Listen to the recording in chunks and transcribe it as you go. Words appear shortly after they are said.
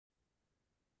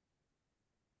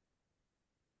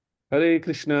Hare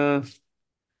Krishna.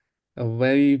 A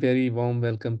very, very warm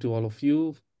welcome to all of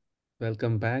you.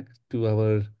 Welcome back to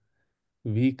our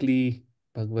weekly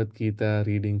Bhagavad Gita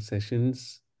reading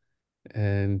sessions.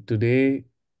 And today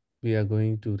we are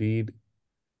going to read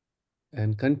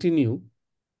and continue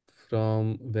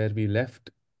from where we left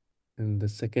in the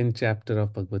second chapter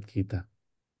of Bhagavad Gita.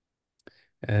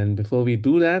 And before we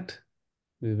do that,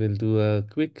 we will do a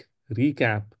quick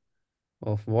recap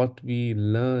of what we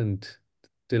learned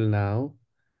till now,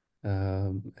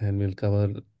 and we'll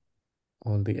cover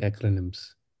all the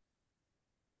acronyms.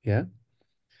 Yeah.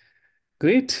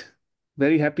 Great.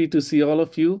 Very happy to see all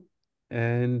of you.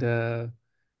 And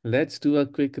let's do a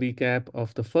quick recap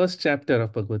of the first chapter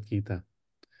of Bhagavad Gita.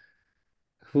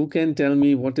 Who can tell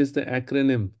me what is the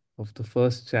acronym of the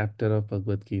first chapter of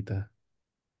Bhagavad Gita?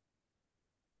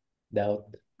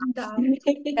 Doubt. Doubt.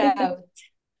 Doubt.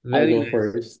 I'll Very go nice.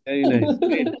 first. Very nice.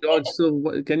 Great, George.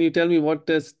 So, can you tell me what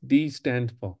does D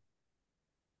stand for?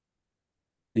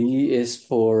 D is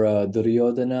for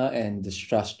Duryodhana and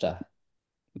Dhritarashtra.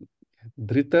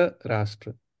 Dhrita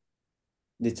Rashtra.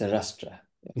 Dhritarashtra.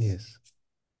 Yes. Yes.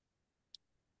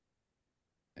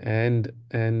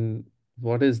 And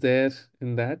what is there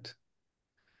in that?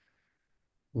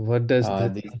 What does The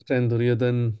Dhritarashtra and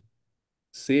Duryodhan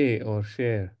say or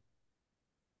share?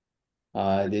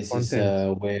 this is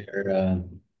Content. where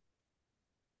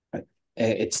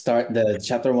the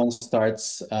chapter one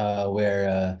starts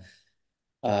where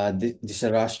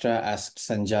Dhritarashtra asks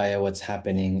Sanjaya what's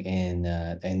happening in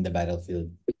the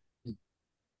battlefield.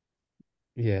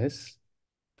 Yes,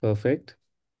 perfect.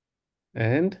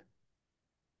 And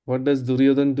what does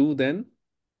Duryodhan do then?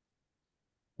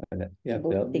 Yeah,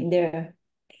 Boasting there.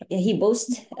 He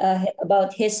boasts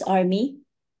about his army.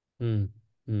 Hmm.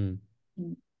 Hmm.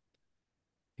 Mm.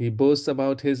 He boasts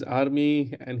about his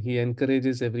army and he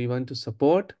encourages everyone to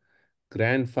support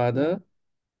grandfather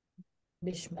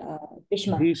Bhishma.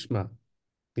 Bhishma. Bhishma.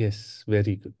 Yes,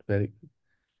 very good, very good.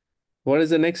 What is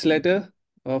the next letter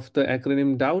of the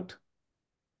acronym doubt?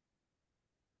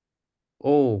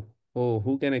 O. Oh,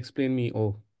 who can explain me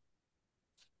O?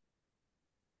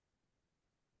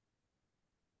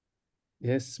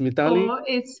 Yes, Mitali? Oh,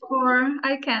 it's for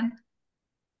I can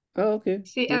Oh, okay.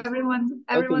 see Yes. Okay,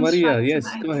 everyone's Maria. shy Yes,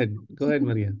 tonight. go ahead. Go ahead,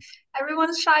 Maria.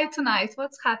 Everyone's shy tonight.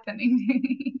 What's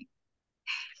happening?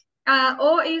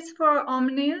 O is for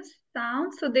ominous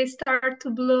sound, so they start to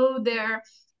blow their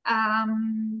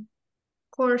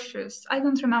cautious. I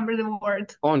don't remember the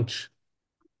word. Conch.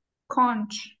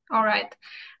 Conch. All right.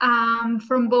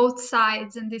 From both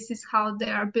sides, and this is how they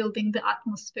are building the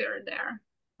atmosphere there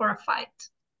for a fight.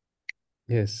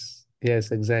 Yes,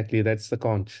 yes, exactly. That's the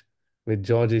conch, which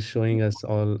George is showing us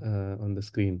all on the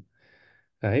screen.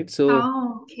 Right? So,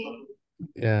 Oh, okay.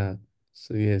 yeah.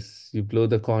 So, yes, you blow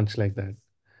the conch like that.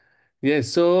 Yes.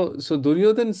 So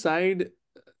Duryodhan's side,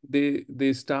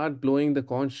 they start blowing the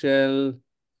conch shell.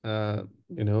 Uh,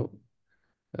 you know,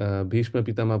 Bhishma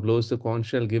Pitama blows the conch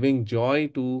shell, giving joy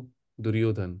to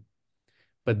Duryodhan.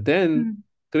 But then Mm.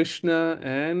 Krishna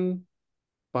and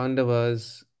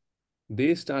Pandavas,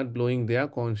 they start blowing their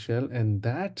conch shell, and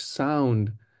that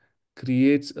sound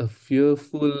creates a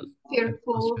fearful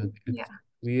Fearful. atmosphere. It Yeah.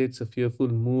 creates a fearful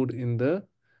mood in the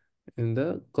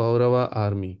Kaurava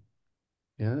army.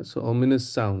 Yeah, so ominous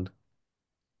sound.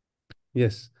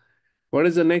 Yes. What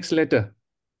is the next letter?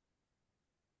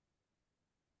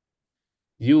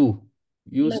 U.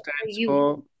 U Letter stands U.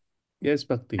 for yes,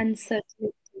 Bhakti.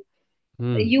 Uncertainty.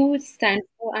 Hmm. U stands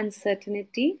for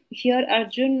uncertainty. Here,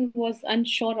 Arjun was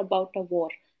unsure about a war,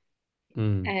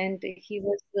 Hmm. and he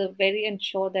was very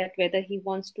unsure that whether he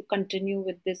wants to continue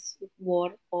with this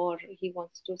war or he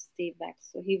wants to stay back.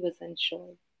 So he was unsure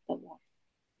of the war.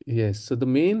 Yes. So the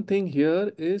main thing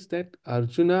here is that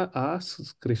Arjuna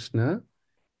asks Krishna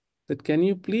that can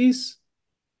you please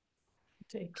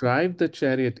drive the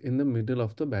chariot in the middle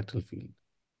of the battlefield?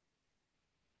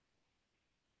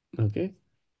 Okay.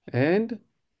 And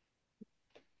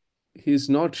he's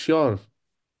not sure,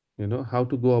 how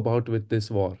to go about with this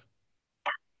war.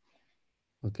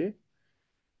 Okay.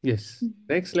 Yes.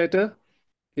 Next letter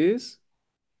is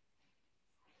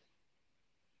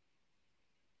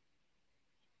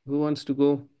who wants to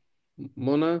go?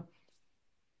 Mona?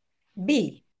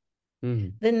 B. Hmm.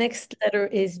 The next letter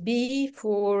is B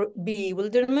for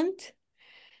bewilderment.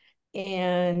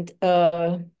 And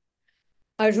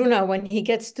Arjuna, when he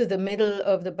gets to the middle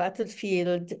of the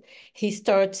battlefield, he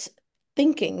starts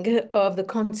thinking of the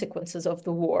consequences of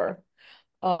the war,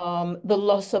 the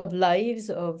loss of lives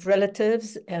of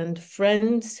relatives and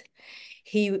friends.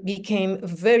 He became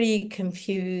very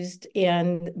confused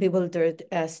and bewildered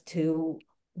as to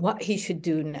what he should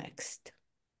do next.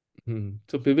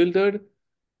 So bewildered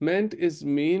meant is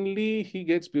mainly he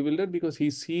gets bewildered because he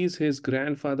sees his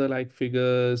grandfather-like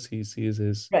figures, he sees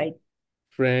his Right. The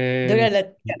friends.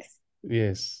 relative, yes.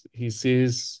 Yes, he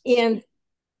sees. And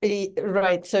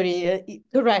right, sorry,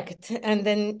 correct. And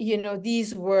then,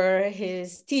 these were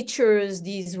his teachers,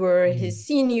 these were Mm, his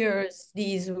seniors,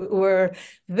 these were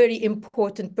very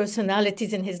important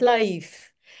personalities in his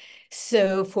life.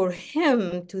 So for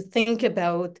him to think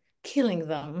about killing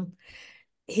them,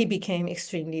 he became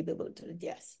extremely bewildered,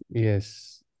 yes.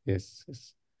 yes, yes,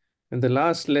 yes. And the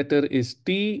last letter is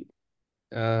T.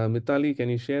 Mitali, can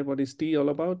you share what is T all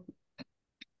about?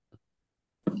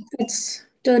 It's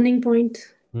turning point.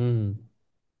 Hmm.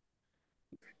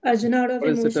 Arjuna out of What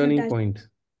is the emotional turning attachment. point?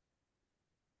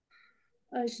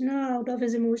 Arjuna out of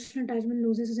his emotional attachment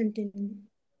loses his intention.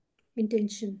 I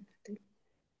think.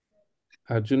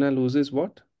 Arjuna loses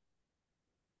what?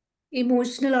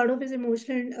 Emotional out of his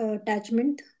emotional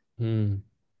attachment Hmm.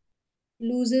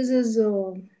 loses his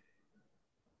intention.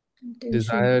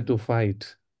 Desire to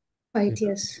fight. Yeah. Fight, He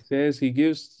yes. says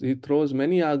he throws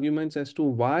many arguments as to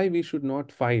why we should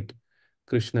not fight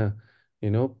Krishna. You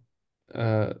know,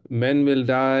 men will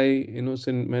die,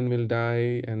 innocent men will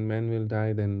die, and men will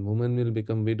die. Then woman will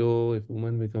become widow. If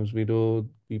woman becomes widow,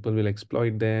 people will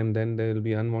exploit them. Then there will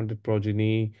be unwanted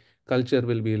progeny. Culture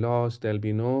will be lost. There'll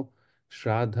be no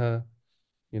Shraddha.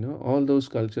 All those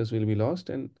cultures will be lost.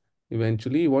 And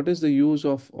eventually, what is the use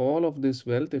of all of this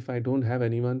wealth if I don't have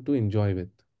anyone to enjoy with?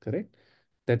 Correct?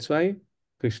 That's why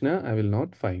Krishna, I will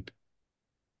not fight.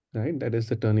 Right? That is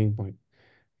the turning point.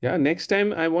 Yeah, next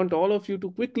time I want all of you to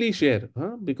quickly share,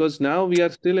 huh? Because now we are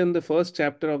still in the first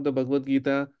chapter of the Bhagavad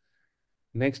Gita.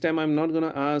 Next time I'm not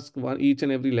going to ask each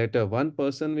and every letter. One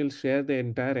person will share the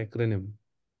entire acronym.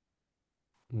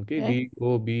 Okay, Okay.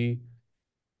 DOB,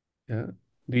 yeah,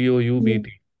 DOUBT.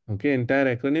 Yeah. Okay,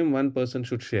 entire acronym one person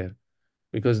should share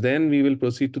because then we will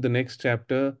proceed to the next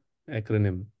chapter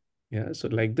acronym. Yeah, so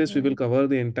like this, we will cover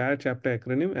the entire chapter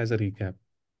acronym as a recap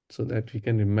so that we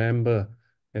can remember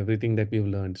everything that we've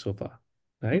learned so far,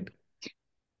 right?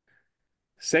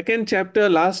 Second chapter,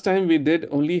 last time we did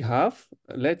only half.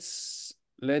 Let's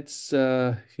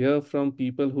hear from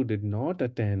people who did not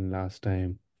attend last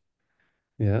time.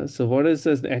 Yeah, so what is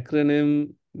this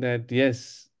acronym that,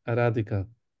 yes, Aradhika?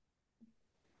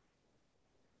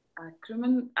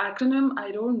 Acronym,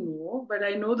 I don't know, but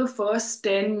I know the first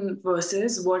 10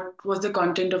 verses. What was the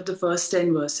content of the first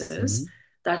 10 verses? Mhm.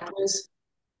 That was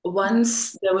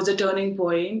once there was a turning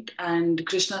point, and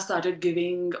Krishna started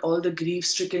giving all the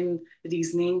grief-stricken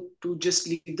reasoning to just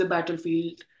leave the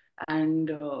battlefield,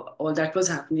 and all that was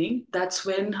happening. That's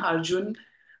when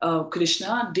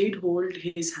Krishna did hold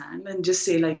his hand and just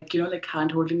say, like, like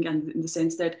hand holding, and in the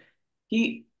sense that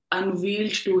he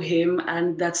unveiled to him,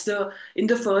 and that's in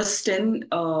the first 10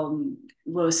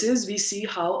 verses, we see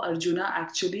how Arjuna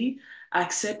actually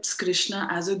accepts Krishna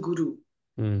as a guru.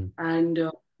 Mm,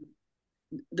 And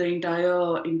the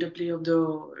entire interplay of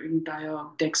the entire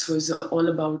text was all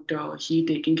about he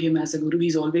taking him as a guru.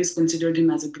 He's always considered him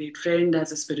as a great friend,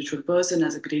 as a spiritual person,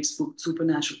 as a great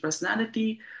supernatural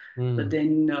personality. But mm.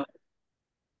 then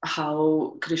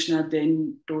how Krishna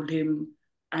then told him,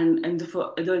 and in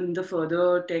the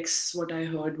further texts, what I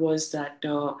heard was that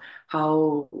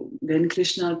how then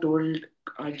Krishna told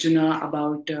Arjuna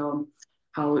about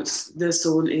how the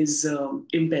soul is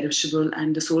imperishable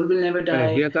and the soul will never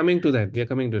Correct. We die. are coming to that. We are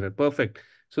coming to that. Perfect.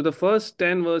 So the first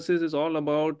 10 verses is all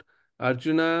about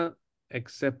Arjuna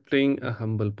accepting a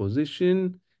humble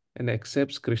position and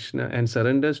accepts Krishna and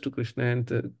surrenders to Krishna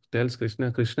and tells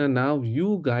Krishna, Krishna, now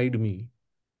you guide me.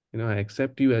 I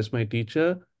accept you as my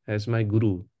teacher, as my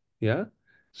guru. Yeah.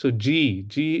 So G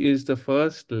is the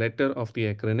first letter of the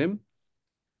acronym.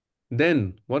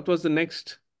 Then what was the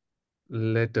next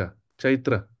letter?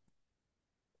 Chaitra.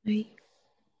 I.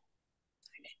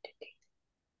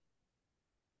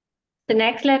 The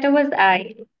next letter was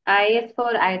I. I is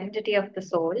for identity of the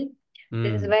soul.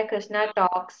 This is Hmm. where Krishna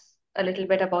talks a little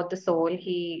bit about the soul.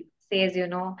 He says,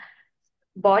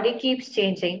 body keeps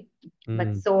changing, but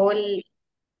Hmm. soul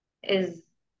is,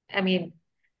 I mean,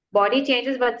 body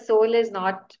changes, but soul is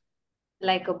not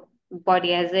like a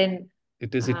body, as in,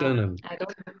 It is eternal. I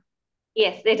don't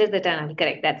Yes, it is eternal.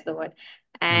 Correct. That's the word.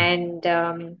 Hmm.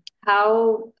 And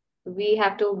how we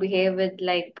have to behave with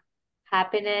like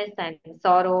happiness and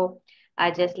sorrow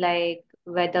are just like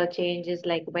weather changes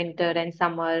like winter and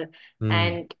summer. Hmm.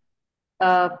 And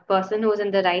a person who's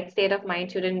in the right state of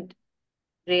mind shouldn't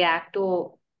react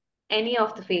to any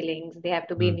of the feelings. They have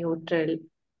to be Hmm. neutral.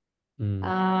 Hmm.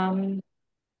 Um,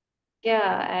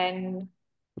 yeah, and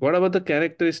What about the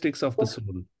characteristics of the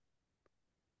soul?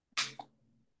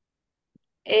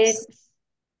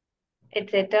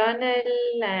 It's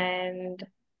eternal, and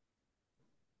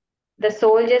the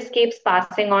soul just keeps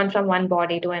passing on from one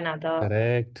body to another.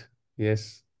 Correct.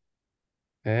 Yes.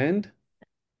 And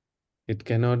it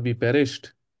cannot be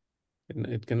perished.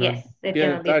 It cannot Yes, it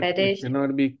cannot be cut. It perished.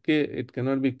 cannot be it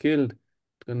cannot be killed.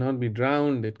 It cannot be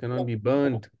drowned. It cannot be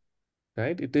burnt.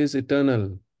 Right? It is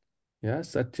eternal. Yeah,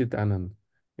 Satchit Anand.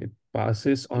 It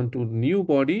passes on to new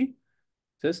body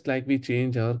just like we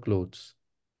change our clothes.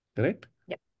 Correct?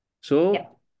 Yep. So,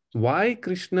 Yep. why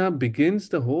Krishna begins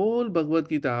the whole Bhagavad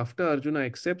Gita after Arjuna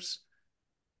accepts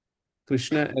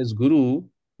Krishna as Guru?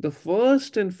 The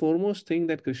first and foremost thing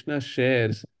that Krishna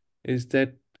shares is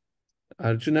that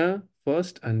Arjuna,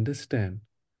 first understand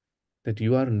that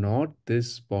you are not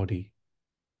this body.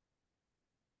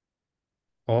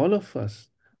 All of us,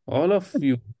 all of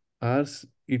you are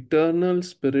eternal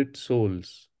spirit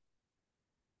souls,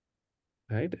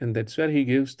 right? And that's where he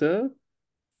gives the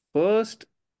first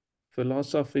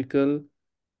philosophical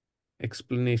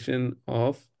explanation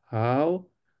of how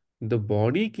the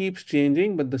body keeps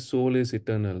changing, but the soul is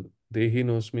eternal. Dehi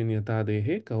nosmin yata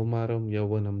dehe kaumaram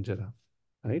yauvanam jara.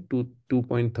 Right?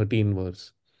 2.13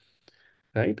 verse.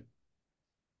 Right?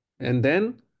 And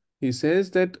then he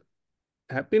says that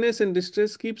happiness and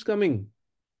distress keeps coming,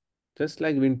 just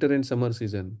like winter and summer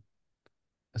season.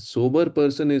 A sober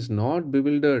person is not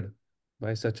bewildered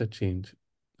by such a change.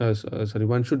 Sorry,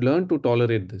 one should learn to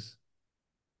tolerate this.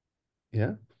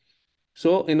 Yeah.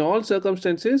 So, in all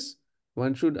circumstances,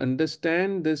 one should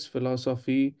understand this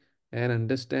philosophy and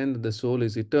understand that the soul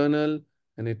is eternal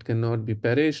and it cannot be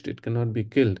perished, it cannot be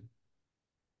killed.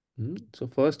 So,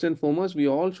 first and foremost, we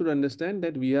all should understand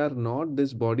that we are not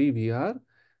this body, we are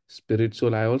spirit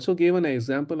soul. I also gave an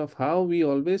example of how we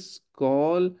always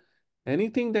call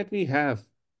anything that we have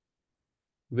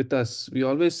with us. We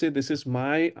always say, this is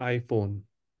my iPhone,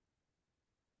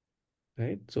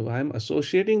 right? So, I'm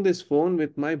associating this phone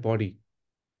with my body.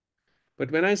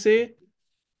 But when I say,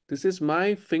 this is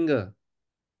my finger,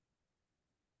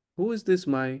 who is this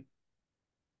my?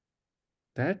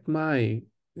 That my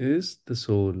is the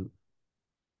soul,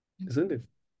 isn't it?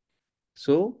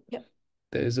 So Yep.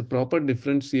 there is a proper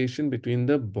differentiation between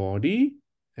the body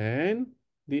and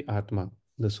the Atma,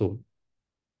 the soul.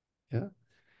 Yeah.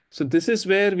 So this is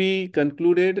where we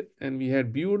concluded and we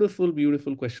had beautiful,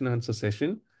 beautiful question answer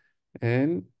session.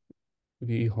 And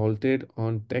we halted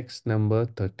on text number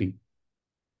 30.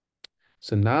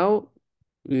 So now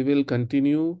we will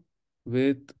continue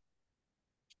with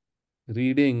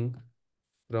reading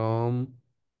from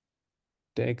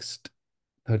text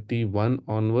 31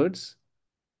 onwards.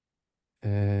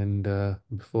 And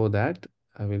before that,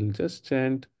 I will just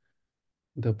chant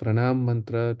the pranam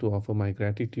mantra to offer my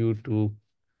gratitude to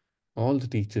all the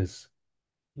teachers.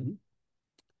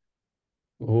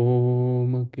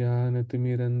 Om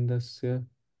Jnanatimirandasya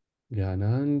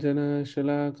Jnananjana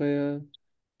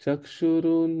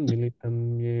Chakshurun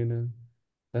Militam Yena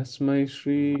Tasmai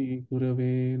Shri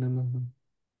Gurave Namaha.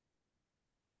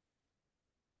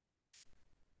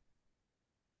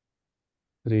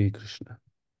 Hare Krishna.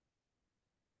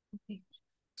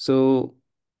 So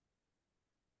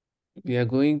we are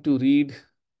going to read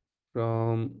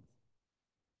from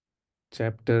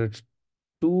chapter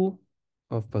 2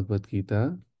 of Bhagavad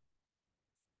Gita,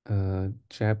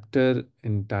 chapter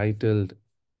entitled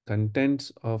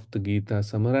Contents of the Gita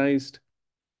Summarized.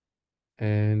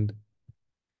 And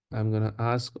I'm going to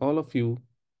ask all of you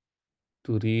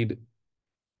to read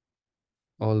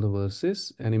all the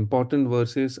verses and important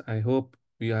verses. I hope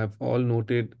we have all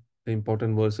noted the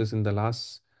important verses in the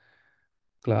last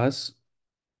class.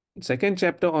 Second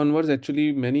chapter onwards,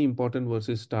 actually, many important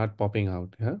verses start popping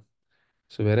out. Yeah.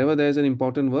 So wherever there is an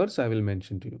important verse, I will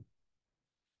mention to you.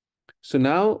 So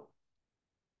now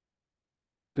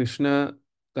Krishna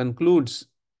concludes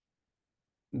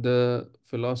the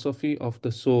philosophy of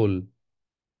the soul,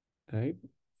 right?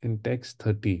 In text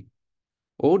 30.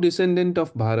 O descendant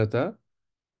of Bharata,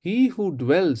 he who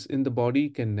dwells in the body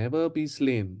can never be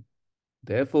slain.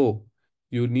 Therefore,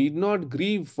 you need not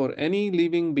grieve for any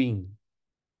living being.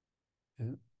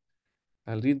 Yeah.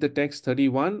 I'll read the text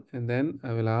 31 and then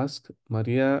I will ask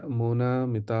Maria, Mona,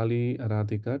 Mitali,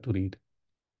 Aradhika to read.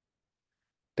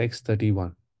 Text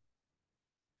 31.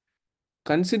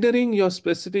 Considering your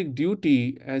specific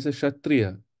duty as a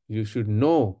Kshatriya, you should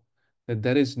know that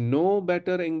there is no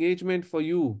better engagement for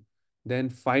you than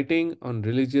fighting on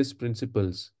religious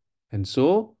principles. And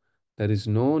so, there is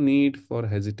no need for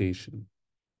hesitation.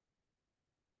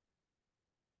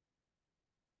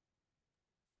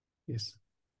 Yes.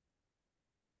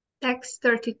 Text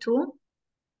 32.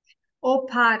 O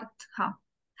Partha,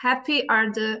 happy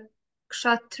are the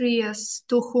Kshatriyas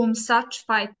to whom such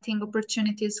fighting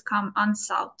opportunities come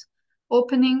unsought,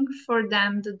 opening for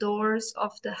them the doors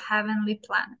of the heavenly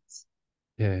planets.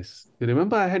 Yes. You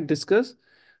remember I had discussed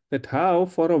that how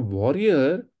for a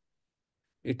warrior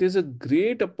it is a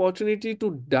great opportunity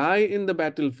to die in the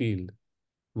battlefield.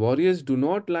 Warriors do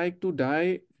not like to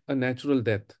die a natural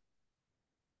death.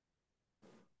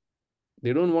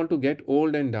 They don't want to get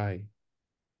old and die.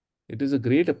 It is a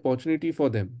great opportunity for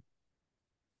them.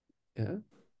 Yeah.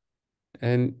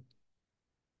 And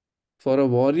for a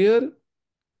warrior,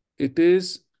 it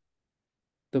is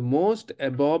the most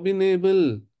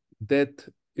abominable death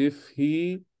if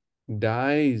he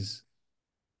dies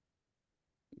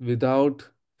without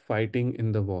fighting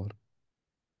in the war.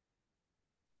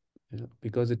 Yeah,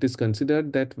 because it is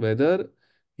considered that whether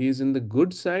he is in the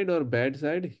good side or bad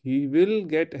side, he will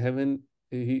get heaven.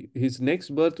 His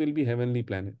next birth will be heavenly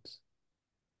planets.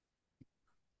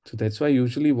 So that's why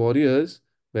usually warriors,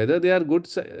 whether they are good,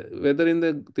 whether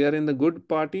they are in the good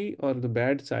party or the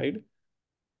bad side,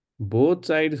 both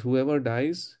sides, whoever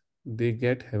dies, they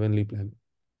get heavenly planet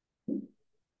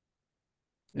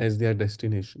as their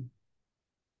destination.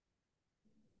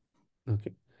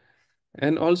 Okay.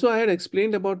 And also I had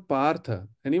explained about Partha.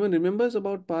 Anyone remembers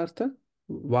about Partha?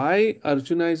 Why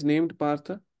Arjuna is named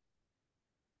Partha?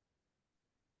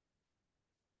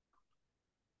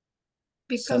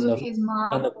 Because Son of of his son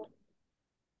mom. of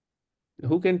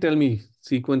Who can tell me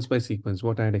sequence by sequence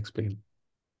what I had explained?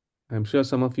 I'm sure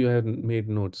some of you have made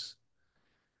notes.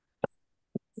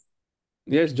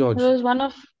 Yes, It George. was one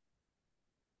of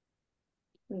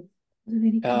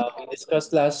Very clear. we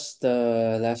discussed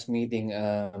last meeting.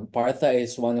 Partha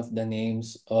is one of the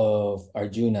names of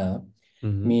Arjuna,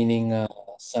 Mhm. meaning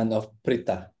son of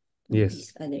Pritha,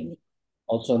 Yes,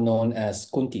 also known as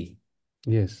Kunti.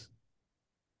 yes.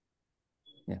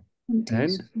 Yeah.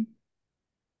 And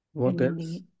what And in else?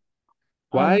 the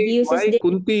Why he uses why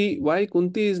the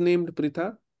Kunti is named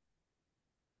Pritha?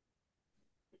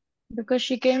 because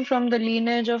she came from the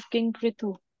lineage of King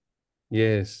Prithu.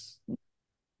 Yes,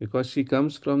 because she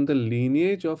comes from the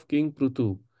lineage of King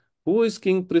Prithu. Who is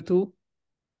King Prithu?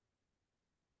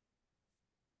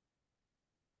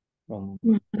 From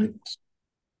Maharaj.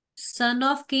 Son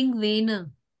of King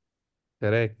Vena.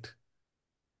 Correct.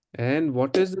 And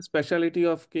what is the speciality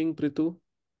of King Prithu?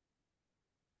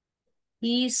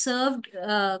 He served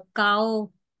cows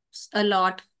a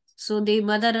lot. So the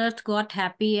Mother Earth got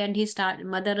happy and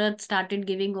Mother Earth started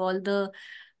giving all the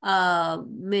Yes.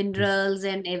 minerals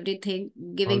and everything,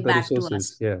 All giving the back to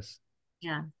resources. us. Yes.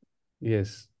 Yeah.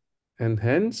 Yes. And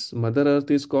hence Mother Earth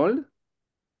is called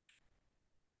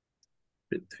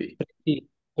Prithvi. Priti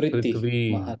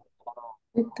Prithvi. Mahat.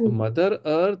 Prithvi. Mother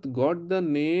Earth got the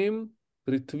name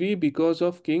Prithvi because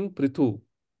of King Prithu.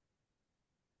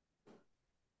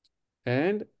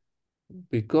 And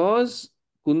because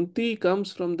Kunti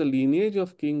comes from the lineage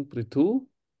of King Prithu,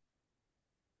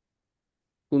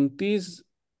 Kunti's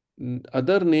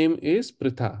other name is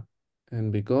Pritha.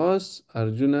 And because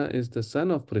Arjuna is the son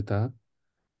of Pritha,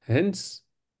 hence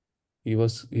he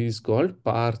is called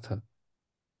Partha.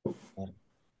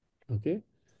 Okay.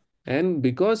 And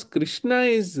because Krishna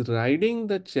is riding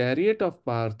the chariot of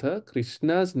Partha,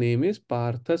 Krishna's name is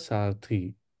Partha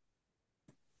Sarthi.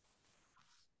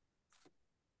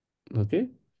 Okay.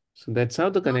 So that's how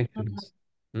the So, connection is.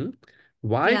 Hmm?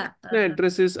 Why yeah. Krishna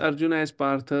addresses Arjuna as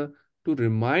Partha? To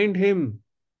remind him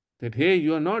that, hey,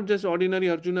 you are not just ordinary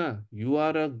Arjuna. You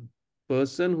are a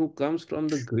person who comes from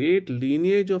the great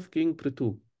lineage of King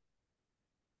Prithu.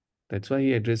 That's why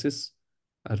he addresses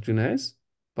Arjuna as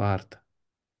Partha.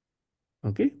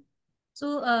 Okay.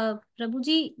 So,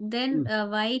 Prabhuji, then Hmm.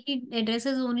 why he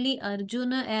addresses only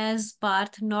Arjuna as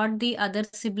Parth, not the other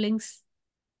siblings?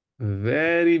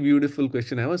 Very beautiful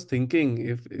question. I was thinking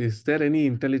if is there any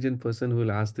intelligent person who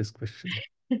will ask this question?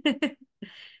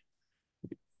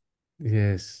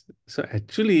 Yes. So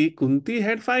actually, Kunti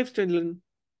had five children,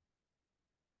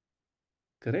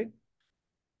 correct?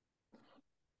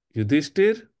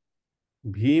 Yudhishthir,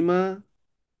 Bhima,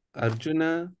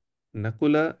 Arjuna,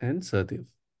 Nakula, and Sadev.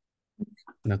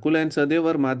 Nakula and Sadev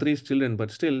were Madri's children,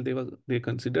 but still they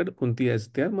considered Kunti as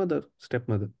their mother,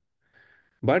 stepmother.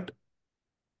 But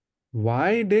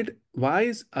why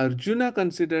is Arjuna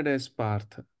considered as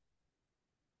Partha?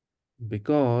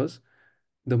 Because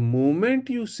the moment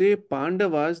you say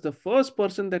Pandavas, the first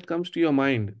person that comes to your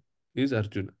mind is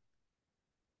Arjuna.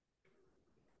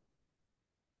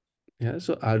 Yeah,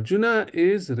 so Arjuna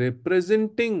is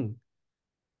representing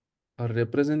a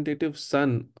representative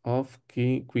son of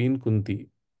Queen Kunti.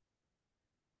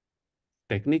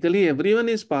 Technically, everyone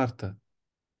is Partha,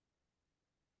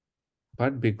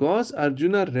 But because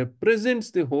Arjuna represents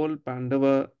the whole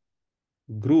Pandava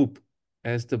group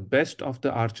as the best of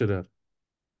the archer,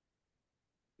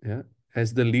 yeah,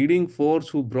 as the leading force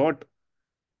who brought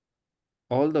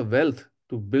all the wealth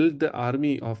to build the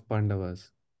army of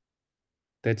Pandavas.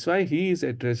 That's why he is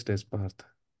addressed as Partha.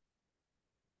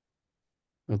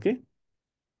 Okay?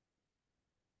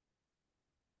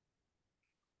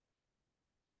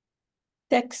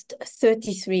 Text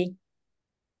 33.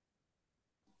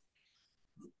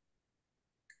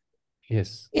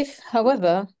 Yes. If,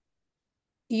 however,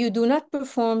 you do not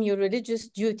perform your religious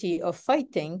duty of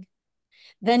fighting,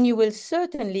 then you will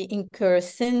certainly incur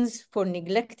sins for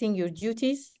neglecting your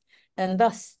duties and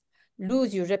thus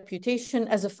lose your reputation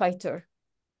as a fighter.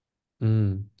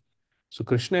 Mm. So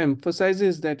Krishna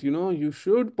emphasizes that, you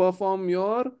should perform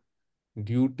your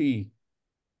duty,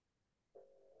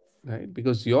 right?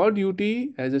 Because your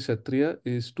duty as a Kshatriya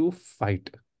is to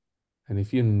fight. And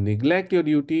if you neglect your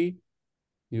duty,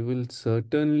 you will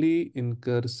certainly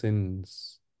incur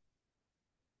sins.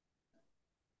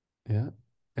 Yeah.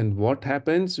 And what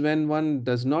happens when one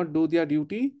does not do their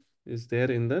duty is there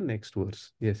in the next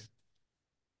verse. Yes.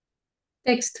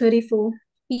 Text 34.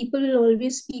 People will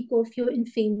always speak of your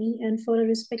infamy, and for a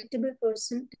respectable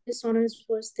person, dishonor is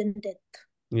worse than death.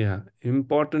 Yeah.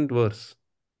 Important verse.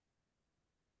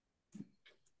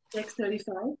 Text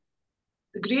 35.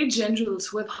 The great generals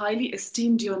who have highly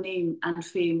esteemed your name and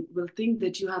fame will think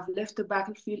that you have left the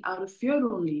battlefield out of fear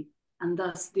only, and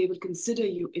thus they will consider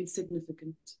you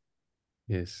insignificant.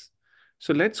 Yes.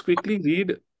 So let's quickly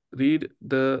read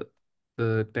the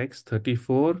text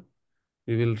 34.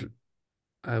 We will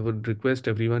I would request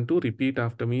everyone to repeat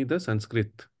after me the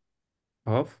Sanskrit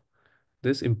of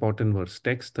this important verse,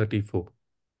 text 34.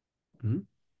 Hmm?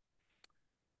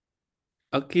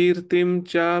 Akirtim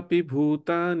chapi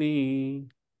bhutani.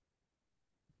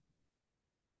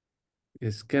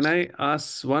 Yes, can I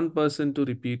ask one person to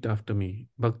repeat after me?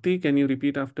 Bhakti, can you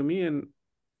repeat after me? And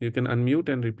you can unmute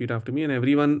and repeat after me. And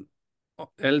everyone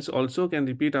else also can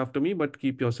repeat after me, but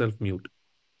keep yourself mute.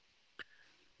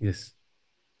 Yes.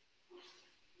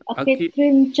 Aki-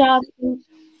 Akitrim chapi,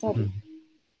 sorry. Hmm.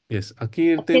 Yes.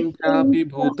 Akirtim Akitrim, chapi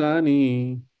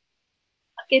bhutani.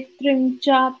 akitrim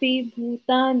chapi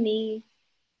bhutani,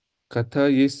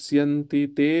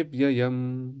 Kathayisyanti te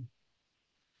vyayam.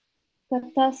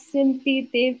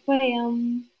 kathasyanti te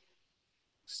vayam,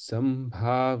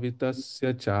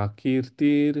 Sambhavitasya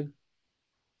chakirtir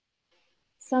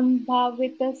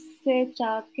sambhavitasya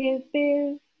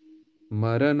chakirtir,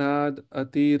 maranad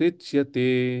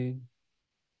atirichyate.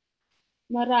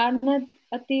 maranad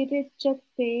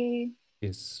atirichyate.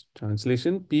 Yes,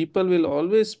 translation. People will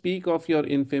always speak of your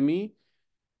infamy,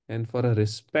 and for a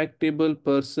respectable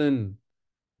person,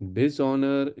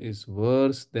 dishonor is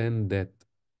worse than death.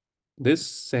 This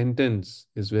sentence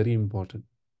is very important.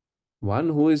 One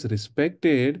who is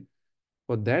respected,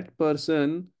 for that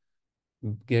person,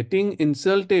 getting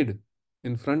insulted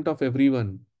in front of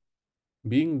everyone,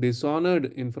 being dishonored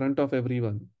in front of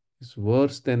everyone is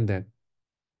worse than that.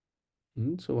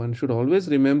 So one should always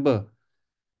remember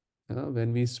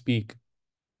when we speak.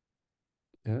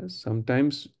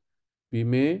 Sometimes we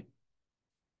may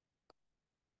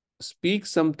speak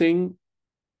something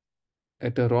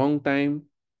at a wrong time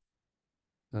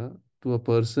uh, to a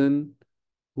person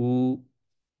who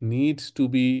needs to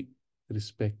be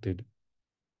respected.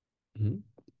 Mhm.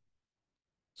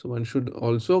 So one should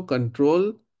also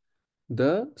control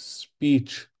the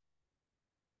speech.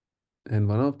 And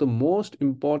one of the most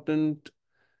important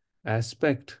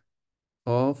aspect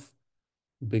of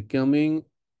becoming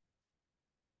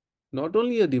not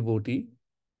only a devotee,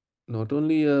 not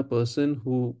only a person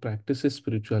who practices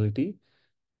spirituality,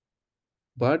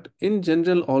 but in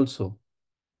general also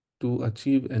to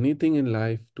achieve anything in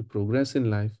life, to progress in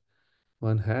life,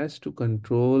 one has to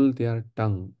control their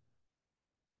tongue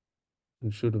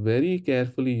and should very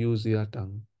carefully use their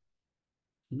tongue.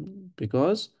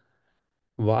 Because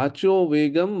vacho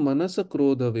vegam manasa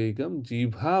krodha vegam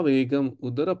jibha vegam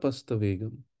udarapastha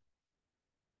vegam.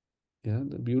 Yeah,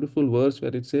 the beautiful verse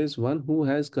where it says, one who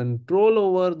has control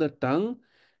over the tongue,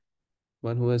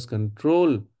 one who has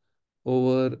control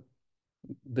over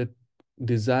the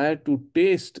desire to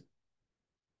taste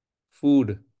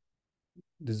food,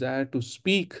 desire to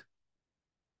speak.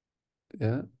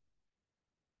 Yeah,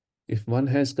 if one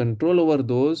has control over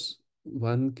those,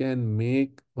 one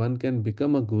can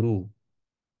become a guru.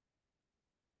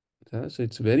 Yeah, so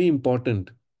it's very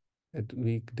important that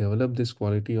we develop this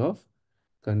quality of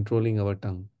controlling our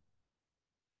tongue.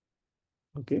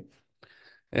 Okay.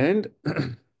 And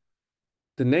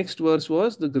the next verse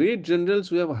was the great generals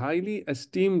who have highly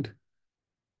esteemed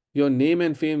your name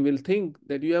and fame will think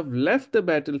that you have left the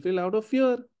battlefield out of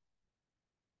fear.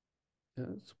 Yeah?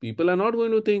 So people are not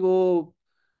going to think, oh,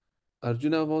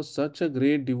 Arjuna was such a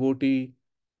great devotee,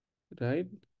 right?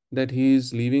 That he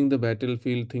is leaving the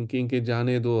battlefield thinking कि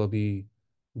जाने दो अभी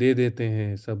दे देते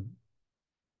हैं सब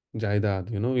जायदाद,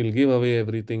 we'll give away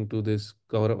everything to this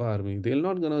Kaurava army. They'll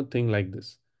not gonna think like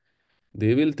this.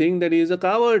 They will think that he is a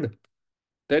coward.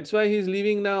 That's why he is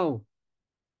leaving now,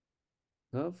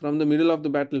 from the middle of the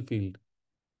battlefield.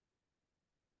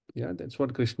 Yeah, that's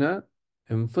what Krishna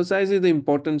emphasizes the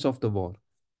importance of the war.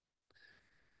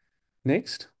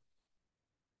 Next,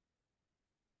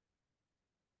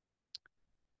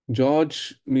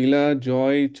 George, Mila,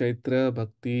 Joy, Chaitra,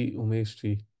 Bhakti, Umesh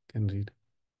ji can read.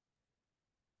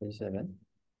 37.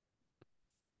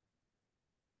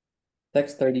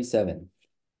 Text 37.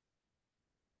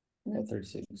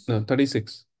 36. No,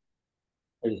 36.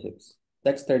 36.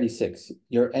 Text 36.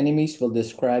 Your enemies will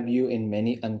describe you in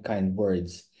many unkind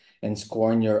words and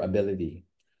scorn your ability.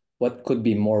 What could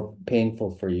be more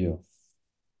painful for you?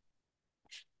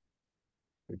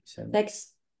 37.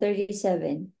 Text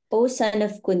 37. O son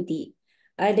of Kunti,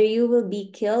 either you will be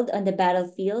killed on the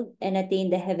battlefield and attain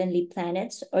the heavenly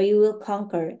planets, or you will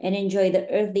conquer and enjoy the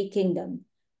earthly kingdom.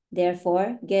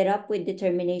 Therefore, get up with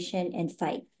determination and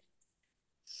fight.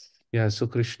 Yeah, so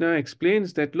Krishna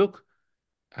explains that look,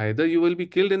 either you will be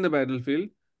killed in the battlefield,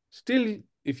 still,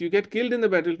 if you get killed in the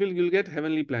battlefield, you'll get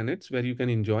heavenly planets where you can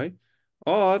enjoy,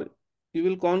 or you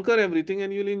will conquer everything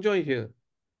and you'll enjoy here.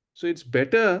 So it's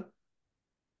better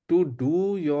to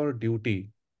do your duty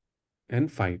and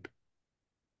fight.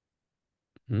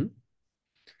 Hmm?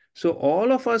 So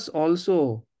all of us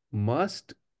also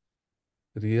must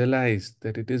realize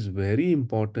that it is very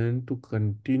important to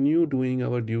continue doing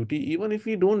our duty even if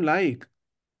we don't like.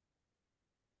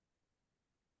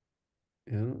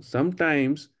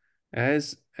 Sometimes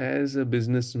as a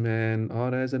businessman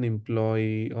or as an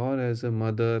employee or as a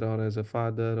mother or as a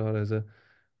father or as a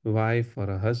wife or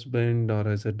a husband or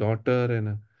as a daughter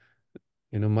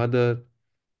and a mother,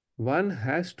 one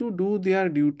has to do their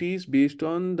duties based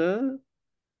on the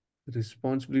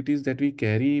responsibilities that we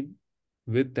carry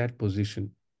with that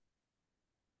position.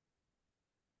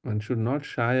 One should not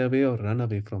shy away or run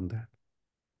away from that.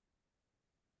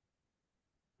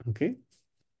 Okay.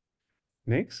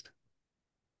 Next.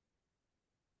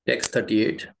 Text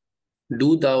 38.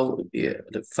 Do thou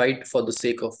fight for the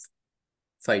sake of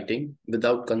fighting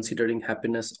without considering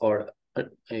happiness or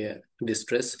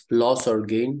distress, loss or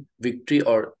gain, victory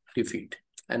or defeat.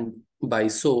 And by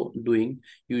so doing,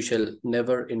 you shall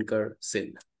never incur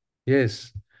sin.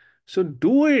 Yes. So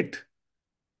do it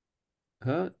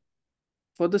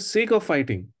for the sake of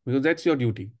fighting, because that's your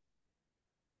duty.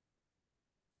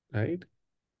 Right?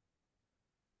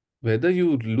 Whether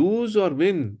you lose or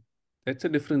win, that's a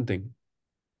different thing.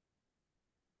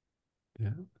 Yeah.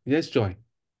 Yes, Joy.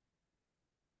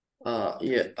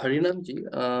 Harinam ji,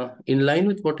 in line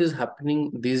with what is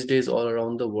happening these days all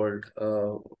around the world,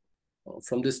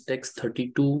 from this text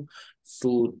 32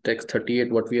 to text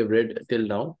 38, what we have read till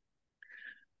now,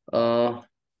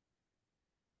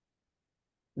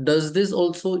 does this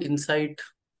also incite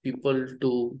people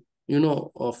to,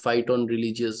 fight on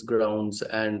religious grounds,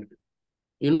 and,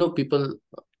 people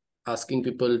asking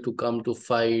people to come to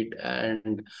fight,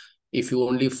 and if you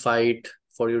only fight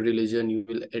for your religion, you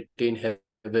will attain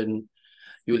heaven,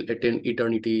 you will attain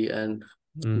eternity, and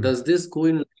does this go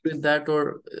in with that,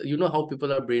 or how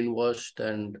people are brainwashed,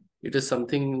 and it is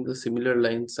something in the similar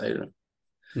lines? I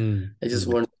just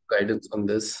want guidance on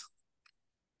this.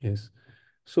 Yes.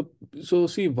 So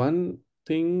see, one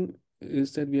thing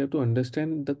is that we have to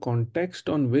understand the context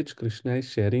on which Krishna is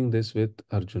sharing this with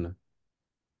Arjuna.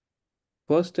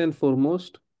 First and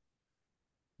foremost,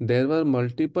 there were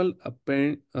multiple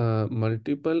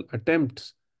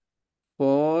attempts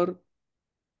for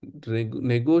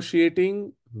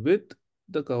negotiating with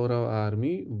the Kaurava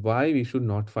army why we should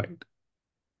not fight.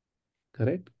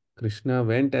 Correct? Krishna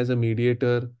went as a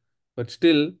mediator, but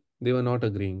still they were not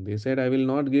agreeing. They said, I will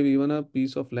not give even a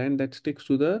piece of land that sticks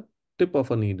to the tip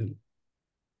of a needle.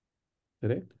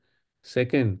 Correct?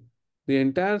 Second, the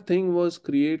entire thing was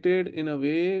created in a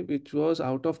way which was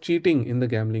out of cheating in the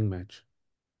gambling match.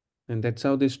 And that's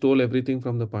how they stole everything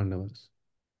from the Pandavas.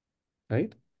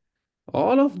 Right?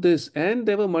 All of this, and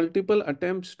there were multiple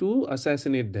attempts to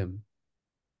assassinate them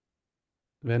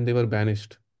when they were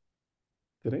banished.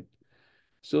 Correct?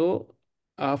 So,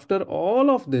 after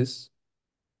all of this,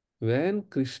 when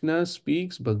Krishna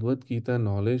speaks Bhagavad Gita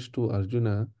knowledge to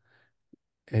Arjuna,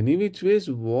 any which ways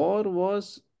war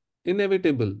was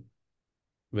inevitable.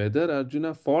 Whether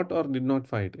Arjuna fought or did not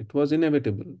fight, it was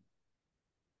inevitable.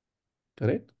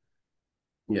 Correct?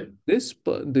 Yeah. This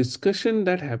discussion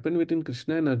that happened between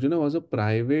Krishna and Arjuna was a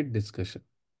private discussion.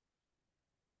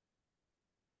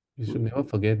 You should never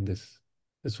forget this.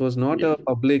 This was not Yeah. a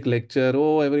public lecture.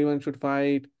 Oh, everyone should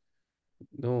fight.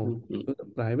 No, Mhm. it was a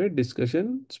private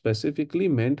discussion specifically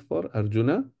meant for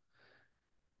Arjuna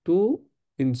to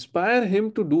inspire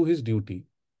him to do his duty.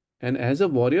 And as a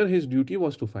warrior, his duty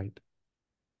was to fight.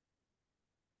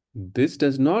 This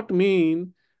does not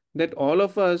mean that all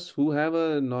of us who have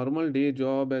a normal day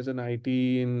job as an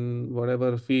IT in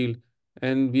whatever field,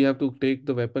 and we have to take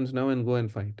the weapons now and go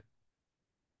and fight.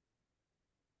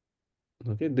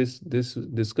 Okay, this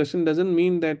discussion doesn't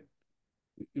mean that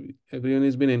everyone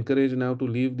has been encouraged now to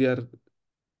leave their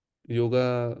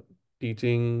yoga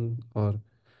teaching or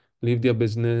leave their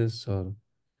business or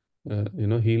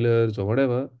healers or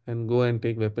whatever and go and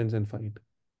take weapons and fight.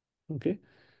 Okay.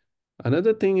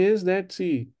 Another thing is that,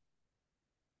 see,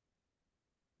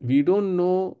 we don't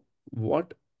know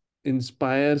what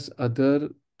inspires other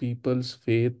people's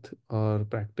faith or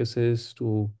practices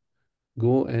to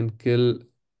go and kill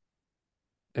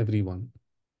everyone.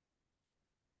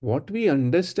 What we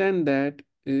understand that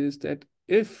is that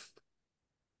if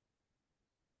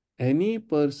any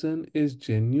person is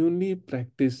genuinely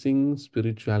practicing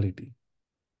spirituality,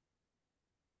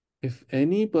 if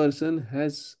any person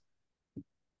has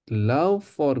love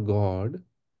for God,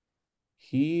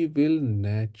 he will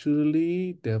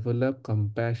naturally develop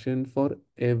compassion for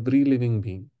every living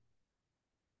being,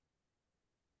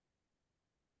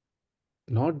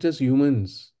 not just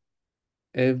humans.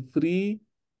 Every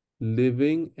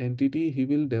living entity, he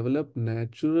will develop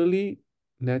natural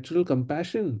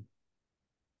compassion.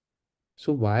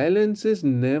 So violence is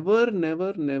never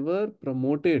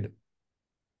promoted.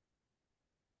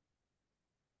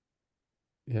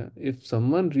 Yeah, if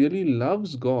someone really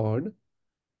loves God,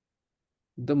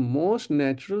 the most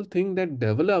natural thing that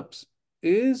develops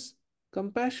is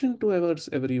compassion towards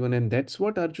everyone, and that's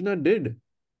what Arjuna did.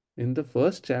 In the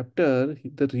first chapter,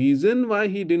 the reason why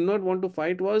he did not want to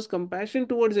fight was compassion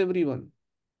towards everyone.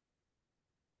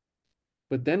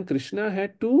 But then Krishna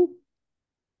had to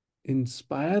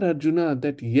inspire Arjuna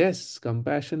that yes,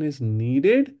 compassion is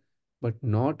needed, but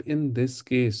not in this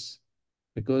case,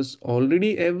 because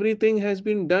already everything has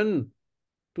been done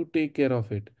to take care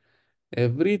of it.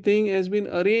 Everything has been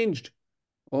arranged.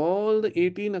 All the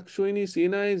 18 Akshayani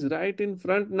Sena is right in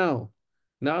front now.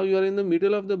 Now you are in the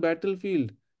middle of the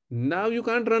battlefield. Now you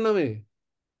can't run away.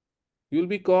 You'll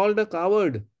be called a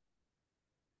coward,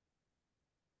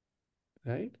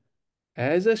 right?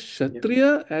 As a Yeah.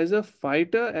 Kshatriya, as a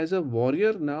fighter, as a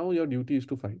warrior, now your duty is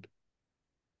to fight.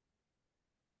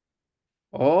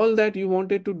 All that you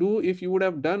wanted to do, if you would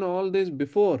have done all this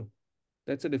before,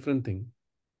 that's a different thing.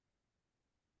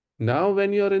 Now,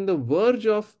 when you're in the verge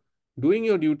of doing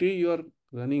your duty, you're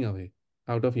running away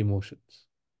out of emotions.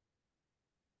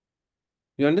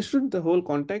 You understood the whole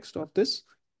context of this?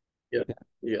 Yeah.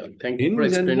 Yeah. Thank you for In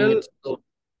explaining general, it so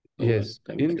well. yes,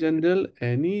 Thank in you. general,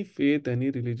 any faith,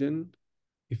 any religion,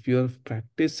 if you're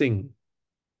practicing,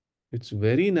 it's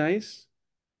very nice.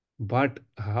 But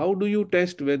how do you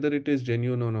test whether it is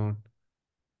genuine or not?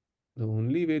 The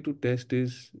only way to test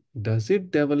is, does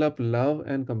it develop love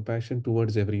and compassion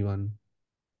towards everyone?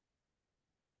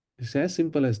 It's as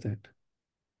simple as that.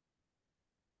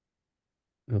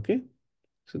 Okay.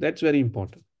 So that's very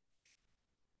important.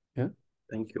 Yeah.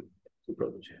 Thank you,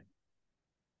 Prabhuji.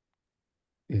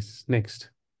 Yes. Next.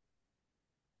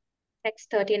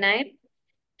 Text 39.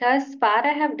 Thus far,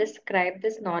 I have described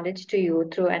this knowledge to you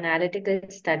through analytical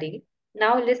study.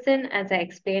 Now listen as I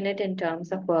explain it in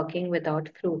terms of working without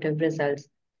fruitive results.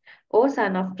 O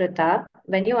son of Pratap,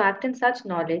 when you act in such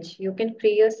knowledge, you can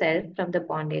free yourself from the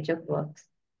bondage of works.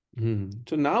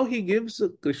 So now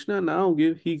Krishna now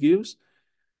he gives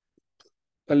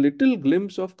a little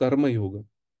glimpse of karma yoga.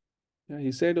 Yeah,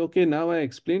 he said, okay, now I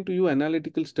explain to you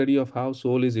analytical study of how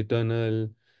soul is eternal.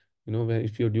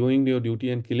 If you're doing your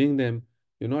duty and killing them,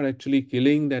 you're not actually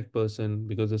killing that person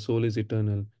because the soul is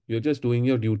eternal. You're just doing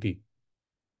your duty.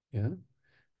 Yeah.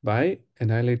 By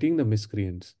annihilating the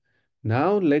miscreants.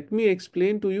 Now, let me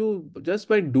explain to you just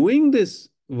by doing this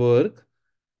work,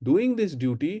 doing this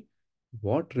duty,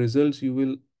 what results you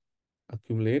will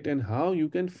accumulate and how you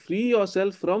can free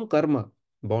yourself from karma,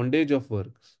 bondage of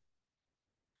works.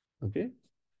 Okay.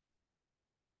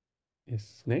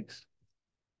 Yes. Next.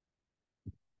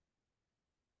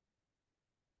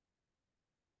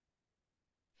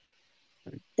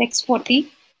 Text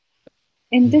 40.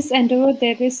 In Hmm. this endeavor,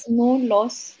 there is no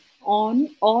loss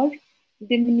on or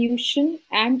diminution,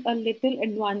 and a little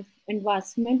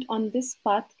advancement on this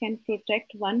path can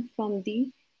protect one from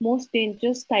the most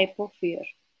dangerous type of fear.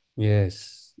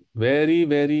 Yes. Very,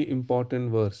 very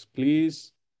important verse.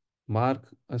 Please mark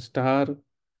a star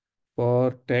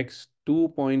for text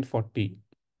 2.40.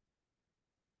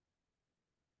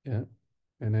 Yeah.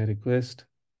 And I request,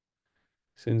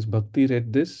 since Bhakti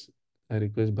read this, I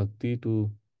request Bhakti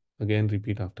to again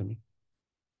repeat after me.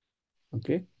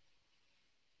 Okay.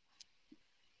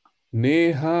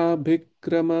 Neha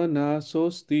Bhikrama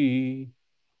Nasosti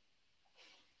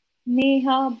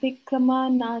Neha Vikrama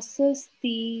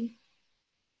नासस्ति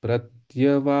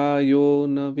Pratyavayo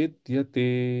na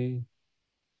vidyate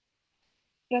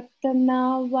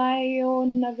प्रतनावायो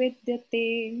न विद्यते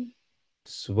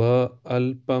Swa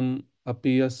alpam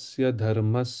apiyasya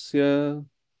dharmasya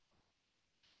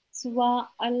स्वा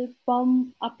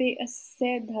अल्पम् अपि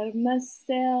अस्य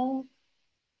धर्मस्य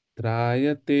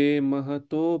Trayate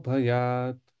mahato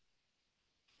bhayat.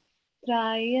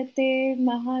 त्रायते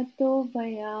Mahato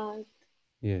भयात्.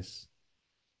 Yes.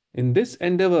 In this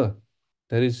endeavor,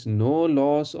 there is no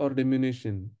loss or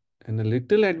diminution, and a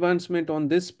little advancement on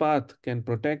this path can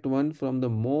protect one from the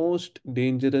most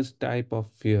dangerous type of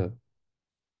fear.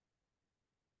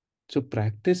 So,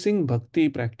 practicing bhakti,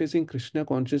 practicing Krishna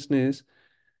consciousness,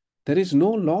 there is no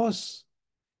loss.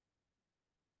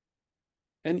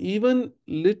 And even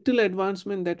little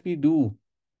advancement that we do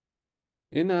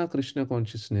in our Krishna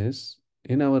consciousness,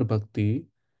 in our bhakti,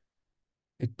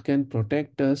 it can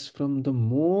protect us from the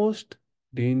most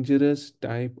dangerous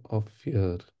type of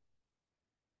fear.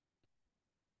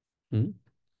 Hmm?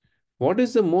 What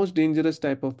is the most dangerous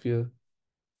type of fear?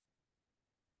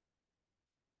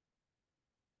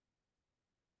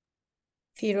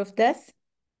 Fear of death?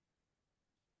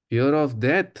 Fear of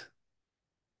death,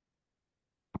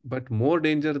 but more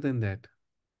danger than that.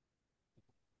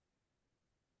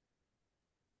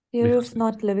 Fear of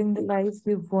not living the life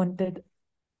we've wanted.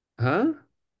 Huh?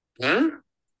 I'm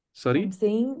Sorry?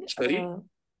 saying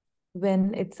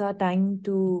when it's our time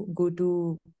to go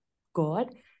to God,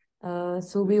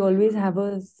 so we always have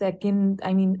a second,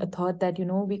 a thought that,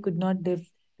 we could not live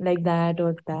like that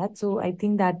or that. So I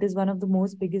think that is one of the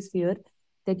most biggest fear,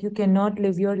 that you cannot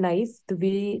live your life the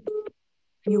way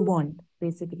you want,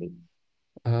 basically.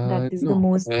 That is the No.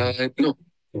 most.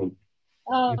 No.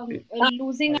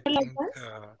 Losing I our loved think ones,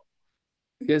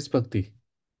 Yes, Bhakti.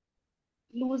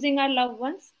 losing our loved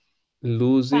ones,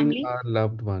 Losing family. our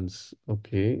loved ones.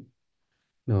 Okay.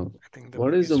 Now, I think the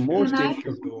what is the biggest fear most Can is I?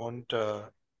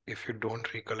 dangerous? if you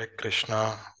don't recollect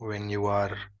Krishna when you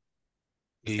are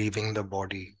leaving the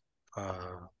body,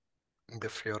 the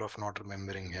fear of not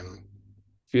remembering him.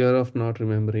 Fear of not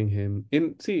remembering him.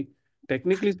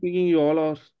 Technically speaking, you all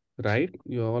are right.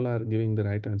 You all are giving the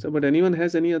right answer. But anyone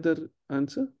has any other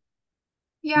answer?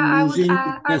 Yeah, Losing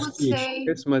I would prestige. say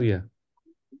Yes, Maria.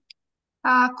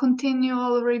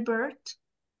 continual rebirth.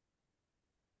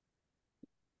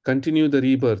 Continue the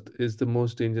rebirth is the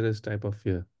most dangerous type of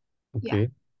fear. Yeah. Okay.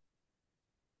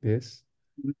 Yes.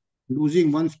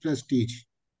 Losing one's prestige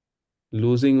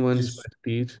Losing one's is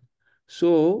prestige.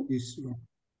 So, is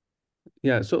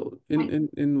yeah, so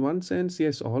in one sense,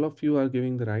 yes, all of you are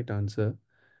giving the right answer.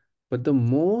 But the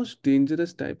most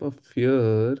dangerous type of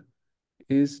fear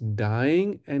is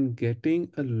dying and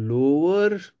getting a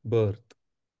lower birth.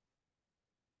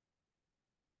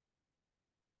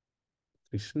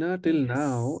 Krishna till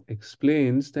now Yes.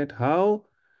 explains that how,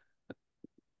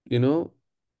 you know,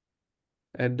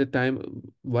 at the time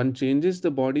one changes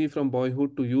the body from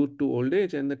boyhood to youth to old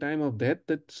age, and the time of death,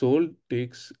 that soul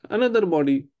takes another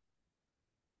body.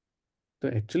 So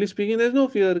actually speaking, there's no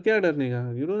fear. क्या डरने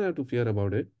का? You don't have to fear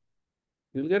about it.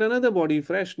 You'll get another body,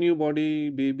 fresh new body,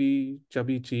 baby,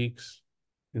 chubby cheeks,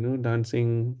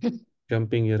 dancing,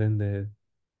 jumping here and there,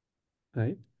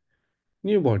 right?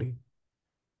 New body.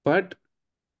 But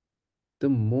the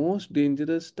most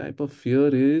dangerous type of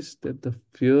fear is that the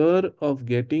fear of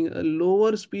getting a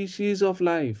lower species of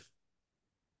life,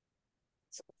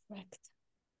 Correct.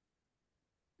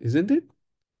 isn't it?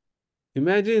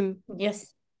 Imagine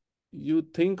Yes. you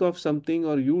think of something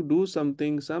or you do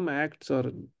something, some acts,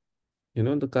 or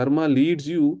the karma leads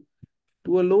you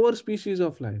to a lower species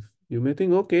of life. You may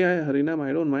think, okay, Harinam,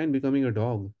 I don't mind becoming a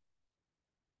dog.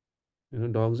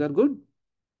 Dogs are good.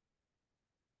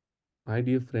 My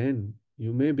dear friend,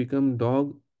 you may become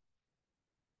dog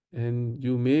and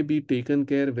you may be taken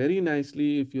care very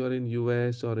nicely if you are in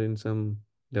US or in some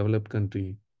developed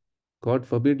country. God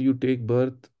forbid you take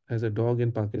birth as a dog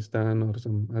in Pakistan or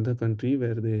some other country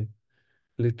where they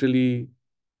literally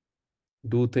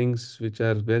do things which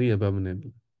are very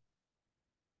abominable,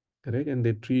 correct? And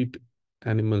they treat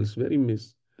animals very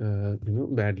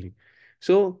badly.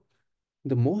 So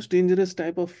the most dangerous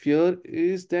type of fear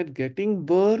is that getting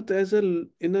birth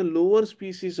in a lower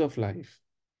species of life.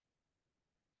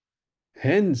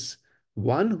 Hence,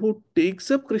 one who takes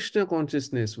up Krishna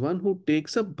consciousness, one who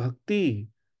takes up bhakti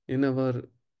in our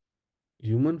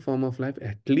human form of life,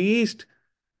 at least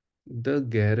the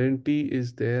guarantee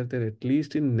is there that at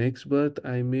least in next birth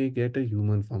I may get a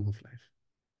human form of life.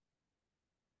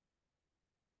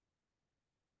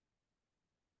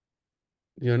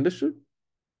 You understood?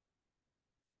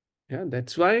 Yeah,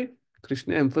 that's why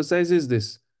Krishna emphasizes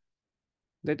this,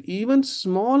 that even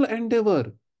small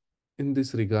endeavor in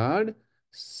this regard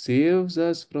saves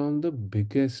us from the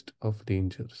biggest of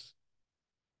dangers.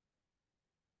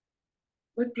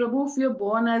 But Prabhu, if you're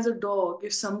born as a dog,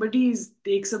 if somebody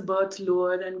takes a birth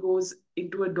lower and goes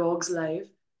into a dog's life,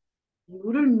 you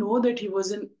wouldn't know that he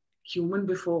was a human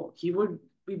before. He would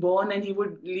be born and he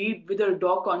would lead with a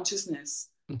dog consciousness.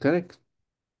 Correct.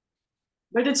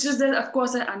 But it's just that, of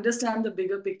course, I understand the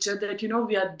bigger picture that,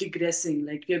 we are digressing,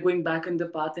 like we are going back in the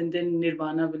path, and then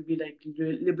nirvana will be like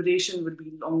liberation will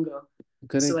be longer.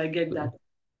 So Correct. I get that.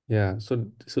 Yeah. So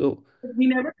But we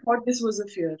never thought this was a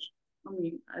fear. I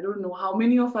mean, I don't know how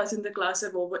many of us in the class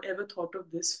have ever thought of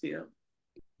this fear.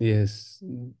 yes,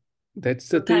 that's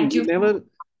the So thing. thank you for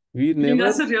We giving never,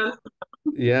 us a real.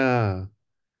 yeah.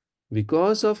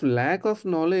 Because of lack of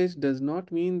knowledge does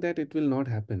not mean that it will not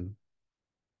happen.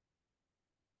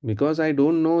 Because I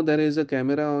don't know there is a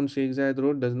camera on Sheikh Zayed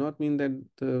Road does not mean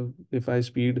that if I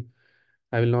speed,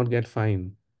 I will not get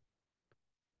fine.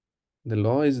 The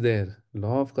law is there.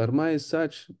 Law of karma is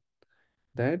such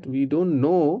that we don't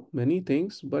know many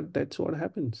things, but that's what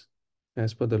happens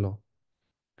as per the law.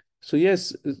 So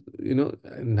yes,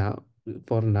 now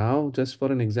just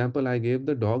for an example, I gave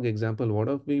the dog example. What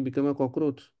if we become a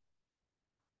cockroach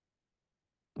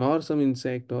or some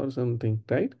insect or something,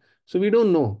 right? So we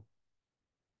don't know.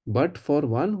 But for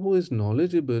one who is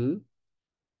knowledgeable,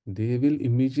 they will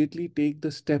immediately take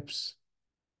the steps.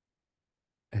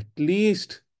 At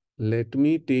least let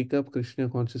me take up Krishna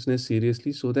consciousness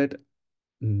seriously so that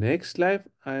next life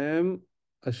I am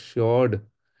assured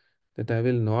that I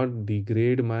will not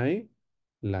degrade my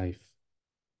life,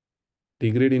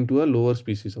 degrade into a lower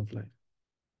species of life.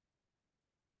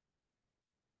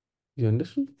 You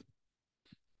understand?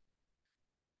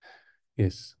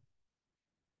 Yes.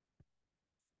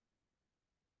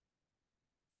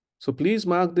 So please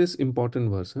mark this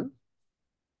important verse. Huh?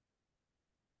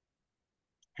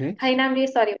 Next. Harinamji,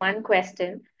 sorry, one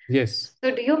question. Yes,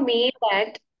 So do you mean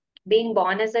that being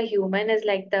born as a human is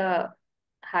like the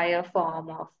higher form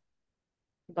of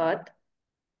birth?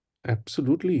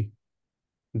 absolutely.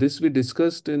 This we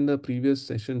discussed in the previous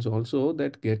sessions also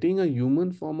that getting a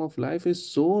human form of life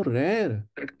is so rare.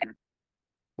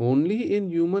 Only in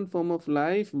human form of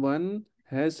life one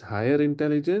has higher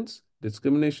intelligence,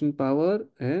 discrimination power,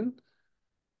 and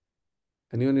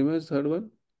anyone remembers third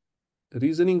one?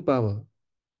 Reasoning power.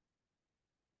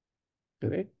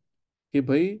 Correct? कि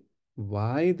भाई,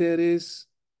 why there is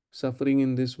suffering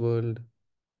in this world?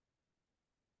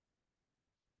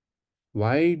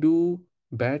 Why do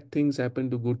bad things happen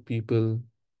to good people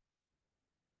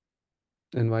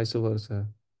and vice versa?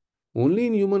 Only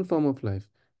in human form of life.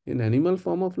 In animal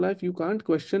form of life, you can't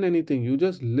question anything. You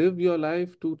just live your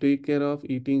life to take care of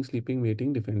eating, sleeping,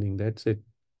 mating, defending. That's it.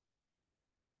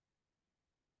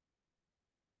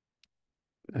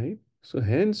 Right? So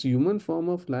hence human form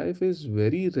of life is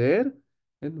very rare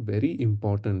and very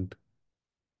important.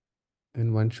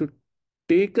 And one should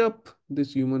take up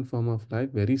this human form of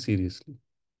life very seriously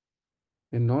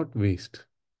and not waste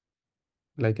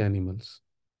like animals.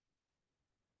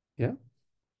 Yeah.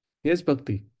 Yes,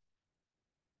 Bhakti.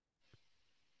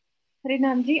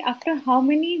 Harinamji, after how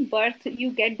many births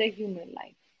you get the human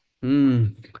life? Hmm.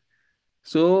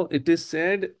 So it is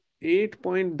said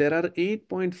there are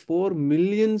 8.4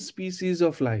 million species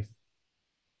of life.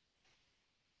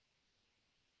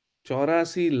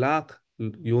 84 lakh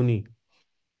yoni.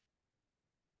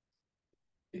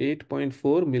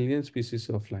 8.4 million species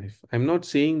of life. I'm not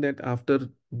saying that after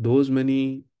those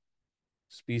many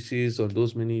species or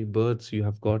those many births you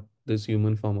have got this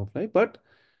human form of life, but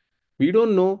we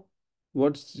don't know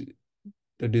what's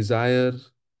the desire,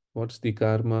 what's the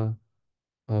karma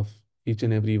of each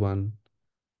and every one.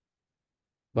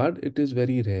 But it is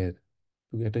very rare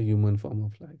to get a human form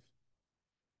of life.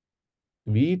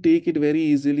 We take it very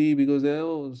easily because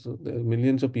so there are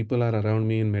millions of people are around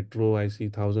me in metro. I see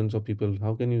thousands of people.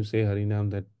 How can you say,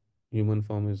 Harinam, that human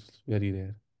form is very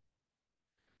rare?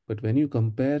 But when you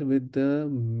compare with the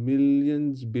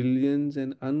millions, billions,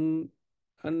 and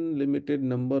unlimited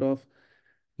number of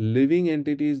living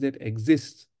entities that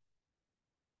exist,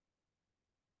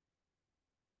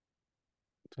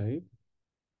 right,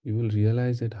 you will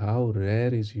realize that how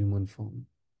rare is human form.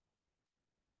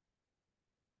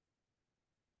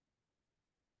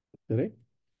 Correct?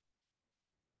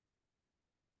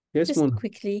 Yes, Just Mona.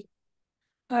 quickly,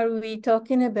 are we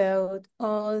talking about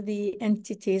all the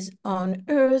entities on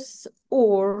Earth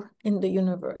or in the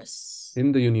universe?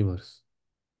 In the universe.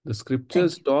 The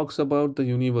scriptures talks about the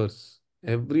universe.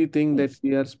 Everything that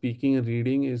we are speaking and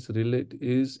reading is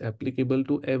applicable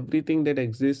to everything that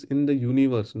exists in the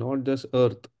universe, not just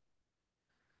Earth.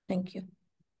 Thank you.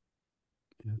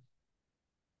 Yeah.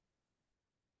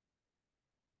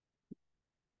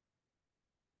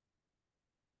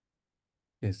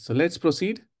 Yes, so let's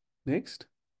proceed. Next.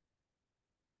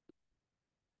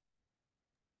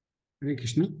 Hare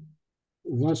Krishna.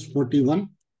 Verse 41.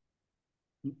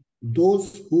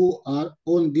 Those who are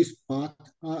on this path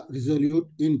are resolute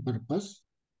in purpose,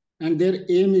 and their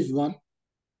aim is one.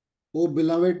 O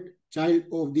beloved child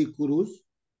of the Kurus,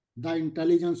 the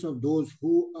intelligence of those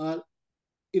who are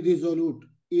irresolute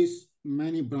is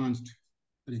many branched.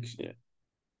 Hare Krishna. Yeah.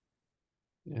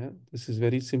 Yeah, this is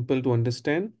very simple to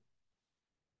understand.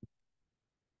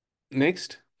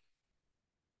 Next.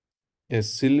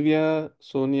 Yes, Sylvia,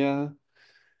 Sonia,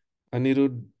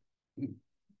 Anirudh,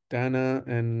 Dana,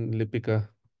 and Lipika.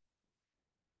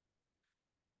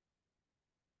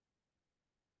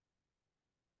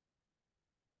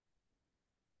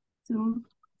 So,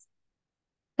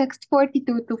 text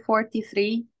 42 to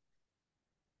 43.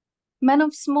 Men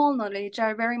of small knowledge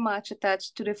are very much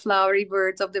attached to the flowery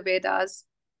words of the Vedas,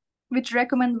 which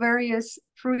recommend various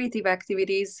fruitive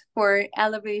activities for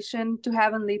elevation to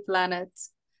heavenly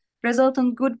planets,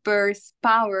 resultant good birth,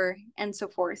 power, and so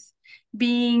forth.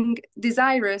 Being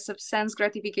desirous of sense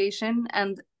gratification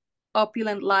and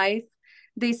opulent life,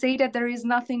 they say that there is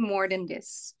nothing more than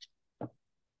this.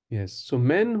 Yes, so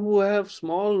men who have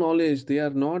small knowledge, they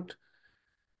are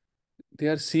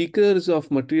seekers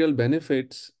of material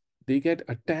benefits. They get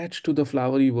attached to the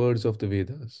flowery words of the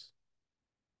Vedas.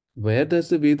 Where does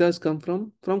the Vedas come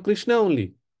from? From Krishna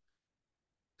only.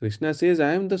 Krishna says,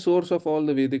 I am the source of all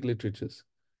the Vedic literatures.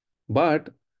 But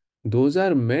those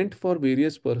are meant for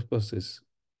various purposes.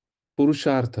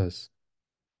 Purusharthas,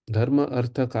 dharma,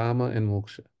 artha, kama, and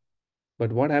moksha.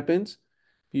 But what happens?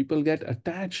 People get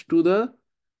attached to the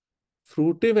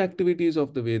fruitive activities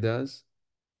of the Vedas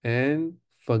and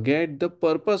forget the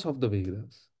purpose of the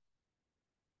Vedas.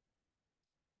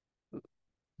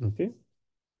 Okay.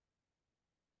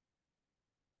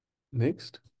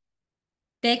 Next.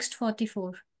 Text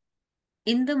 44.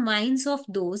 In the minds of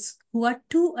those who are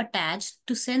too attached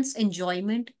to sense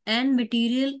enjoyment and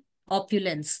material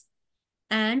opulence,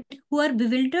 and who are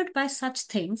bewildered by such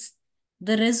things,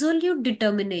 the resolute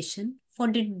determination for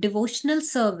the devotional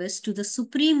service to the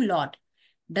Supreme Lord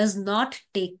does not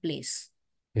take place.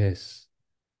 Yes.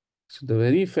 So the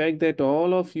very fact that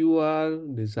all of you are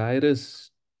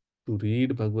desirous to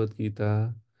read Bhagavad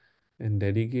Gita and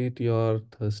dedicate your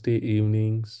Thursday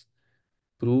evenings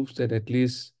proves that at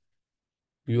least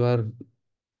you are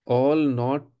all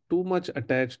not too much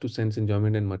attached to sense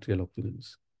enjoyment and material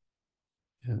opulence.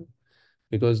 Yeah.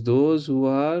 Because those who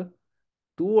are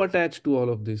too attached to all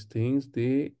of these things,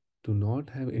 they do not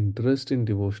have interest in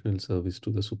devotional service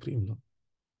to the Supreme Lord.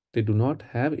 They do not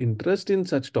have interest in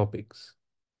such topics.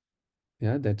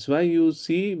 Yeah, that's why you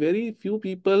see very few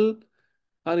people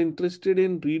are interested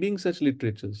in reading such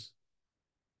literatures.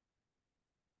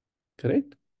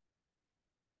 Correct?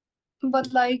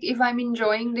 But like if I'm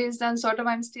enjoying this, then sort of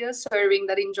I'm still serving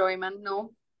that enjoyment,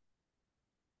 no?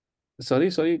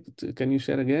 Sorry, can you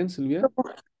share again, Sylvia?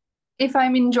 If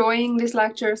I'm enjoying these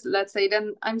lectures, let's say,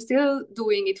 then I'm still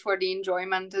doing it for the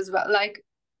enjoyment as well. Like,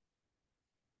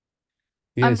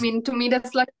 I Yes, mean, to me,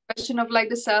 that's like a question of like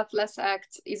the selfless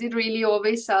act. Is it really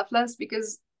always selfless?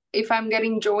 Because if I'm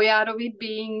getting joy out of it,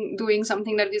 doing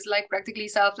something that is like practically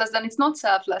selfless, then it's not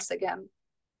selfless again.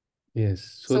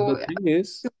 yes. So the So, thing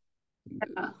is,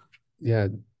 yeah. yeah,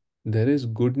 there is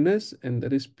goodness and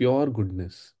there is pure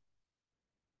goodness.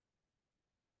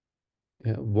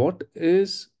 Yeah, what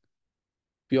is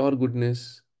pure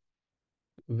goodness?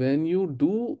 When you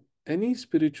do any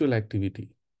spiritual activity,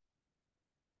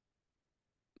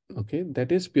 okay,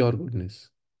 that is pure goodness.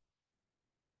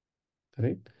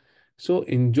 Correct? So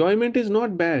enjoyment is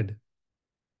not bad.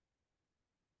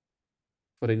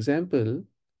 For example,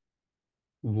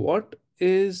 what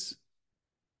is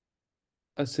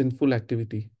a sinful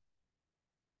activity?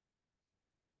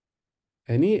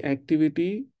 Any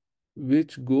activity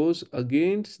which goes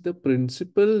against the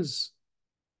principles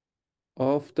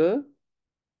of the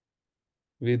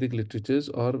Vedic literatures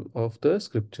or of the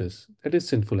scriptures. That is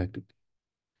sinful activity.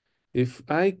 If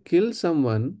I kill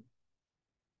someone,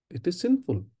 it is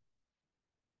sinful.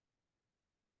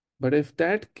 But if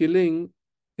that killing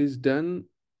is done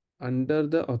under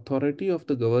the authority of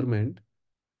the government,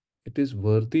 it is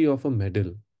worthy of a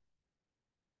medal.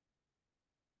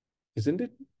 Isn't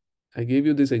it? I gave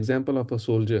you this example of a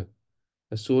soldier.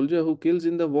 A soldier who kills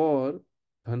in the war,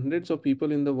 hundreds of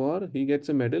people in the war, he gets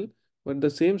a medal. But the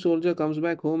same soldier comes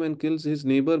back home and kills his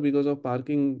neighbor because of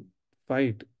parking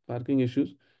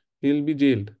issues. He'll be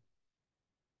jailed,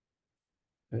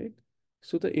 right?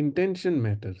 So the intention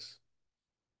matters.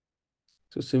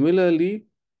 So similarly,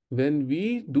 when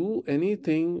we do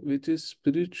anything which is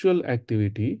spiritual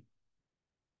activity,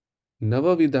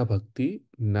 Navavida Bhakti,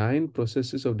 9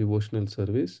 processes of devotional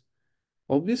service,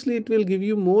 obviously it will give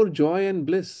you more joy and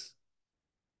bliss.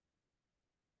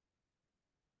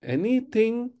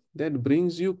 Anything that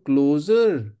brings you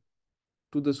closer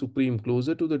to the Supreme,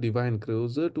 closer to the Divine,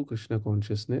 closer to Krishna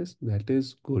consciousness, that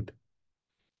is good.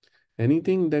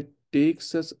 Anything that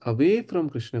takes us away from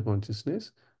Krishna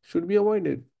consciousness should be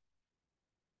avoided.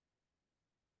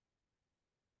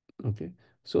 Okay.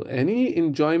 So any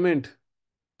enjoyment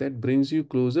that brings you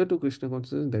closer to Krishna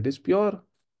consciousness, that is pure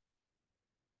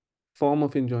form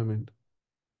of enjoyment.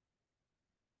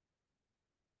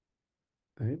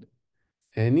 Right?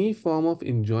 Any form of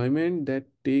enjoyment that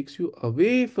takes you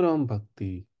away from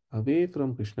bhakti, away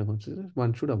from Krishna consciousness,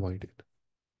 one should avoid it.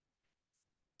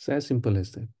 It's as simple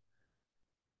as that.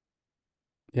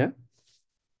 Yeah?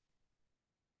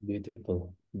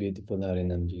 Beautiful. Beautiful,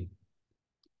 Narinamji.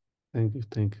 Thank you.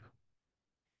 Thank you.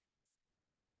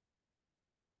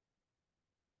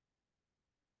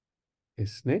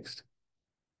 Yes, next.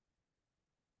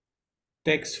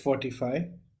 Text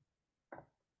 45.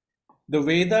 The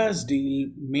Vedas deal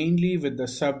mainly with the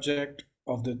subject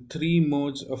of the three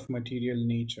modes of material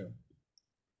nature.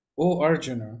 O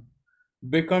Arjuna,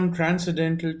 become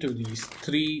transcendental to these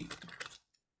three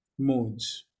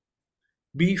modes.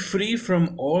 Be free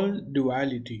from all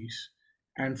dualities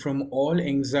and from all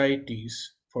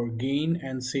anxieties for gain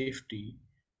and safety,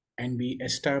 and be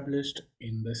established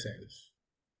in the self.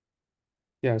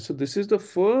 Yeah, so this is the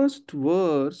first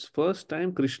verse, first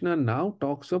time Krishna now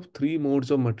talks of 3 modes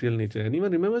of material nature.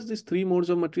 Anyone remembers these 3 modes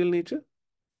of material nature?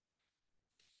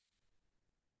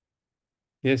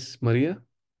 Yes, Maria?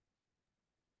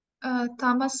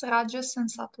 Tamas, Rajas, and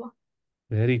Sattva.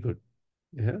 Very good.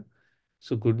 Yeah.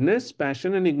 So goodness,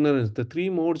 passion, and ignorance, the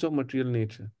 3 modes of material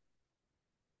nature.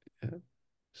 Yeah.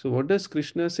 So what does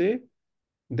Krishna say?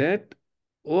 That,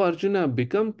 O Arjuna,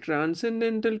 become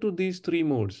transcendental to these 3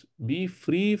 modes. Be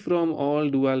free from all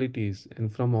dualities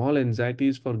and from all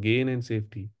anxieties for gain and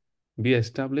safety. Be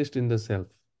established in the self.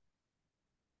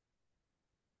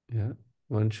 Yeah.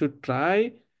 One should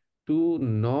try to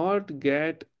not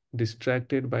get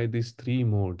distracted by these 3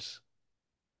 modes.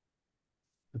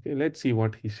 Okay, let's see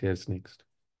what he shares next.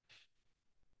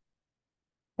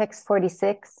 Text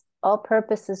 46. All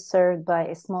purposes served by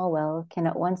a small well can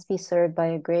at once be served by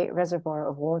a great reservoir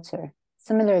of water.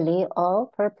 Similarly,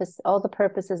 all the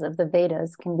purposes of the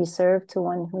Vedas can be served to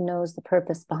one who knows the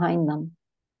purpose behind them.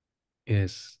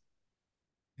 Yes.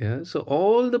 Yeah. So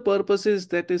all the purposes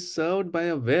that is served by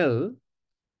a well,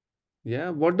 yeah,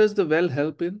 what does the well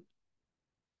help in?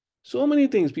 So many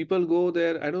things. People go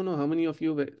there. I don't know how many of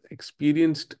you have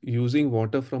experienced using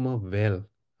water from a well.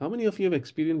 How many of you have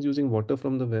experienced using water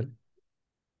from the well?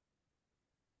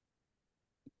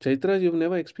 Chaitra, you've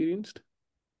never experienced?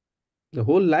 The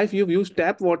whole life you've used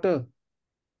tap water.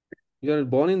 You're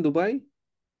born in Dubai?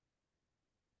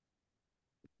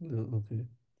 No, okay.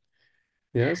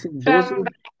 Yes, those From who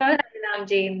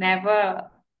Ramji, never,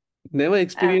 never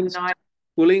experienced not,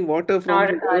 pulling water from not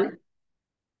the well. heard.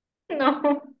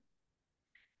 No.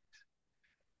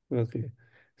 Okay.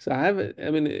 So I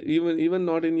mean, even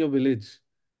not in your village,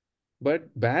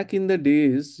 but back in the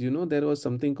days, there was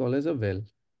something called as a well.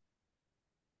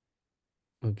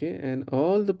 Okay. And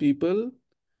all the people,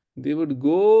 they would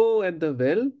go at the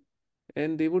well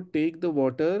and they would take the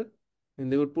water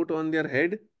and they would put on their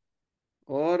head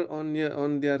or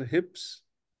on their hips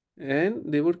and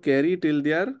they would carry till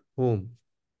their home.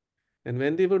 And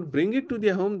when they would bring it to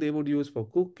their home, they would use for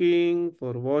cooking,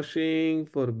 for washing,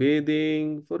 for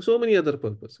bathing, for so many other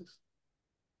purposes.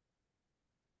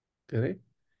 Correct?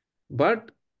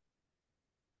 But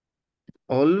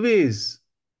always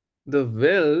the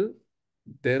well,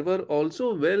 there were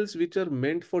also wells which are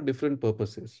meant for different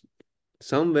purposes.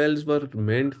 Some wells were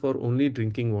meant for only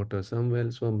drinking water. Some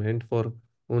wells were meant for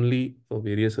only for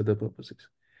various other purposes.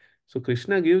 So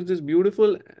Krishna gives this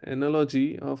beautiful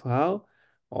analogy of how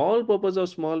all purpose of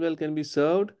small well can be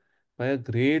served by a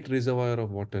great reservoir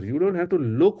of water. You don't have to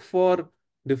look for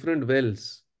different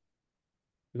wells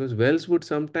because wells would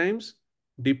sometimes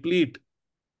deplete.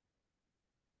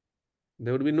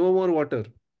 There would be no more water.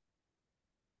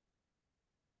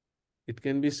 It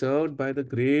can be served by the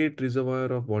great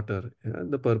reservoir of water. Yeah?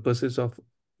 The purposes of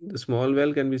the small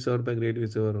well can be served by great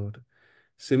reservoir of water.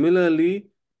 Similarly,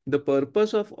 the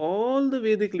purpose of all the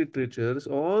Vedic literatures,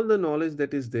 all the knowledge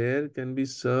that is there can be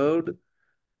served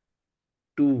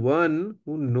to one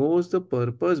who knows the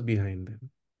purpose behind them.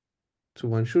 So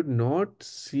one should not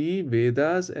see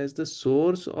Vedas as the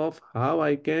source of how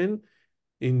I can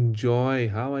enjoy,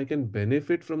 how I can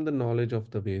benefit from the knowledge of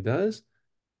the Vedas,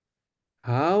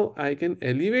 how I can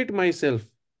elevate myself.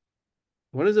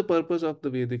 What is the purpose of the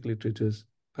Vedic literatures?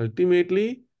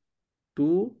 Ultimately,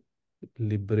 to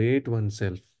liberate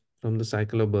oneself from the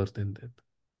cycle of birth and death.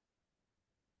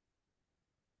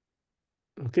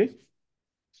 Okay?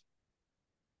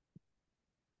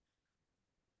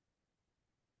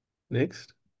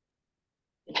 Next.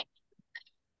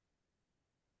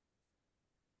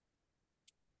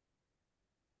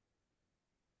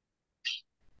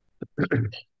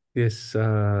 Yes,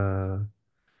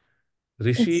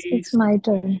 Rishi. It's my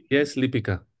turn. Yes,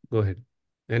 Lipika, go ahead.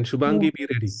 And Yeah. Shubhangi, be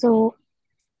ready. So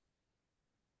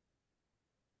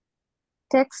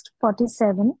text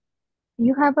 47.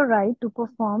 You have a right to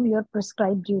perform your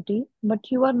prescribed duty,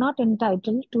 but you are not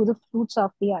entitled to the fruits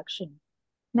of the action.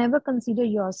 Never consider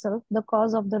yourself the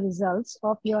cause of the results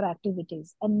of your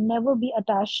activities, and never be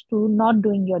attached to not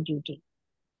doing your duty.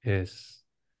 Yes.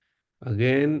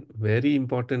 Again, very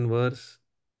important verse,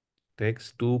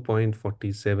 text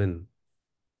 2.47.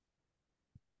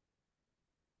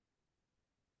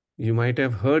 You might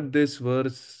have heard this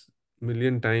verse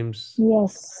million times.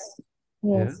 Yes,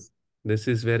 Yeah. yes. This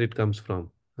is where it comes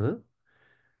from. Huh?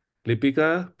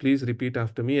 Lipika, please repeat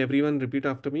after me. Everyone repeat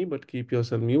after me, but keep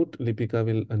yourself mute. Lipika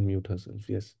will unmute herself.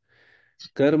 Yes.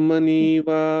 Karmani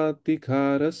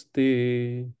vatikaraste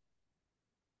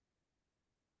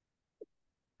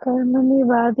Karmani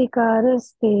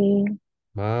vadikaraste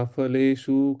ma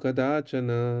phaleshu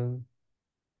kadachana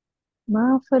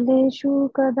ma phaleshu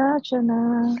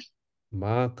kadachana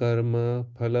ma karma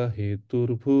phala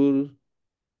heturbhur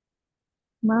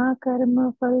ma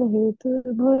karma phal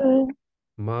heturbhur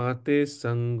ma te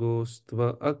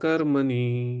sangostva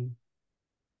akarmani.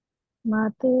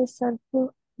 mate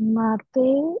sarv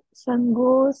mate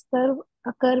sango sarv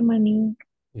akarmani.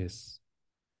 Yes.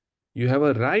 You have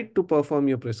a right to perform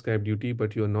your prescribed duty,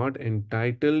 but you are not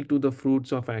entitled to the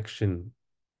fruits of action.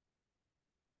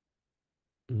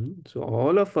 So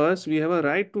all of us, we have a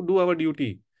right to do our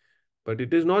duty. But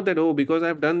it is not that, oh, because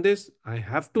I've done this, I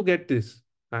have to get this.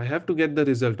 I have to get the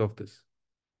result of this.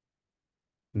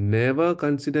 Never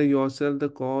consider yourself the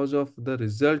cause of the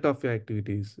result of your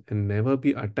activities and never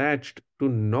be attached to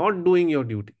not doing your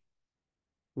duty.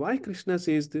 Why Krishna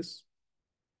says this?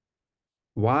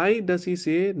 Why does he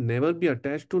say never be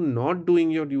attached to not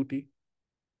doing your duty?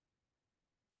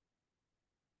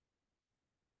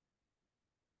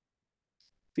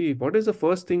 See, what is the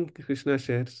first thing Krishna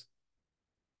shares?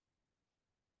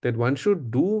 That one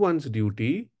should do one's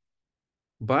duty,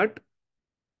 but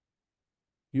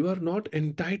you are not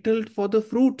entitled for the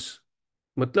fruits.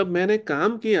 मतलब मैंने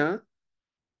काम किया,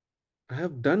 I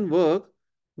have done work,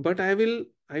 but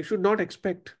I should not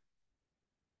expect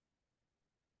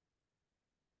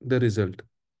the result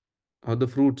or the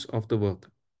fruits of the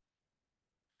work.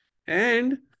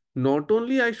 And not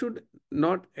only I should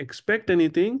not expect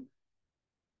anything,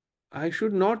 I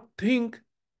should not think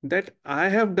that I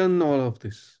have done all of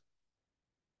this.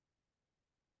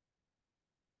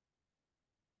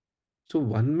 So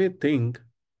one may think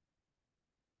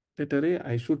that, Arey,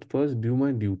 I should first do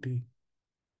my duty.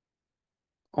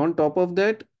 On top of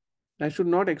that, I should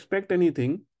not expect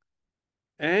anything.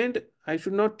 And I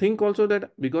should not think also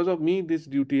that because of me, this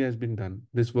duty has been done,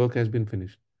 this work has been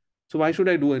finished. So why should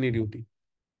I do any duty?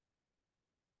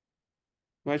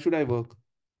 Why should I work?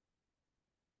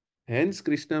 Hence,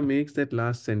 Krishna makes that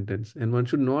last sentence, and one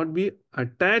should not be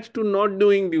attached to not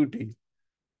doing duty.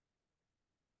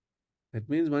 That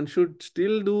means one should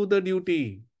still do the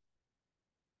duty.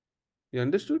 You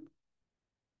understood?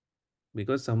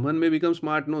 Because someone may become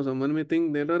smart, no, someone may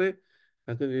think that, "Arey,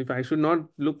 if I should not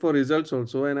look for results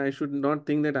also, and I should not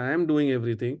think that I am doing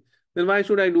everything, then why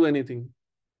should I do anything?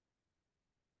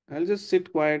 I'll just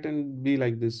sit quiet and be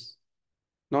like this,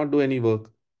 not do any work.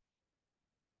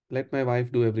 Let my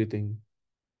wife do everything,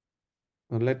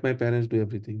 or let my parents do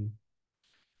everything."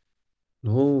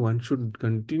 No, one should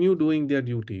continue doing their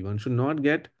duty. One should not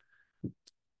get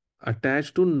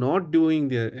attached to not doing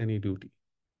their any duty.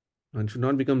 One should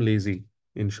not become lazy,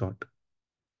 in short.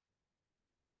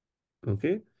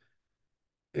 Okay?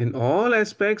 In all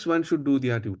aspects, one should do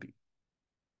their duty.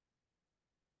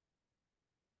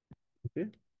 Okay?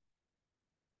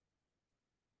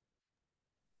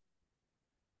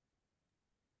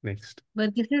 Next.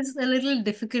 But this is a little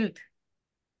difficult.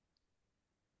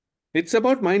 It's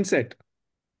about mindset.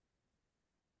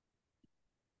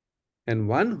 And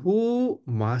one who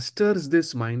masters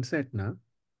this mindset, na,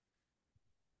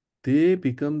 they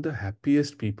become the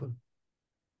happiest people.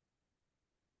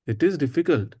 It is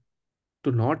difficult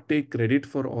to not take credit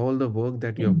for all the work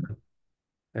that you have done,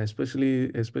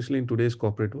 especially in today's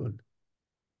corporate world.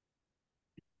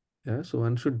 Yeah, so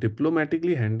one should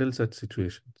diplomatically handle such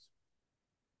situations.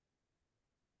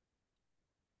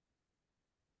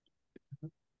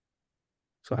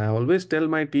 So I always tell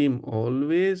my team,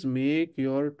 always make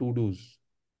your to-dos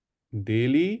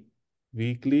daily,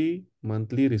 weekly,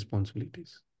 monthly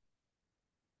responsibilities.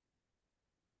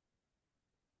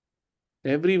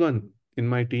 Everyone in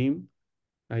my team,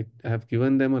 I have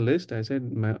given them a list. I said,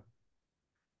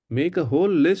 make a whole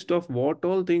list of what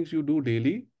all things you do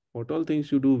daily, what all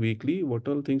things you do weekly, what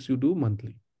all things you do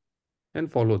monthly, and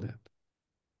follow that.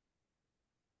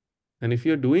 And if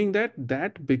you're doing that,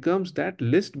 that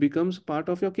list becomes part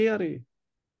of your KRA.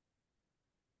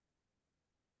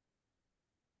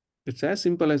 It's as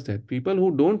simple as that. People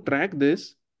who don't track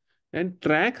this and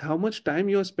track how much time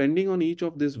you're spending on each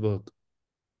of this work.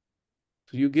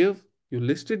 So you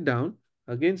list it down.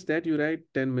 Against that, you write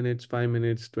 10 minutes, 5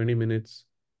 minutes, 20 minutes.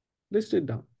 List it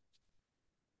down.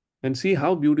 And see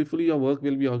how beautifully your work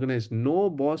will be organized. No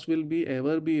boss will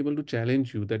ever be able to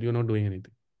challenge you that you're not doing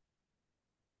anything.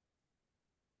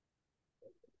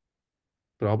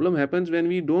 Problem happens when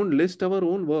we don't list our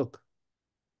own work.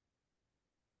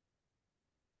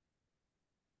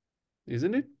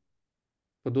 Isn't it?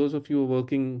 For those of you who are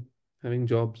working, having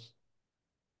jobs.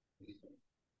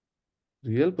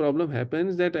 Real problem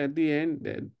happens that at the end,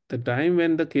 at the time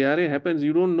when the KRA happens,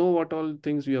 you don't know what all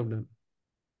things you have done.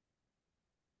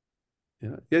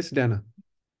 Yeah. Yes, Dana.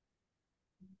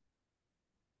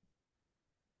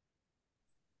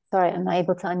 Sorry, I'm not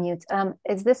able to unmute.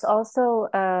 Is this also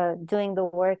doing the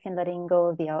work and letting go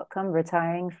of the outcome,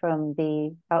 retiring from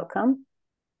the outcome?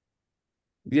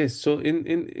 Yes. So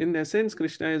in essence,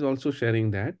 Krishna is also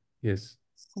sharing that. Yes.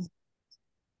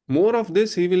 More of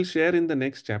this he will share in the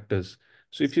next chapters.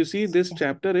 So if you see, this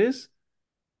chapter is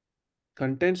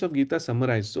contents of Gita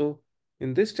summarized. So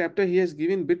in this chapter, he has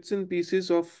given bits and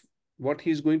pieces of what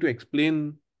he's going to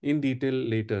explain in detail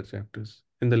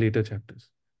in the later chapters.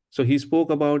 So he spoke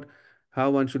about how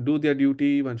one should do their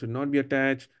duty, one should not be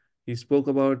attached. He spoke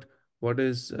about what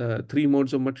is three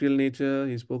modes of material nature.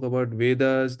 He spoke about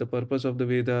Vedas, the purpose of the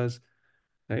Vedas,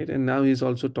 right? And now he's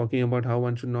also talking about how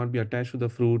one should not be attached to the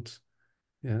fruits,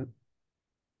 yeah,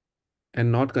 and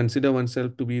not consider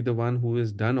oneself to be the one who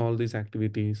has done all these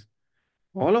activities.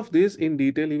 All of this in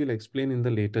detail he will explain in the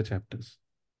later chapters.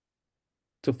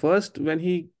 So first,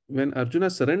 when Arjuna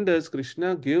surrenders,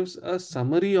 Krishna gives a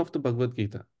summary of the Bhagavad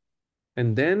Gita.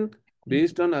 And then,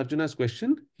 based on Arjuna's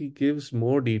question, he gives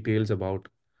more details about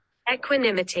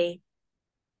equanimity.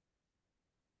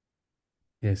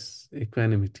 Yes,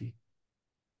 equanimity.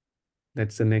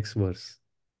 That's the next verse.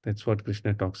 That's what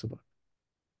Krishna talks about.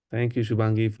 Thank you,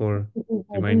 Shubhangi, for I didn't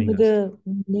reminding know us. the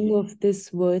meaning of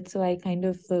this word, so I kind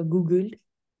of Googled to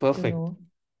Perfect. know.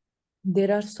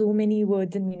 There are so many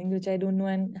words and meanings which I don't know,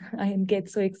 and I get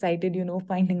so excited,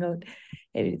 finding out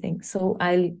everything. So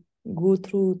I'll go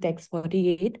through text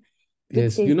 48, which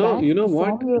Yes, says that you know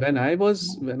what? perform your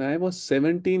When I was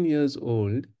 17 years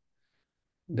old,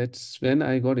 that's when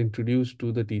I got introduced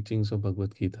to the teachings of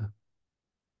Bhagavad Gita.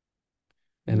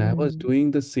 And I was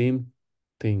doing the same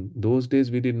thing. Those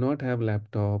days, we did not have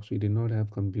laptops, we did not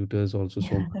have computers also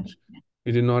so much.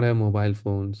 We did not have mobile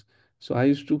phones. So I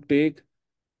used to take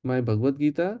my Bhagavad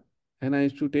Gita and I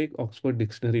used to take Oxford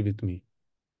Dictionary with me,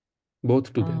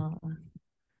 both together,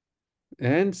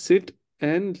 and sit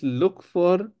and look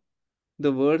for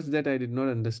the words that I did not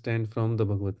understand from the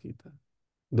Bhagavad Gita.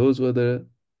 Those were the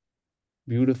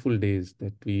beautiful days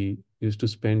that we used to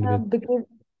spend with. because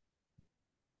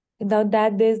without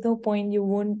that, there's no point. You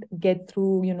won't get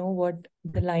through, what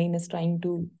the line is trying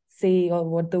to say or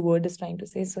what the word is trying to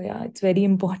say. So yeah, it's very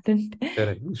important.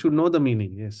 Correct. You should know the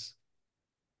meaning. Yes.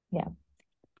 Yeah.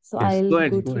 So Yes. I'll Go go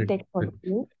ahead. Go through ahead. text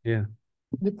 42, Yeah.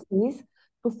 which says,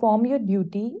 perform your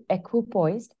duty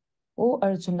equipoised, O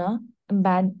Arjuna,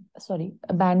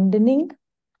 abandoning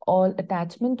all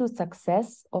attachment to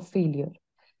success or failure.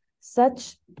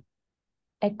 Such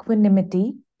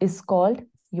equanimity is called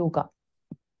yoga.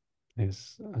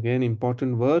 Yes. Again,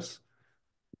 important verse.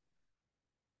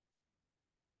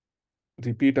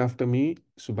 Repeat after me,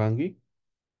 Subhangi,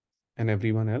 and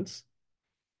everyone else.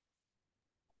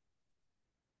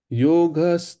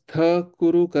 Yogastha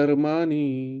kuru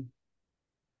karmani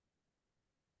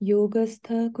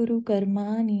Yogastha kuru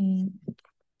karmani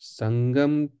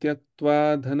Sangam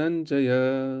tyaktva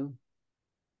dhananjaya.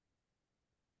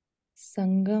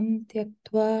 Sangam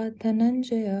tyaktva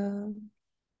dhananjaya.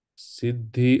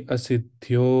 Siddhi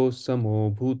asiddhyo samo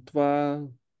bhutva.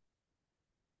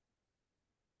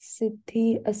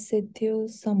 Siddhi asiddhyo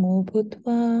samo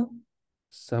bhutva.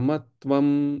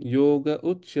 Samatvam yoga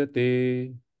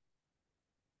uchyate.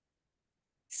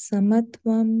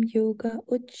 Samatvam yoga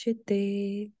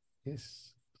uchyate.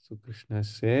 Yes. So Krishna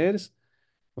says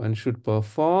one should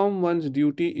perform one's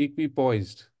duty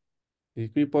equipoised.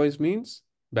 Equipoised means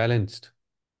balanced,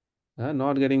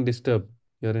 not getting disturbed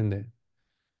here and there.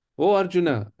 O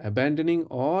Arjuna, abandoning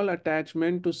all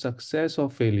attachment to success or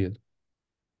failure.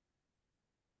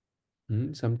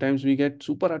 Sometimes we get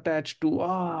super attached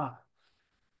to,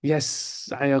 yes,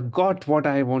 I got what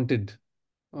I wanted.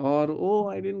 Or, oh,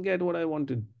 I didn't get what I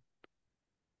wanted.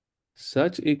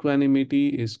 Such equanimity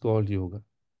is called yoga.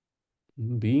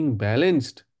 Being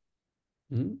balanced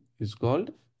is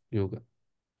called yoga.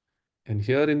 And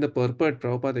here in the purport,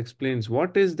 Prabhupada explains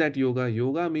what is that yoga?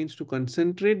 Yoga means to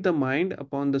concentrate the mind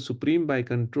upon the Supreme by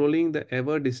controlling the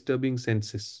ever disturbing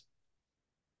senses.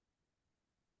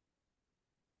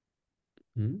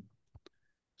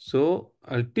 So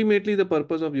ultimately, the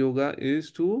purpose of yoga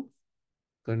is to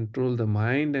control the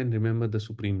mind and remember the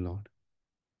Supreme Lord.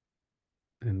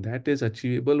 And that is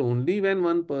achievable only when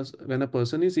when a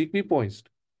person is equipoised.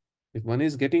 If one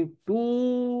is getting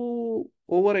too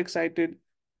overexcited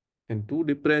and too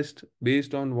depressed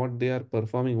based on what they are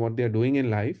performing, what they are doing in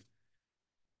life,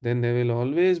 then there will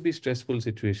always be stressful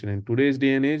situation. In today's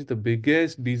day and age, the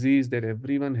biggest disease that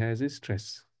everyone has is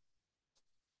stress.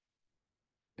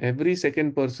 Every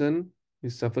second person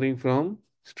is suffering from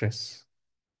stress,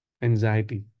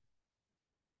 anxiety,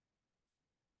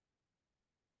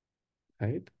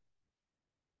 right?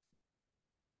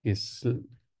 Yes.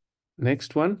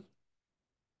 Next one.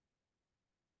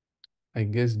 I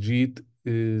guess Jeet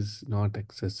is not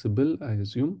accessible, I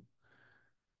assume.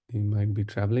 He might be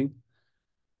traveling.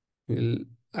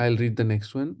 I'll read the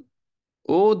next one.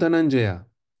 O Dhananjaya,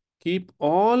 keep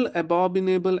all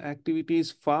abominable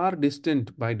activities far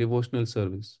distant by devotional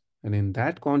service, and in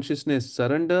that consciousness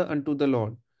surrender unto the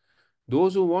Lord.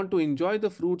 Those who want to enjoy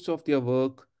the fruits of their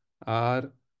work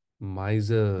are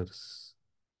misers.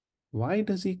 Why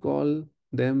does he call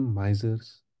them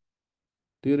misers?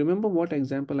 Do you remember what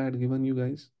example I had given you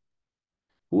guys?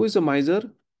 Who is a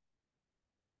miser?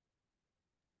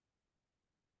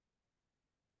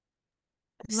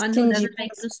 One who Stingy doesn't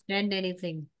like to spend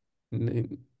anything.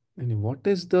 What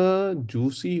is the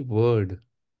juicy word?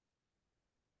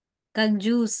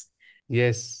 Conjuice.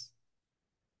 Yes.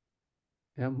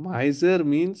 Yeah, miser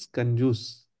means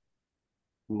kanjus.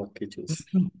 Makki juice.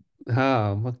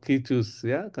 Ha, makki juice.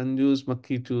 Yeah, kanjus,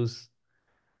 makki juice.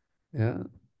 Yeah.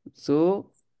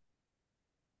 So,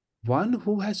 one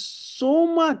who has so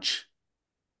much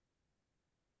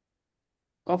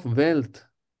of wealth,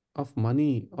 of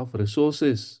money, of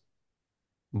resources,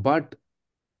 but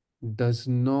does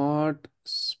not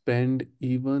spend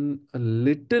even a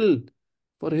little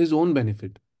for his own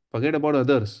benefit. Forget about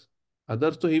others.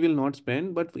 Others, so he will not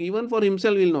spend, but even for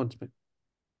himself, he will not spend.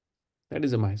 That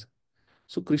is a miser.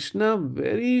 So Krishna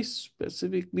very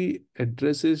specifically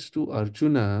addresses to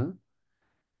Arjuna,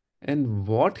 and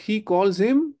what he calls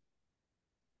him?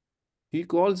 He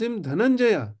calls him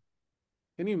Dhananjaya.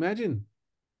 Can you imagine?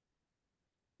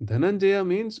 Dhananjaya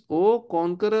means, O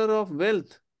conqueror of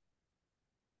wealth.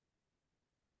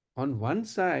 On one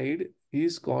side, he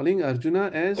is calling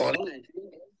Arjuna as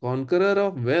conqueror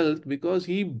of wealth because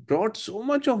he brought so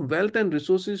much of wealth and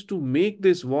resources to make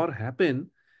this war happen.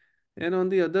 And on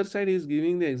the other side, he is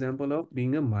giving the example of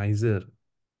being a miser.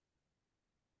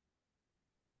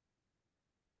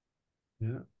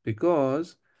 Yeah,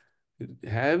 because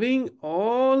having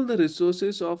all the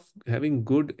resources of having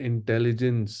good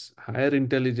intelligence, higher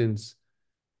intelligence,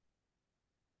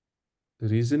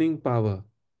 reasoning power,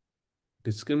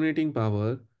 discriminating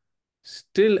power,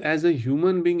 still as a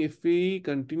human being, if we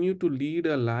continue to lead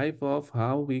a life of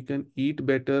how we can eat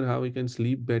better, how we can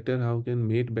sleep better, how we can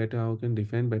mate better, how we can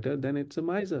defend better, then it's a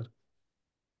miser.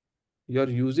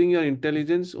 You're using your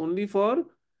intelligence only for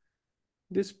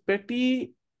these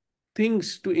petty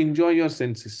things to enjoy your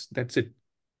senses. That's it.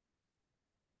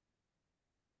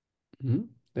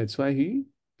 That's why he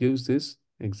gives this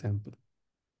example.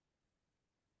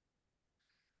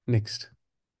 Next.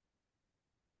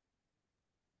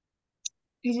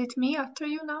 Is it me after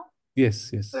you now?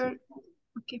 Yes. Okay.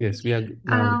 Yes, we are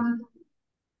now.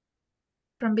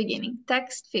 From beginning.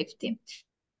 Text 50.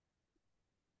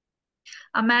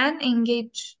 A man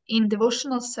engaged in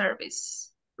devotional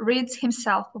service rids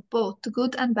himself of both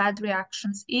good and bad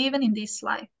reactions, even in this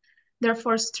life.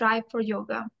 Therefore, strive for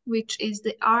yoga, which is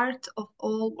the art of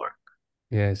all work.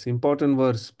 Yes, important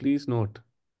verse. Please note.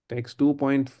 Text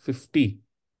 2.50.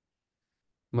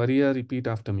 Maria, repeat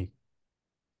after me.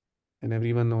 And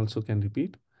everyone also can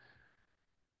repeat.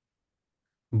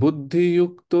 Buddhi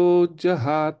yukto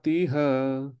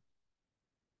jahatiha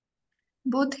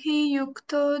Buddhi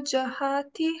yukto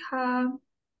jahatiha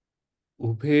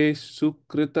ubhe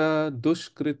sukrita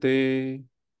dushkrite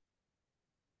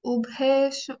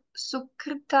ubhe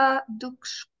sukrita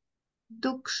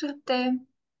dukshte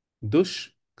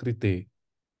dushkrite.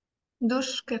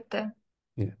 dushkrte.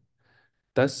 Yeah.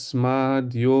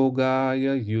 Tasmad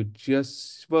yogaya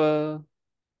yujyasva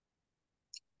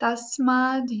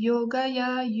Tasmad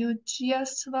yogaya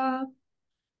yujyasva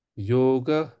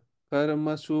yoga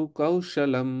karmasu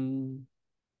kaushalam.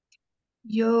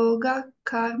 yoga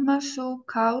karmasu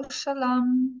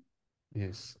kaushalam.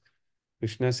 Yes.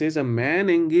 Krishna says a man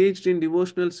engaged in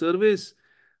devotional service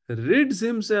rids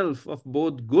himself of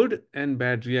both good and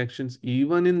bad reactions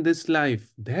even in this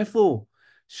life. Therefore,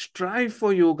 strive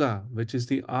for yoga, which is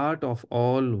the art of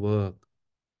all work.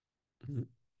 Mhm.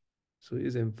 So he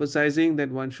is emphasizing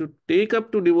that one should take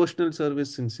up to devotional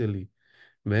service sincerely.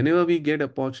 Whenever we get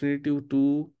opportunity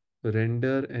to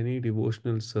render any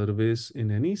devotional service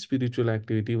in any spiritual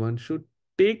activity, one should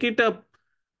take it up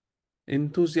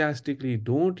enthusiastically.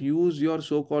 Don't use your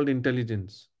so-called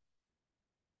intelligence.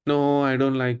 No, I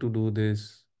don't like to do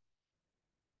this.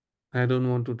 I don't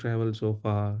want to travel so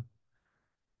far.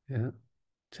 Yeah.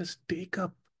 Just take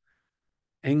up,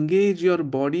 engage your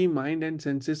body, mind, and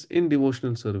senses in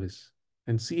devotional service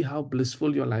and see how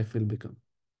blissful your life will become.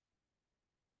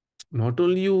 Not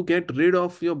only you get rid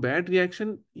of your bad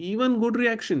reaction, even good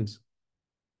reactions.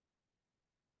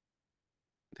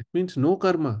 That means no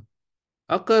karma.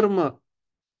 Akarma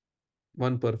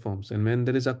one performs. And when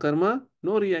there is akarma,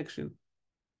 no reaction.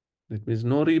 That means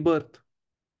no rebirth.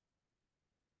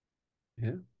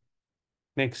 Yeah.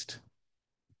 Next.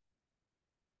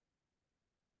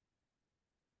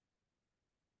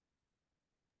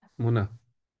 Muna,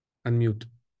 unmute.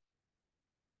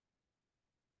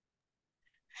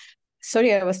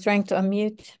 Sorry, I was trying to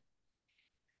unmute.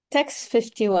 Text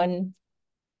 51.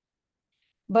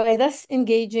 By thus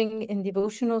engaging in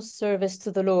devotional service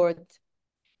to the Lord,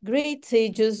 great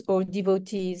sages or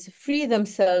devotees free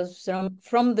themselves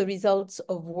from the results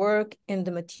of work in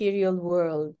the material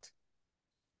world.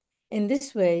 In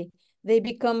this way, they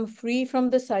become free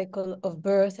from the cycle of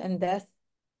birth and death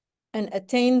and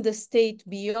attain the state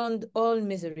beyond all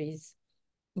miseries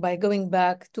by going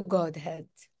back to Godhead.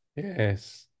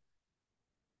 Yes.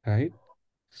 Right?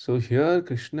 So here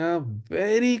Krishna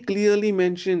very clearly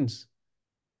mentions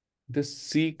the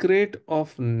secret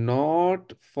of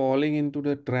not falling into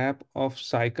the trap of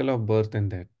cycle of birth and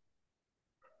death.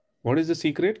 What is the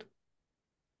secret?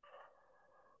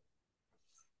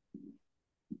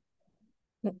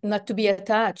 Not to be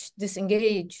attached,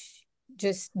 disengage,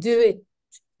 just do it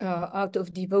out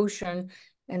of devotion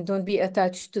and don't be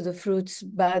attached to the fruits,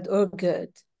 bad or good.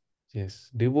 Yes,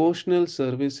 devotional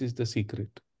service is the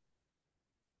secret.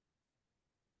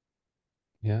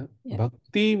 Yeah.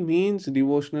 Bhakti means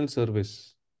devotional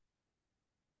service.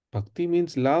 Bhakti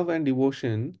means love and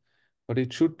devotion, but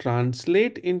it should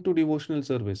translate into devotional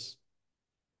service.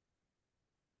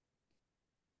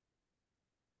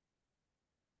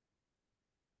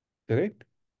 Correct?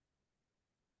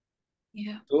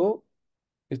 Yeah. So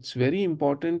it's very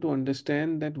important to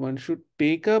understand that one should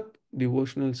take up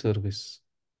devotional service.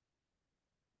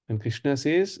 And Krishna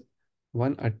says,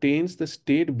 one attains the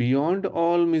state beyond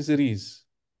all miseries.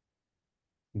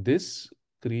 This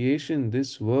creation,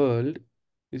 this world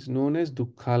is known as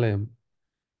Dukkhalayam.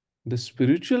 The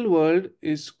spiritual world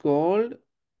is called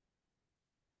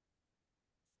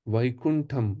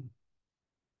Vaikuntham.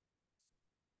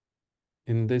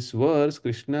 In this verse,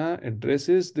 Krishna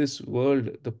addresses this world,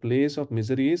 the place of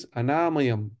misery is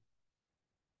Anamayam,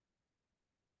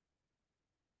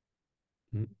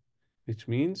 which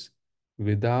means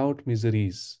without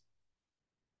miseries.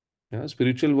 Yeah,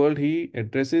 spiritual world he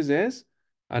addresses as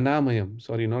Anamayam.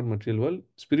 Sorry, not material world,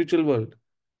 spiritual world.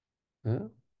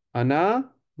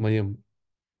 Anamayam,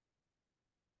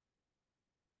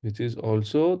 which is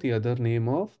also the other name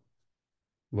of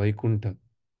Vaikuntha.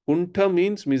 Kuntha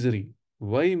means misery.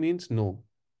 Vai means no.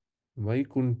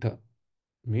 Vaikuntha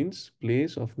means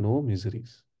place of no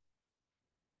miseries.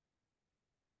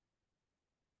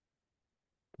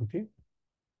 Okay.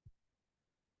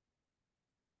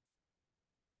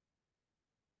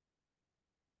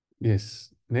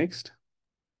 Yes. Next.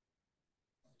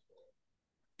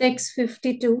 Text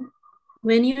 52.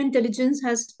 When your intelligence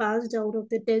has passed out of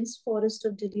the dense forest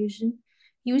of delusion,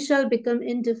 you shall become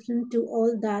indifferent to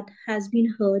all that has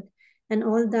been heard and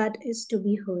all that is to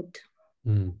be heard.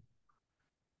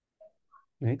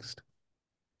 Next.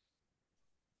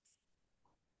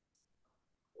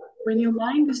 When your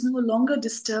mind is no longer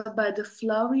disturbed by the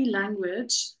flowery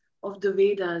language of the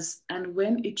Vedas, and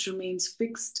when it remains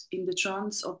fixed in the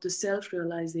trance of the self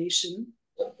realization,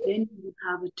 then you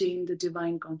have attained the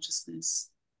divine consciousness.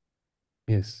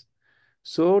 Yes.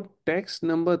 So text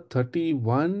number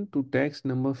 31 to text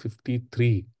number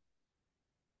 53.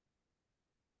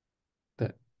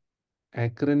 The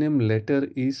acronym letter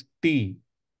is T.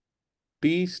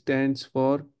 T stands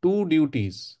for two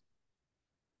duties.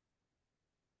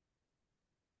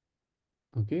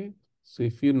 Okay. So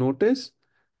if you notice,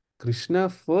 Krishna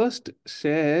first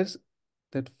shares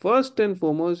that first and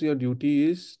foremost your duty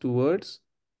is towards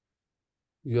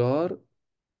your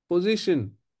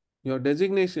position, your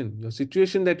designation, your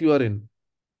situation that you are in.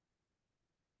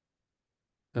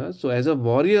 So as a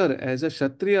warrior, as a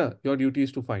Kshatriya, your duty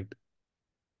is to fight.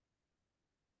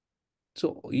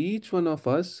 So each one of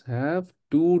us have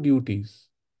two duties.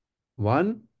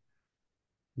 One,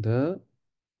 the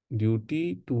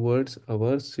duty towards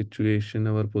our situation,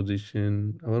 our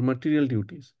position, our material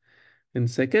duties. And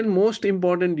second most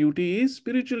important duty is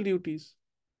spiritual duties,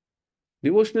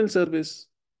 devotional service,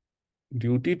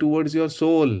 duty towards your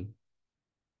soul,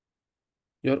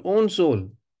 your own soul.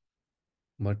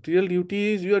 Material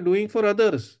duties you are doing for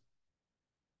others.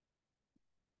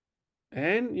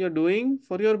 And you're doing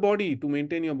for your body to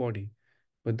maintain your body.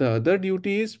 But the other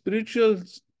duty is spiritual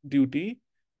duty,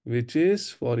 which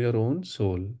is for your own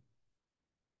soul,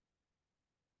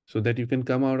 so that you can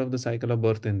come out of the cycle of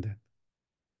birth and death.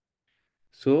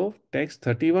 So, text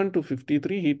 31 to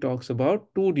 53, he talks about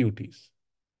two duties.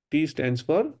 T stands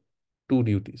for two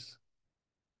duties.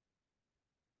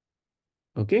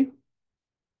 Okay?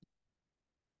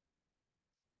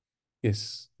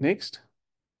 Yes. Next.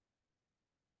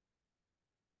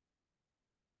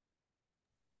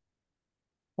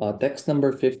 Text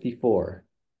number 54.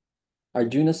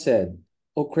 Arjuna said,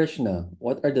 O Krishna,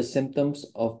 what are the symptoms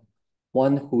of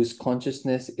one whose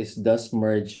consciousness is thus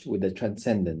merged with the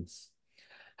transcendence?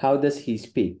 How does he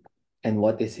speak, and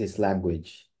what is his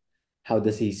language? How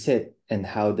does he sit, and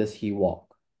how does he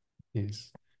walk?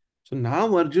 Yes. So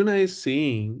now Arjuna is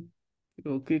saying,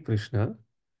 okay, Krishna,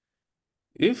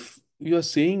 if you are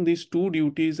saying these two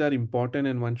duties are important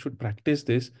and one should practice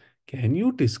this, can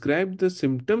you describe the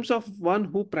symptoms of one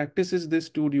who practices these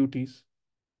two duties?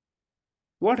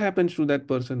 What happens to that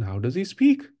person? How does he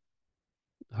speak?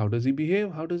 How does he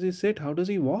behave? How does he sit? How does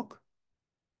he walk?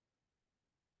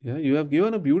 Yeah, you have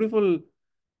given a beautiful,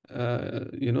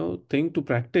 thing to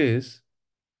practice.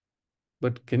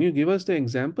 But can you give us the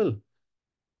example?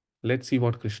 Let's see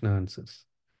what Krishna answers.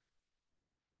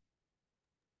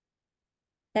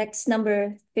 Text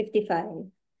number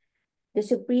 55. The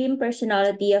Supreme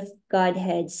Personality of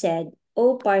Godhead said,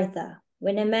 O Partha,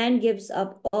 when a man gives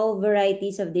up all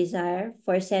varieties of desire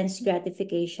for sense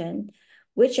gratification,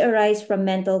 which arise from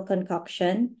mental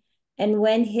concoction, and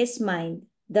when his mind,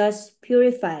 thus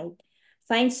purified,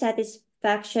 finds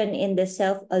satisfaction in the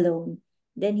self alone,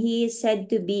 then he is said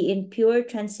to be in pure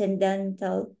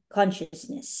transcendental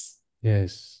consciousness.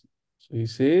 Yes. So he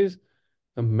says,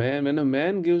 when a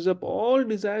man gives up all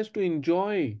desires to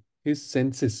enjoy his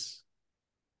senses,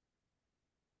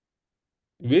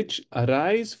 which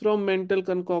arise from mental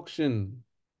concoction.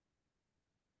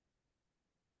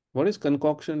 What is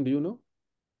concoction? Do you know?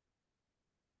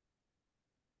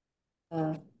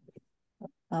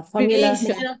 Formula.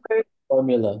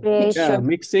 Formula. Yeah,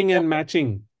 mixing and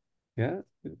matching. Yeah,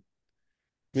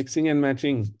 mixing and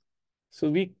matching. So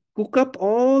we cook up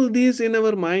all these in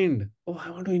our mind. Oh,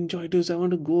 I want to enjoy this. I want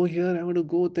to go here. I want to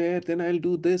go there. Then I'll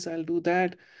do this. I'll do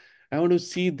that. I want to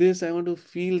see this. I want to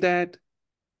feel that.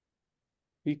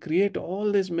 We create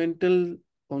all this mental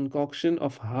concoction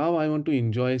of how I want to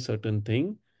enjoy a certain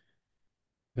thing.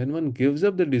 When one gives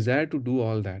up the desire to do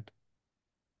all that,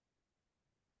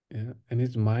 yeah, and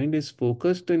his mind is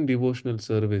focused in devotional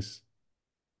service,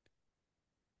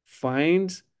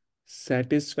 finds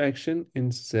satisfaction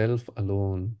in self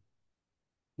alone.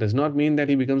 Does not mean that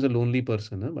he becomes a lonely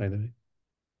person, by the way.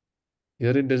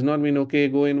 Here it does not mean, okay,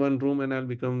 go in one room and I'll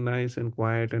become nice and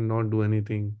quiet and not do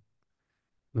anything.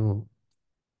 No.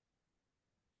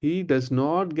 He does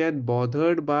not get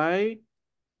bothered by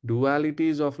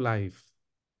dualities of life.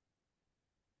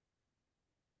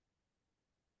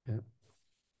 Yeah.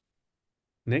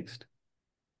 Next.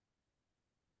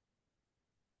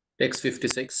 Text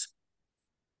 56.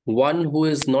 One who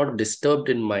is not disturbed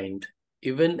in mind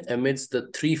even amidst the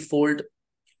threefold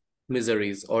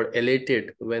miseries, or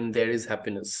elated when there is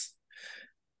happiness,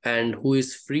 and who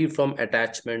is free from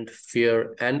attachment,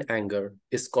 fear, and anger,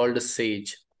 is called a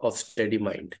sage of steady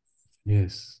mind.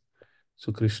 Yes.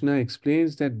 So Krishna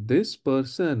explains that this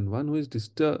person, one who is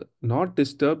not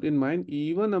disturbed in mind,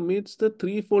 even amidst the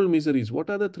threefold miseries.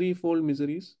 What are the threefold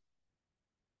miseries?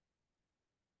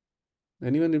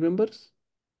 Anyone remembers?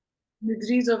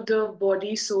 Miseries of the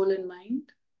body, soul, and mind.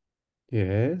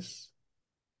 Yes.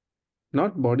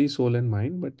 Not body, soul, and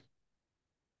mind, but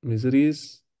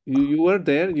miseries. You were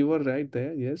there. You were right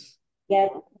there. Yes.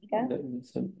 Gatika,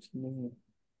 Disease,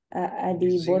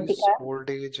 Adibotika, old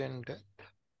age, and death.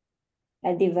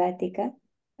 Adivatika,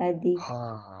 Adi.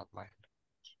 Right.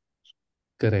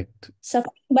 Correct.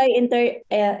 Suffering by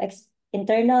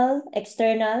internal,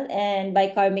 external, and by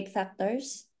karmic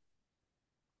factors.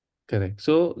 Correct.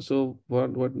 So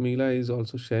what Meela is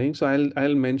also sharing. So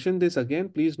I'll mention this again.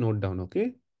 Please note down.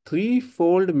 Okay.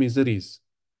 Threefold miseries.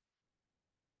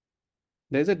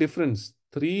 There's a difference.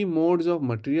 Three modes of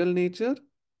material nature,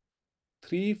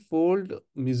 threefold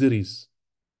miseries.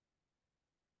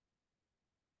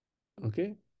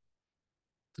 Okay.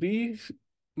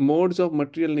 Modes of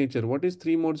material nature. What is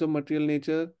three modes of material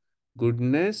nature?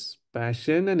 Goodness,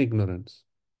 passion, and ignorance.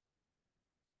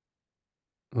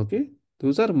 Okay.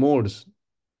 Those are modes.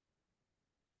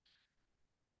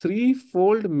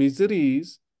 Threefold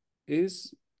miseries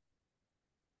is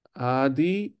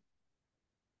adi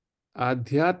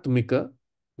adhyatmika,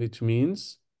 which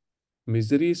means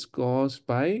miseries caused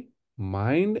by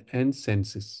mind and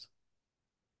senses.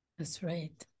 That's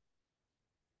right.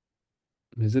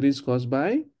 Miseries caused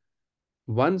by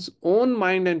one's own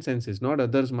mind and senses, not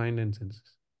others' mind and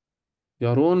senses.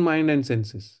 Your own mind and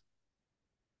senses.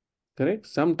 Correct?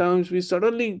 Sometimes we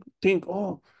suddenly think,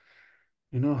 oh,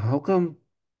 how come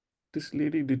this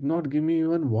lady did not give me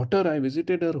even water? I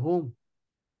visited her home.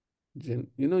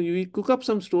 You cook up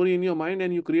some story in your mind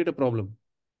and you create a problem.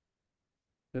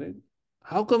 Correct?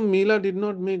 How come Meela did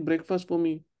not make breakfast for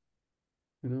me?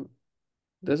 You know,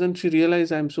 doesn't she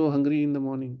realize I'm so hungry in the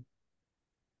morning?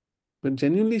 But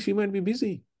genuinely, she might be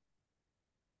busy.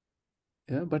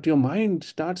 Yeah, but your mind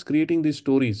starts creating these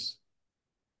stories.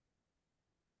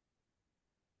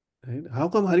 Right? How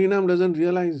come Harinam doesn't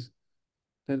realize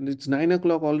that it's 9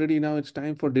 o'clock already now? It's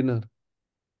time for dinner.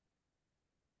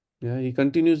 Yeah, he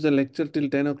continues the lecture till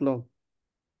 10 o'clock.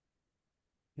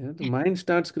 Yeah, the mind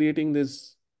starts creating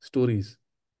these stories.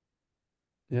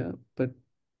 Yeah, but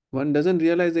one doesn't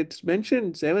realize it's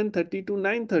mentioned 7:30 to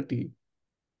 9:30.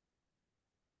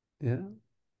 Yeah.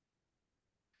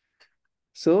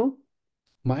 So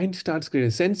mind starts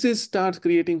creating, senses starts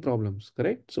creating problems,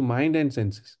 correct? So mind and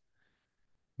senses.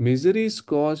 Misery is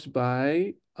caused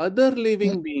by other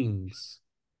living beings.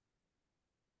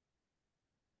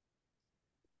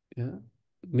 Yeah.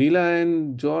 Neela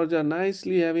and George are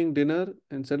nicely having dinner,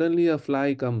 and suddenly a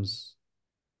fly comes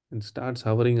and starts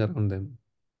hovering around them,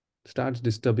 starts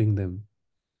disturbing them.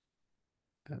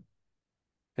 Yeah.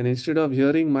 And instead of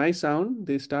hearing my sound,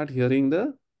 they start hearing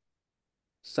the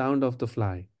sound of the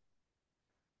fly.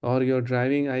 Or you're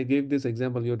driving, I gave this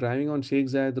example, you're driving on Sheikh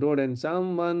Zayed Road and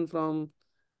someone from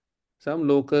some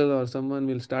local or someone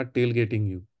will start tailgating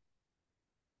you.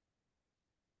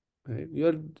 Right?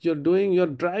 You're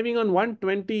driving on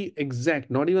 120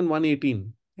 exact, not even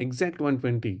 118, exact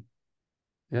 120.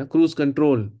 Yeah, cruise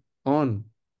control on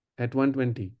at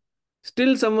 120.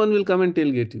 Still someone will come and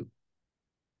tailgate you.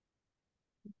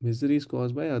 Misery is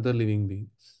caused by other living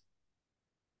beings.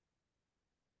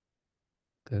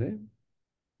 Correct?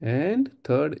 And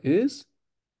third is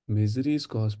misery is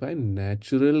caused by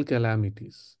natural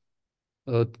calamities.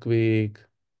 Earthquake,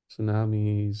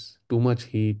 tsunamis, too much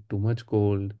heat, too much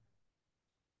cold.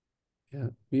 Yeah,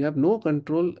 we have no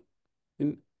control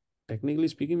in, technically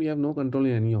speaking, we have no control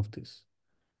in any of this.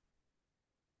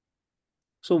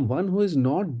 So one who is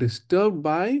not disturbed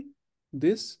by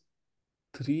this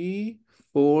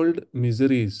threefold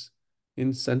miseries.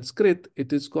 In Sanskrit,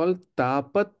 it is called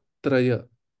tapatraya.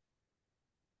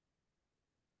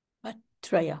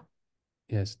 Traya.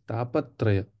 Yes,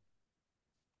 tapatraya.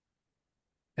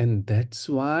 And that's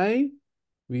why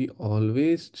we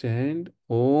always chant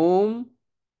Om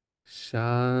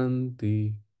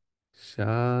Shanti,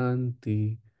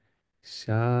 Shanti,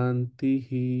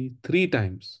 Shanti three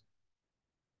times.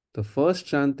 The first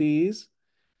Shanti is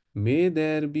may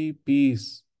there be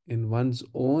peace in one's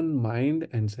own mind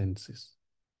and senses.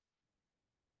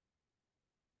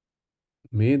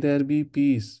 May there be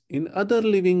peace in other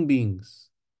living beings.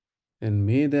 And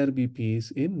may there be peace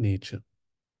in nature.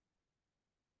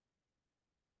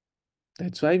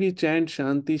 That's why we chant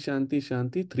Shanti, Shanti,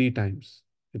 Shanti 3 times.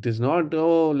 It is not,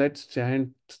 oh, let's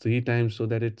chant 3 times so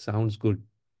that it sounds good.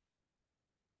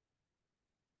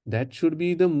 That should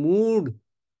be the mood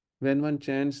when one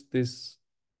chants this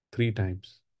 3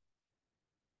 times.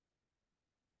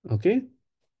 Okay?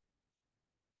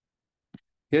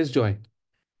 Yes, Joy.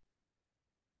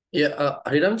 Yeah,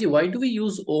 Hariramji, why do we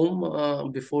use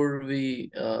Om before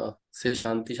we say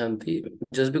Shanti Shanti?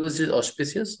 Just because it's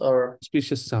auspicious, or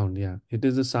Auspicious sound, yeah. It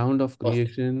is the sound of oh,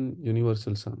 creation,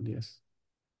 universal sound, yes.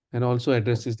 And also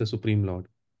addresses the Supreme Lord.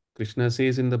 Krishna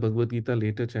says in the Bhagavad Gita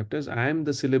later chapters, I am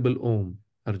the syllable Om,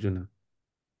 Arjuna.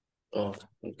 oh,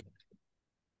 okay.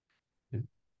 Yeah.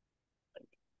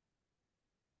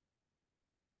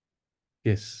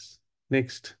 Yes.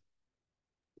 Next.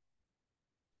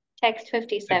 Text I think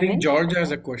 57. George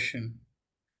has a question.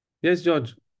 Yes,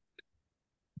 George.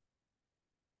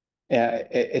 Yeah,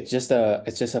 it's just a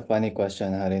funny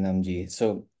question, Harinamji.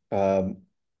 So,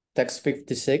 text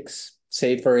 56,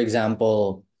 say for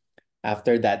example,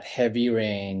 after that heavy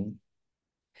rain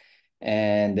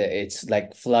and it's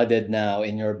like flooded now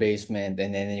in your basement,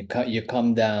 and then you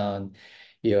come down,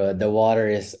 the water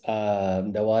is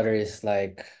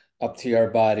like up to your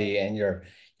body, and your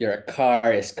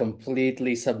car is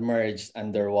completely submerged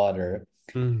underwater.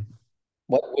 Mm.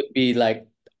 What would be like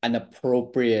an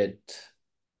appropriate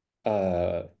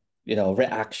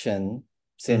reaction,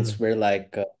 since Mm. we're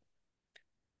like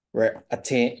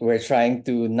we're trying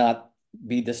to not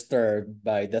be disturbed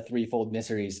by the threefold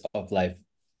miseries of life.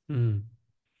 Mm.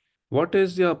 What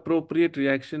is the appropriate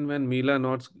reaction when Mila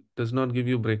does not give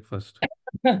you breakfast?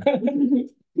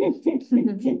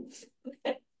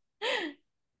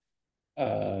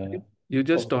 You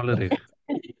just Oh. tolerate,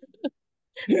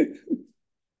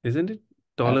 isn't it?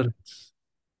 Tolerance.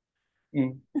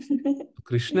 Mm.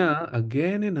 Krishna,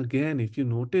 again and again, if you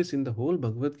notice in the whole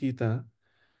Bhagavad Gita,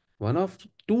 one of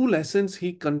 2 lessons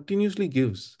he continuously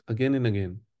gives again and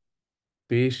again: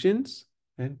 patience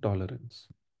and tolerance.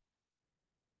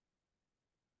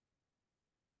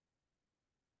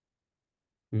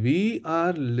 We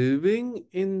are living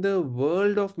in the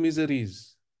world of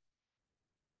miseries.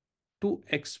 To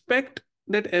expect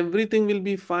that everything will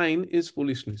be fine is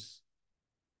foolishness.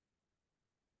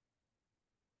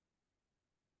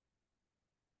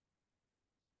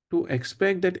 To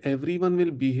expect that everyone will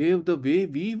behave the way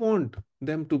we want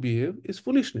them to behave is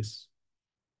foolishness.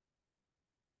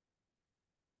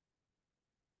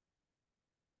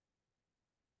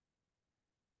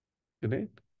 Right?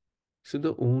 So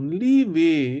the only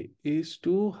way is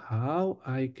to how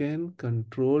I can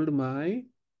control my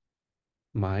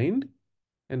mind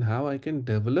and how I can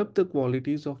develop the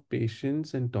qualities of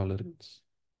patience and tolerance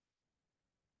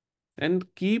and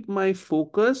keep my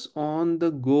focus on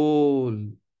the goal.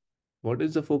 What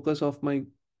is the focus of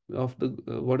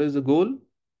what is the goal?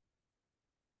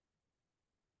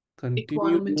 Continue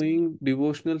Equanimity. doing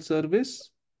devotional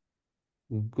service,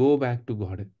 go back to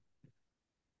God.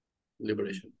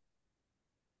 liberation.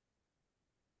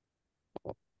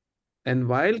 And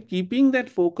while keeping that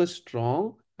focus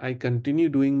strong, I continue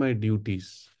doing my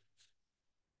duties.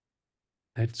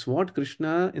 That's what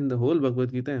Krishna in the whole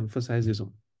Bhagavad Gita emphasizes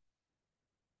on.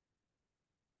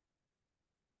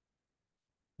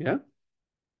 Yeah?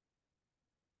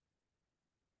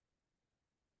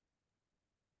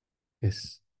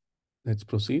 Yes. Let's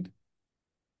proceed.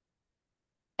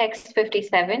 Text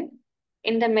 57.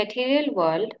 In the material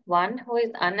world, one who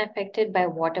is unaffected by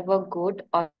whatever good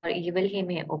or evil he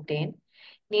may obtain,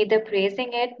 neither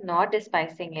praising it nor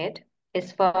despising it,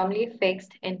 is firmly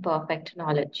fixed in perfect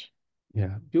knowledge.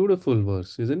 Yeah. Beautiful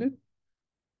verse, isn't it?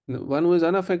 One who is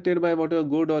unaffected by whatever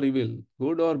good or evil,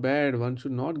 good or bad, one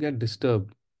should not get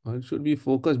disturbed. One should be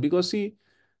focused because, see,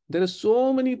 there are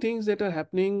so many things that are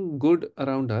happening good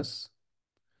around us.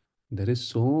 There is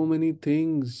so many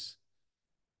things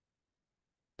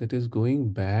that is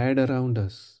going bad around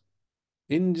us.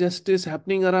 Injustice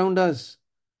happening around us,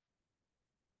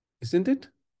 isn't it?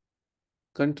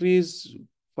 Countries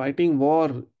fighting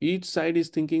war, each side is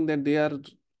thinking that they are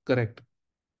correct.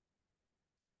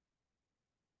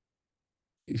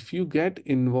 If you get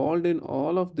involved in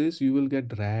all of this, you will get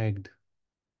dragged.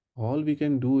 All we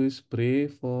can do is pray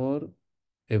for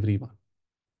everyone.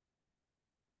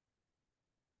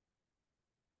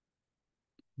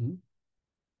 Hmm?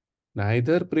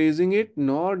 Neither praising it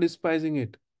nor despising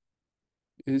it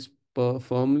is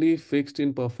firmly fixed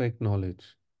in perfect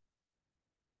knowledge.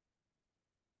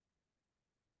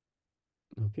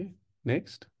 Okay,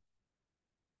 next.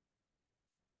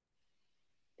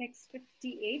 Text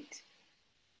 58.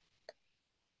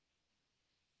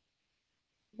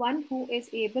 one who is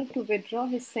able to withdraw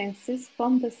his senses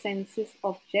from the senses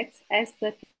objects as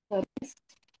the tortoise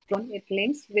drawn it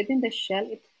links within the shell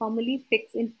it firmly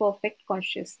fixed in perfect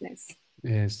consciousness.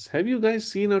 Yes. Have you guys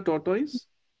seen a tortoise?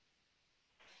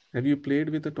 Have you played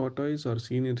with a tortoise or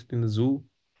seen it in the zoo?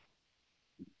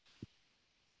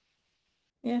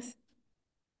 Yes.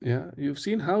 Yeah, you've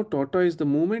seen how tortoise, the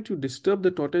moment you disturb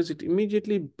the tortoise, it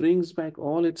immediately brings back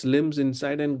all its limbs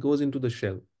inside and goes into the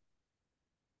shell.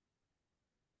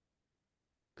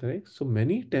 Correct? So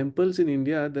many temples in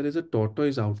India, there is a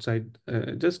tortoise outside,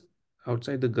 just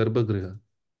outside the Garbhagriha,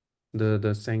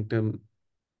 the sanctum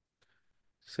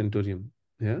centurium.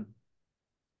 Yeah.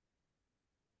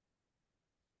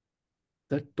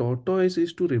 The tortoise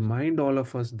is to remind all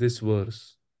of us this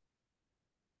verse.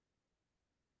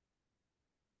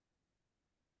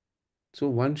 So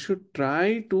one should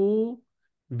try to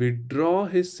withdraw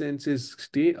his senses,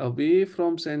 stay away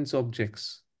from sense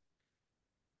objects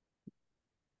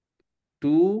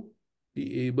to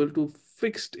be able to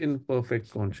fixed in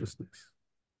perfect consciousness.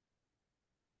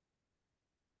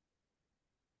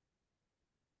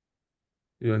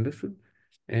 You understood?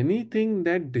 Anything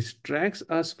that distracts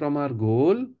us from our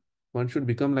goal, one should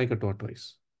become like a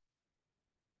tortoise.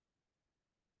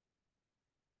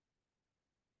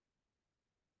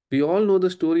 We all know the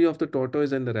story of the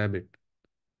tortoise and the rabbit.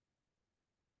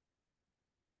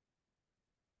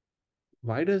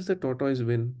 Why does the tortoise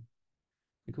win?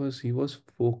 Because he was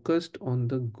focused on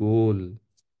the goal.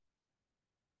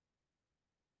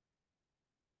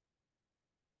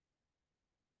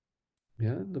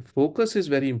 Yeah, the focus is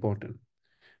very important.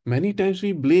 Many times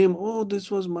we blame, oh,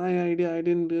 this was my idea. I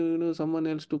didn't, someone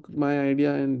else took my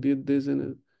idea and did this.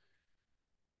 And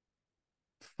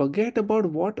forget about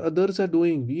what others are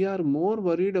doing. We are more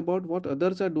worried about what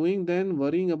others are doing than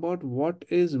worrying about what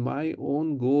is my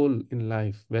own goal in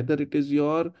life. Whether it is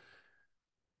your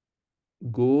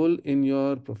goal in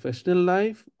your professional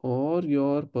life or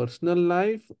your personal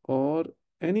life or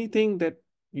anything that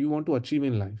you want to achieve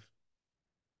in life.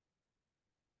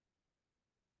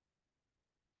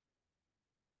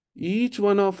 Each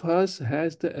one of us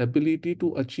has the ability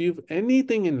to achieve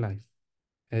anything in life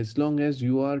as long as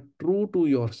you are true to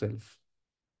yourself,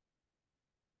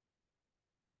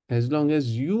 as long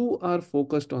as you are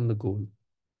focused on the goal.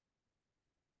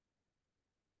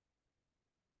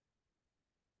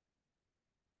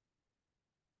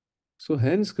 So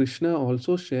hence Krishna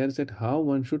also shares that how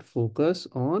one should focus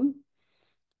on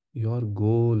your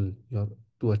goal, your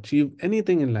to achieve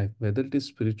anything in life, whether it is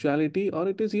spirituality or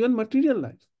it is even material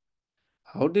life.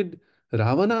 How did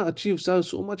Ravana achieve so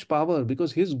much power?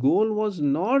 Because his goal was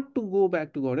not to go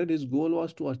back to Godhead. His goal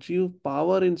was to achieve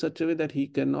power in such a way that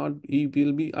he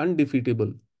will be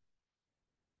undefeatable.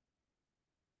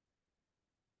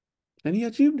 And he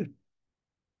achieved it.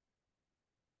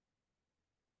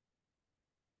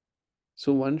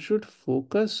 So one should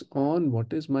focus on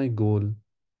what is my goal.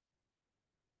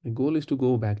 My goal is to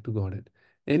go back to Godhead.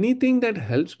 Anything that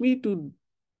helps me to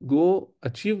go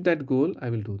achieve that goal, I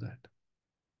will do that.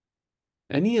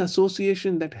 Any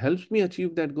association that helps me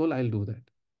achieve that goal, I'll do that.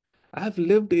 I have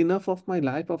lived enough of my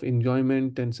life of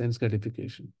enjoyment and sense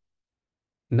gratification.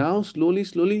 Now, slowly,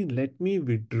 slowly, let me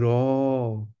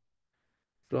withdraw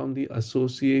from the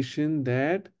association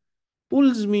that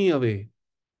pulls me away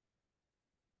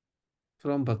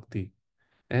from bhakti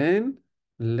and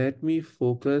let me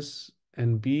focus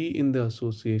and be in the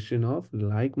association of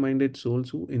like minded souls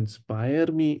who inspire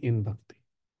me in bhakti,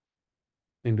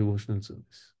 in devotional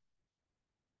service.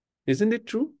 Isn't it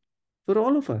true? For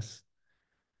all of us.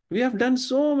 We have done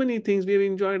so many things. We have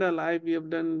enjoyed our life. We have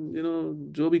done,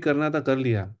 jo bhi karna tha kar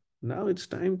liya. Now it's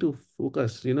time to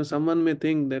focus. Someone may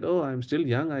think that, oh, I'm still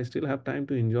young. I still have time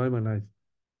to enjoy my life.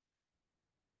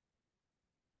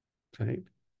 Right?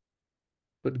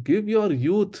 But give your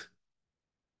youth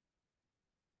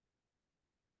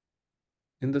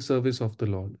in the service of the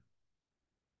Lord.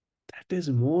 That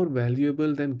is more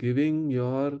valuable than giving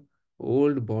your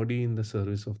old body in the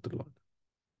service of the Lord.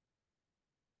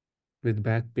 With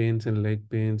back pains and leg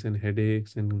pains and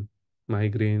headaches and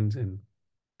migraines and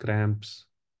cramps.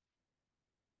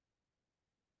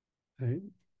 Right?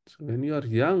 So when you are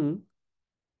young,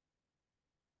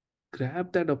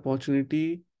 grab that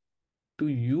opportunity to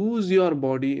use your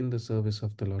body in the service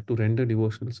of the Lord, to render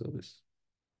devotional service.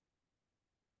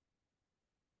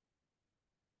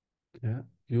 Yeah.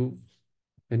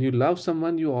 When you love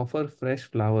someone, you offer fresh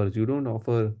flowers. You don't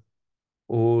offer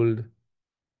old,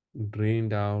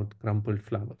 drained out, crumpled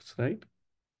flowers, right?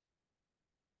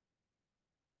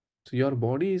 So your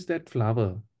body is that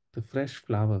flower, the fresh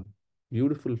flower,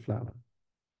 beautiful flower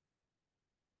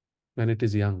when it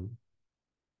is young.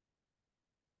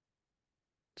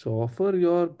 So offer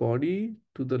your body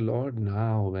to the Lord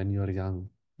now when you're young,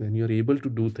 when you're able to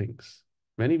do things.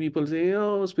 Many people say,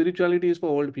 oh, spirituality is for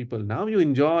old people. Now you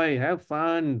enjoy, have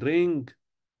fun, drink,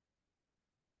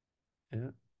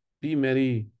 yeah, be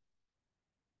merry.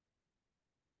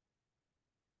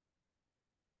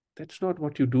 That's not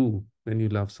what you do when you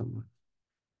love someone.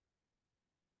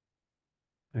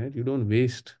 Right? You don't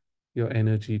waste your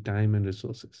energy, time, and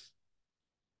resources.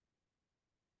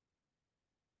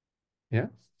 Yeah?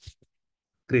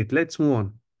 Great. Let's move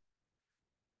on.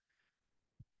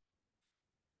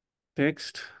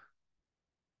 Text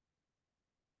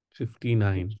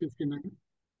 59. 59.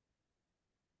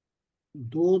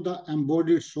 Though the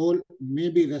embodied soul may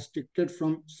be restricted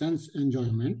from sense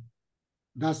enjoyment,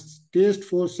 the taste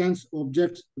for sense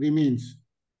objects remains.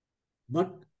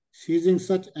 But ceasing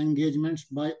such engagements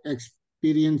by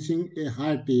experiencing a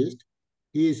higher taste,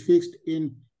 he is fixed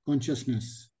in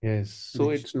consciousness. Yes.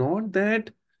 So it's not that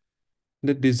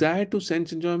the desire to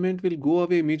sense enjoyment will go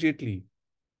away immediately.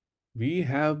 We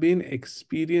have been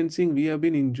experiencing, we have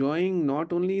been enjoying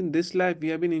not only in this life, we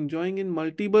have been enjoying in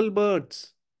multiple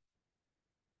births.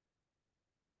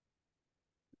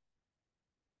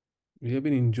 We have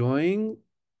been enjoying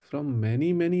from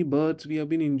many, many births, we have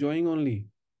been enjoying only.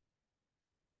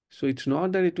 So it's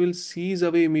not that it will cease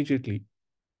away immediately.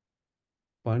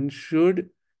 One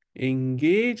should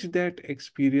engage that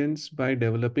experience by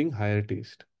developing higher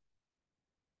taste.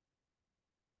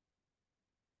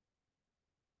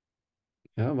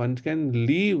 Yeah, one can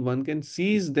leave, one can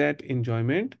seize that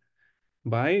enjoyment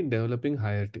by developing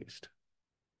higher taste.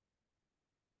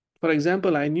 For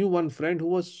example, I knew one friend who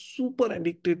was super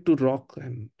addicted to rock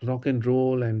and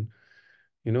roll and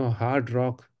hard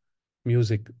rock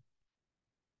music.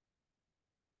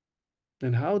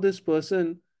 And how this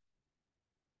person,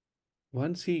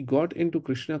 once he got into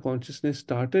Krishna consciousness,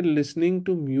 started listening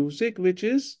to music which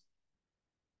is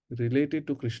related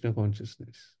to Krishna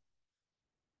consciousness.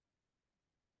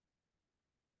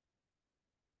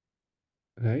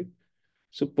 Right?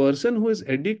 So person who is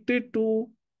addicted to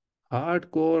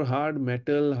hardcore, hard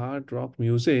metal, hard rock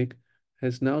music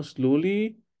has now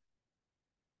slowly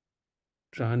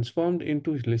transformed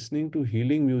into listening to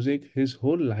healing music. His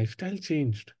whole lifestyle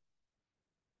changed.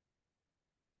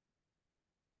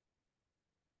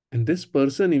 And this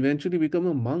person eventually become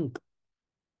a monk,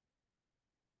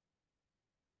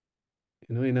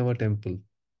 in our temple.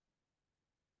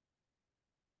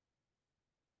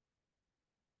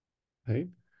 Right?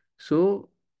 So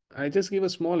I just give a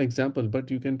small example,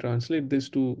 but you can translate this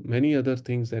to many other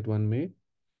things that one may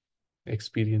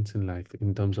experience in life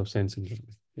in terms of sense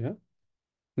enjoyment. Yeah.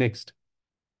 Next.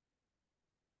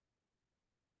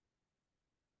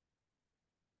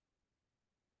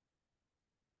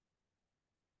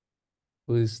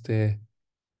 Who is there?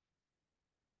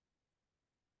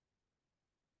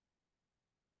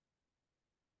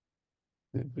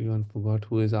 Everyone forgot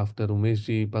who is after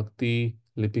Umeshji, Bhakti,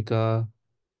 Lipika,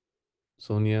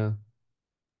 Sonia.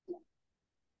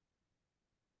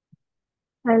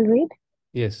 I'll read.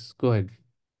 Yes, go ahead.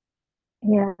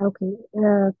 Yeah, okay.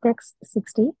 Text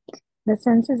 60. The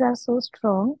senses are so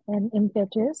strong and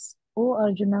impetuous, O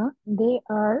Arjuna, they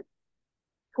are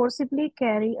forcibly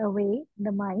carry away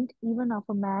the mind even of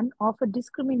a man of a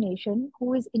discrimination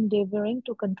who is endeavoring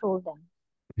to control them.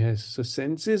 Yes, so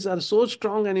senses are so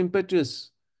strong and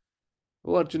impetuous.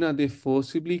 Oh, Arjuna, they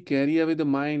forcibly carry away the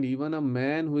mind, even a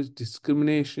man who is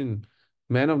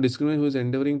man of discrimination who is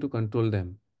endeavoring to control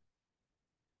them.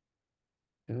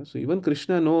 Yeah, so even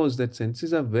Krishna knows that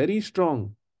senses are very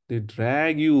strong. They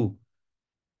drag you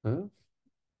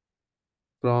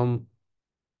from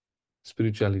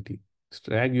spirituality,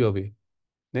 drag you away.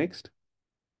 Next.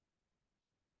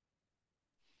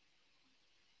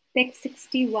 Text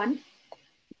 61.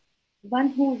 One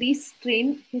who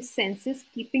restrains his senses,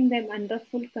 keeping them under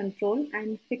full control,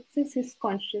 and fixes his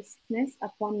consciousness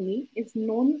upon me is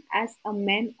known as a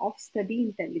man of steady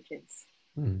intelligence.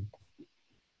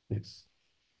 Yes.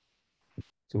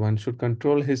 So one should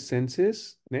control his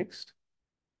senses. Next.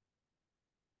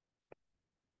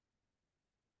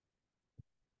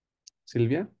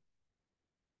 Sylvia.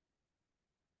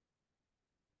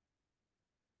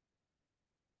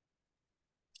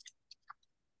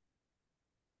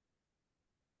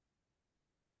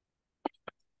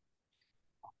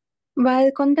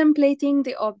 While contemplating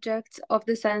the objects of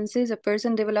the senses, a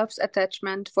person develops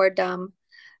attachment for them,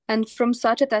 and from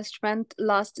such attachment,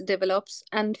 lust develops,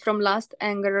 and from lust,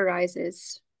 anger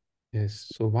arises. Yes.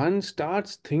 So one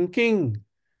starts thinking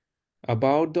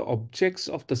about the objects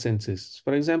of the senses.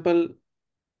 For example,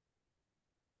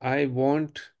 I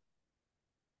want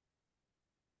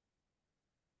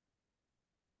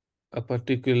a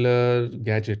particular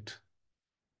gadget.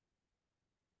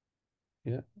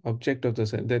 Yeah, object of the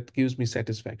sense that gives me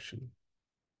satisfaction.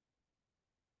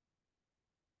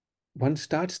 One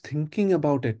starts thinking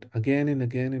about it again and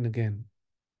again and again.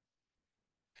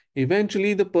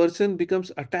 Eventually, the person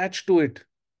becomes attached to it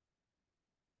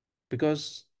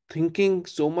because thinking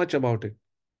so much about it.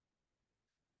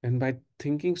 And by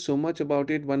thinking so much about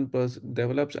it, one person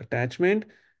develops attachment,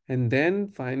 and then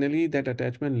finally, that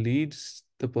attachment leads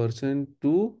the person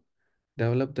to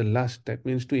develop the lust. That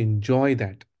means to enjoy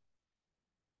that.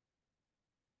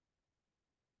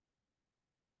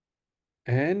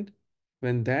 And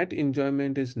when that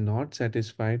enjoyment is not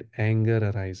satisfied,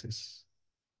 anger arises.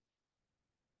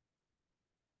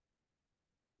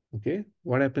 Okay,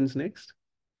 what happens next?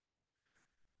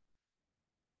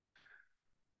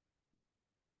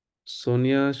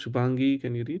 Sonia, Shubhangi,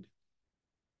 can you read?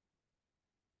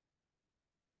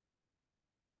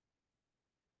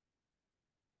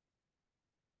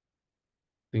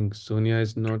 I think Sonia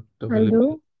is not I'll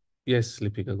available. do. Yes,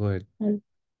 Lipika, go ahead.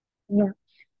 Yeah.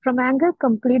 From anger,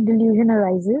 complete delusion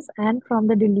arises, and from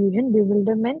the delusion,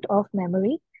 bewilderment of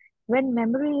memory. When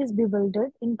memory is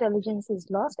bewildered, intelligence is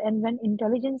lost, and when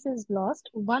intelligence is lost,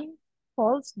 one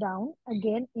falls down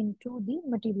again into the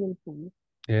material pool.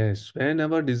 Yes, when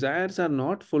our desires are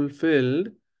not fulfilled,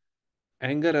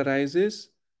 anger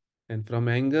arises, and from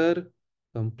anger,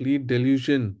 complete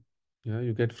delusion. Yeah,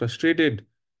 you get frustrated,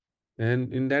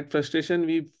 and in that frustration,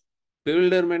 we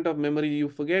bewilderment of memory. You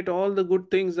forget all the good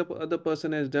things the other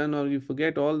person has done, or you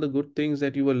forget all the good things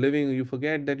that you were living. You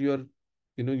forget that you are,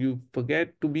 you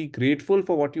forget to be grateful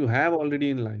for what you have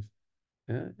already in life.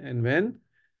 Yeah? And when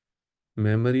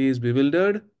memory is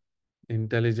bewildered,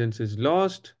 intelligence is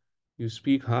lost, you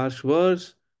speak harsh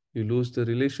words, you lose the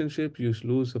relationship, you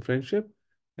lose the friendship,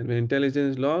 and when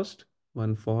intelligence is lost,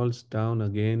 one falls down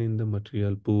again in the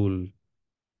material pool,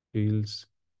 feels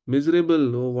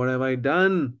miserable. Oh, what have I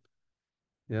done?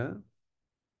 Yeah.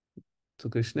 So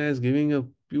Krishna is giving a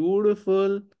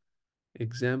beautiful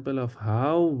example of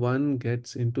how one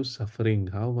gets into suffering,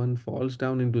 how one falls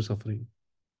down into suffering.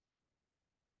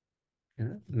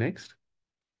 Yeah. Next.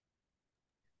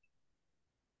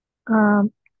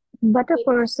 Um, but a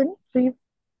person free.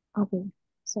 Okay,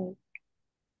 sorry.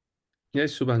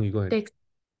 Yes, Shubhangi, go ahead.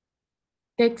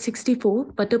 Text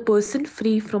 64. But a person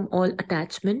free from all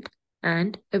attachment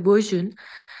and aversion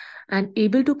and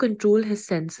able to control his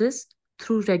senses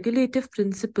through regulative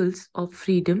principles of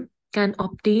freedom can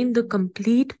obtain the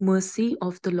complete mercy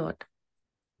of the Lord.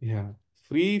 Yeah.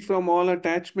 Free from all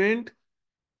attachment,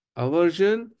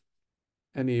 aversion,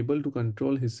 and able to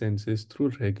control his senses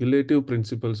through regulative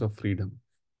principles of freedom.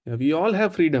 Yeah, we all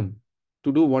have freedom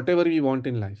to do whatever we want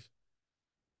in life.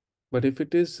 But if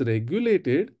it is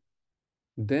regulated,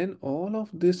 then all of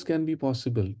this can be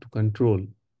possible to control.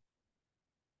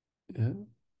 Yeah.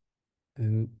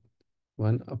 And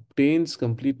one obtains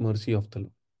complete mercy of the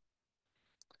Lord.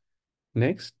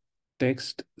 Next,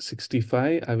 text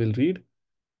 65, I will read.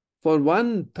 For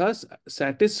one thus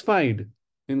satisfied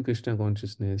in Krishna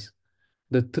consciousness,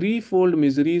 the threefold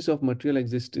miseries of material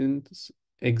existence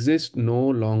exist no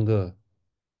longer.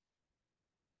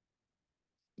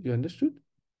 You understood?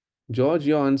 George,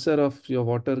 your answer of your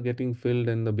water getting filled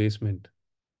in the basement.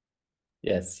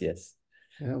 Yes, yes.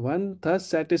 Yeah, one thus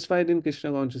satisfied in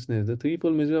Krishna consciousness, the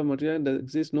threefold misery of material that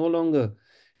exists no longer.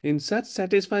 In such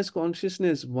satisfied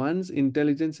consciousness, one's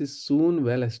intelligence is soon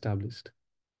well established.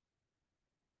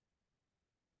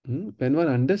 When one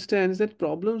understands that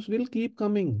problems will keep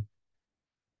coming,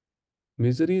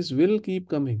 miseries will keep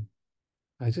coming.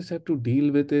 I just have to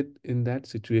deal with it in that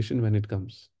situation when it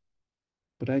comes.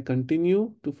 But I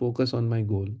continue to focus on my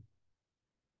goal.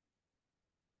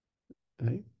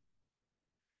 Right?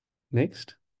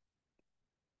 Next.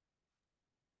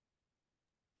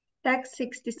 Text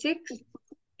 66.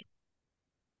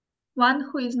 One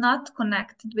who is not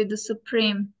connected with the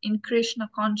Supreme in Krishna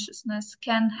consciousness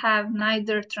can have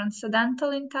neither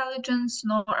transcendental intelligence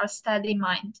nor a steady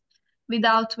mind,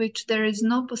 without which there is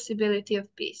no possibility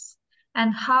of peace.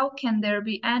 And how can there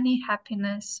be any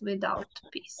happiness without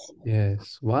peace?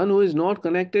 Yes. One who is not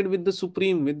connected with the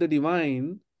Supreme, with the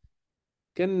Divine,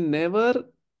 can never,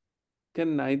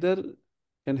 can neither,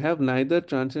 can have neither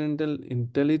transcendental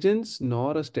intelligence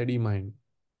nor a steady mind.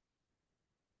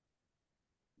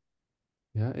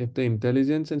 Yeah. If the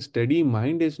intelligence and steady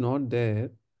mind is not there,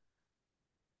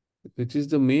 which is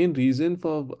the main reason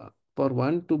for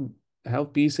one to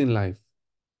have peace in life.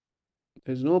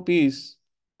 There's no peace.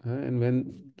 And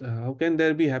when, how can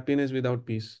there be happiness without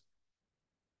peace?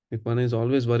 If one is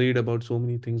always worried about so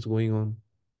many things going on.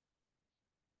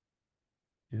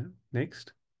 Yeah.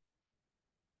 Next.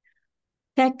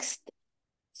 Text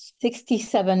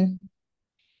 67.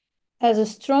 As a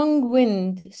strong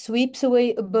wind sweeps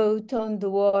away a boat on the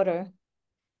water,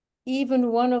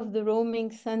 even one of the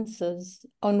roaming senses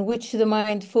on which the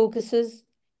mind focuses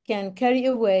can carry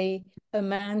away a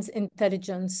man's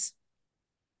intelligence.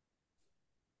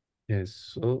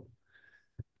 Yes. So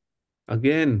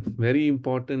again, very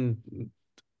important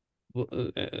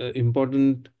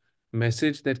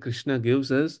message that Krishna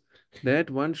gives us,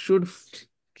 that one should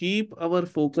keep our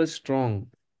focus strong,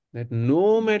 that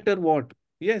no matter what,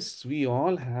 yes, we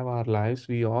all have our lives,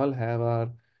 we all have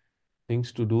our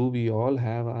things to do, we all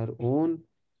have our own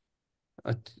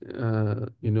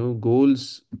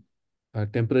goals,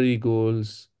 temporary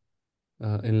goals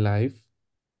in life.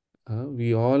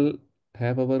 We all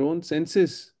have our own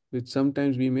senses which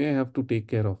sometimes we may have to take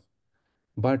care of,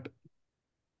 but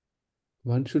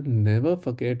one should never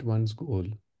forget one's goal.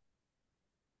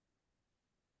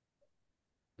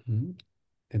 Hmm?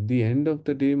 At the end of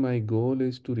the day, my goal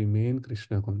is to remain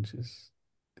Krishna conscious.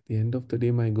 At the end of the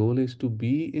day, my goal is to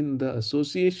be in the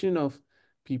association of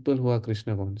people who are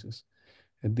Krishna conscious.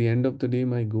 At the end of the day,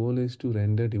 my goal is to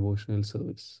render devotional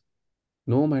service.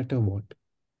 No matter what,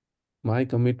 my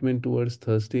commitment towards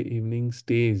Thursday evening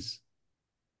stays,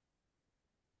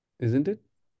 isn't it?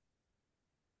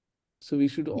 So we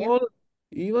should all,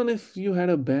 even if you had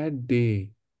a bad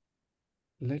day,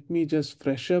 let me just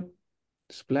fresh up,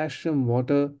 splash some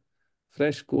water,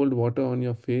 fresh cold water on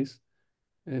your face,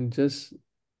 and just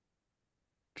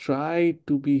try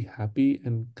to be happy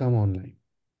and come online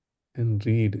and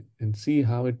read and see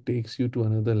how it takes you to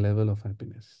another level of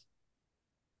happiness.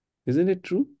 Isn't it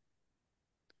true?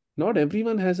 Not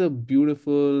everyone has a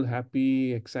beautiful,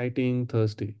 happy, exciting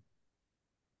Thursday,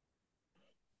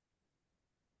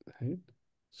 right?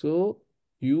 So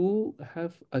you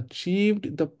have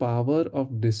achieved the power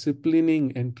of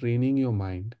disciplining and training your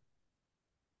mind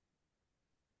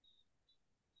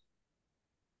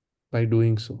by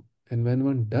doing so. And when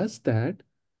one does that,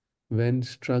 when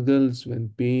struggles, when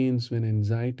pains, when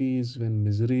anxieties, when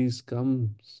miseries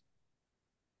comes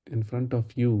in front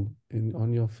of you in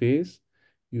on your face,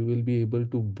 you will be able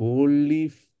to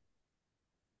boldly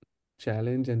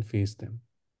challenge and face them.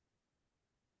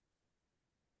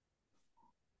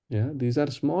 Yeah, these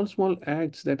are small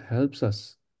acts that helps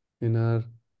us in our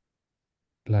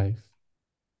life.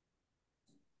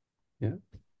 Yeah.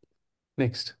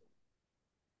 Next.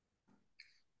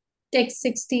 Text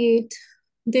 68.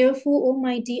 Therefore, O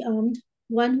mighty armed,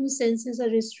 one whose senses are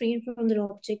restrained from their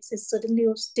objects is certainly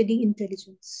of steady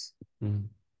intelligence.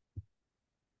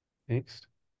 Next.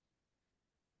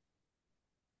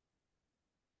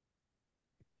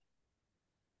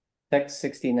 Text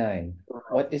 69.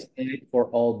 What is needed for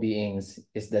all beings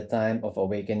is the time of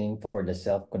awakening for the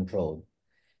self-controlled,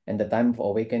 and the time of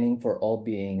awakening for all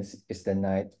beings is the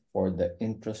night for the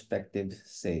introspective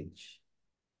sage.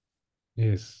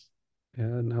 Yes.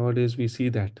 Yeah, nowadays we see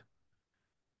that.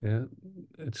 Yeah,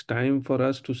 it's time for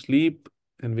us to sleep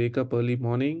and wake up early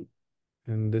morning.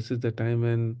 And this is the time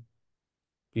when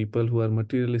people who are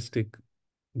materialistic,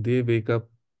 they wake up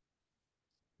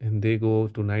and they go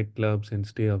to nightclubs and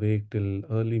stay awake till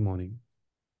early morning.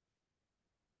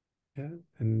 Yeah.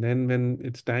 And then when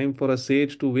it's time for a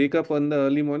sage to wake up on the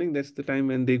early morning, that's the time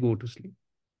when they go to sleep.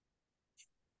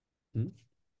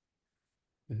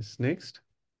 Yes, next.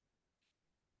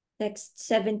 Text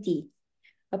 70.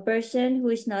 A person who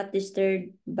is not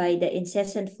disturbed by the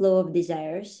incessant flow of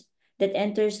desires that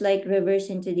enters like rivers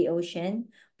into the ocean,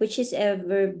 which is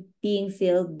ever being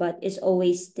filled but is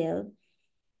always still,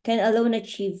 can alone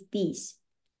achieve peace,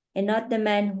 and not the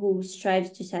man who strives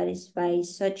to satisfy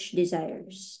such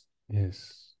desires.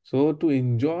 Yes. So to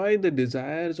enjoy the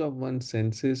desires of one's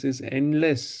senses is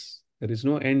endless. There is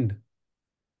no end.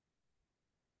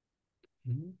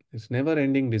 It's never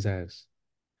ending desires.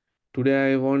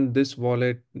 Today I want this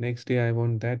wallet, next day I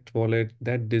want that wallet,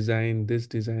 that design, this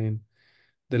design.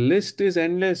 The list is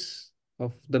endless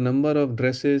of the number of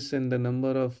dresses and the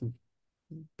number of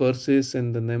purses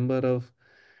and the number of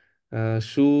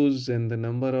shoes and the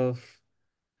number of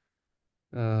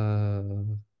uh,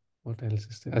 what else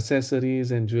is there?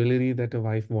 Accessories and jewelry that a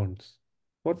wife wants.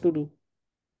 What to do?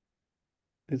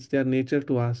 It's their nature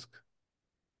to ask.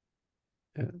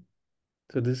 Yeah.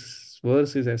 So this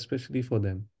verse is especially for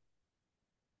them.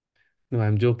 No,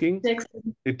 I'm joking. Text,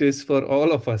 It is for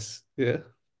all of us. Yeah.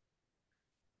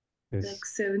 Yes.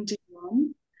 text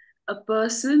 71. A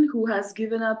person who has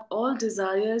given up all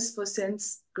desires for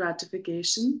sense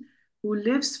gratification, who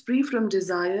lives free from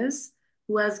desires,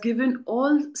 who has given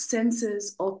all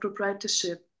senses of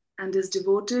proprietorship and is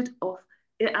devoted of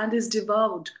and is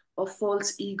devoid of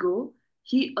false ego,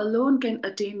 He alone can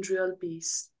attain real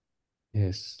peace.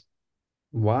 Yes.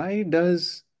 Why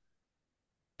does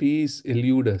peace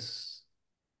elude us?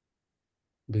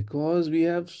 Because we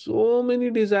have so many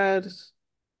desires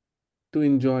to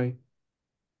enjoy.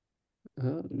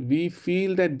 We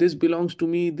feel that this belongs to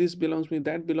me, this belongs to me,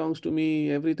 that belongs to me,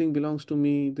 everything belongs to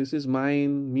me, this is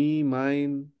mine, me,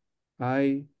 mine,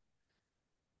 I.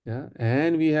 Yeah,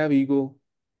 and we have ego.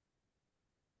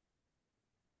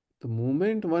 The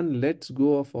moment one lets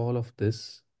go of all of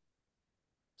this,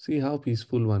 see how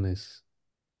peaceful one is.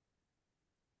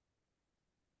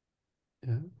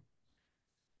 Yeah.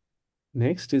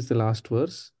 Next is the last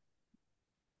verse.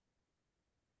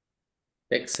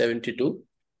 Text 72.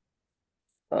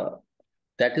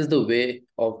 That is the way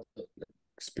of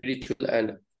spiritual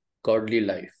and godly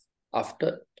life.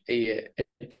 After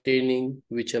attaining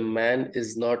which a man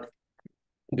is not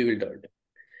bewildered.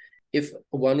 If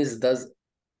one is thus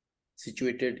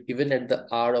situated, even at the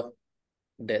hour of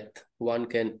death, one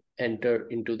can enter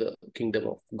into the kingdom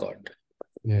of God.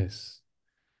 Yes.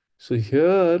 So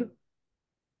here,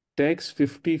 text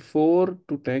 54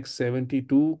 to text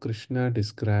 72, Krishna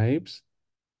describes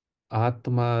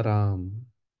Atmaram.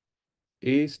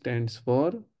 A stands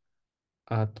for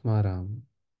Atmaram,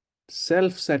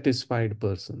 self-satisfied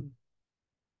person.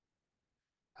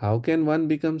 How can one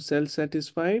become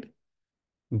self-satisfied?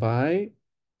 By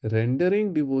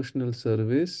rendering devotional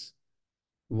service.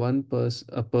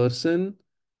 A person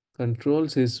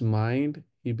controls his mind,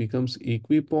 he becomes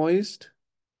equipoised.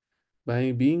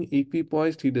 By being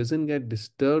equipoised, he doesn't get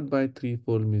disturbed by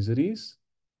threefold miseries,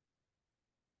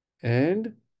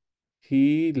 and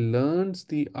he learns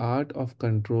the art of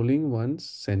controlling one's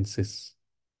senses.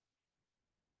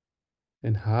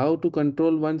 And how to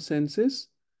control one's senses?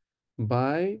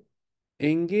 By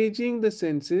engaging the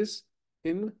senses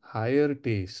in higher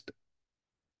taste.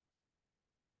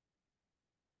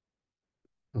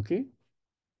 Okay.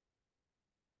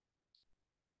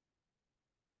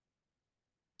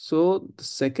 So the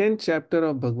second chapter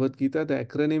of Bhagavad Gita, the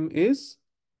acronym is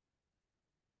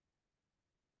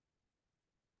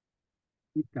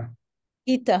Gita.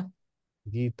 Gita.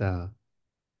 Gita.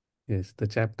 Yes, the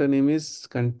chapter name is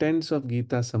Contents of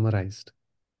Gita Summarized.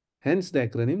 Hence the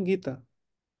acronym Gita.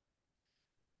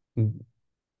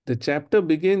 The chapter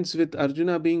begins with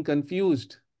Arjuna being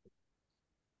confused,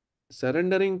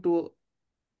 surrendering to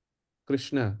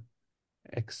Krishna,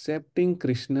 accepting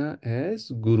Krishna as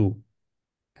Guru,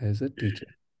 as a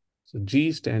teacher. So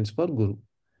G stands for Guru.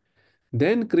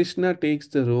 Then Krishna takes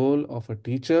the role of a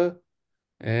teacher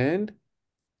and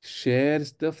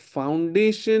shares the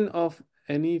foundation of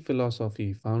any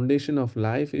philosophy. Foundation of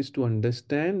life is to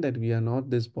understand that we are not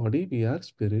this body, we are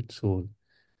spirit, soul.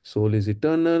 Soul is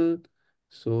eternal,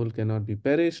 soul cannot be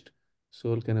perished,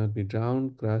 soul cannot be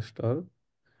drowned, crushed, or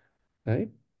right.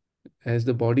 As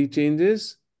the body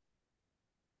changes,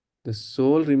 the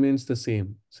soul remains the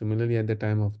same. Similarly, at the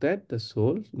time of death, the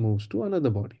soul moves to another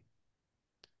body.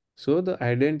 So the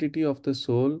identity of the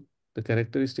soul, the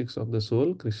characteristics of the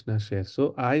soul, Krishna shares.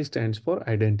 So I stands for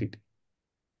identity.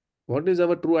 What is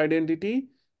our true identity?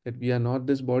 That we are not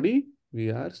this body, we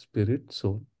are spirit,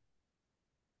 soul.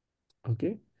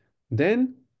 Okay.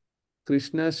 Then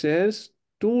Krishna shares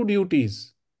two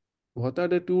duties. What are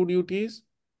the two duties?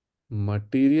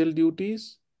 Material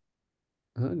duties,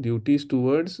 duties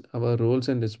towards our roles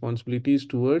and responsibilities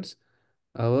towards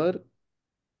our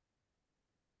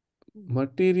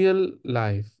material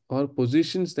life or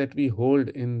positions that we hold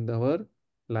in our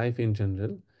life in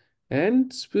general,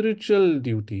 and spiritual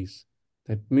duties.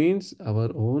 That means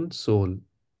our own soul.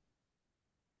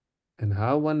 And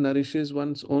how one nourishes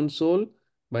one's own soul?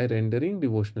 By rendering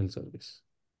devotional service.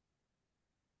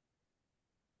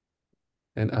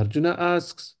 And Arjuna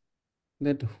asks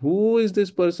that who is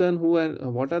this person who,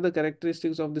 and what are the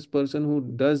characteristics of this person who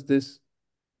does this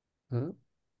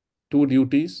two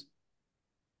duties?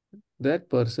 That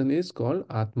person is called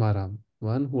Atmaram,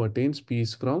 one who attains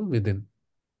peace from within.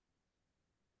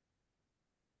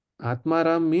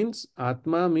 Atma means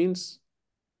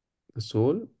the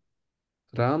soul,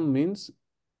 Ram means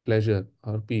pleasure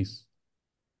or peace.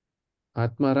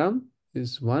 Atmaram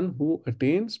is one who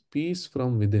attains peace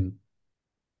from within.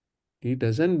 He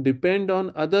doesn't depend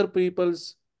on other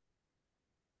people's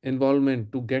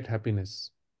involvement to get happiness.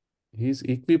 He is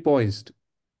equipoised.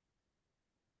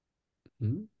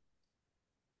 Hmm?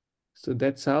 So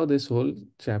that's how this whole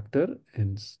chapter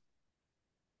ends.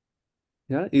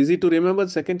 Yeah, easy to remember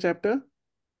the second chapter?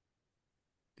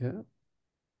 Yeah.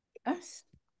 Yes.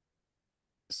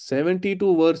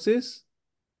 72 verses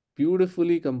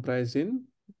beautifully comprised in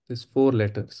these four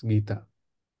letters, Gita.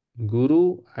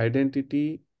 Guru,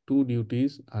 identity, two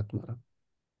duties, Atmara.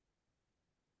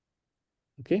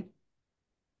 Okay.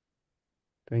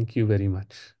 Thank you very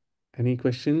much. Any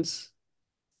questions?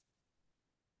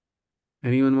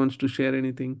 Anyone wants to share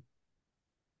anything?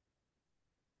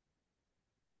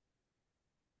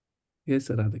 Yes,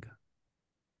 Radhika.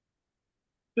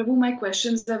 Prabhu, my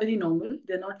questions are very normal.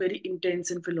 They're not very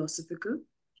intense and philosophical.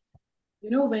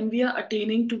 When we are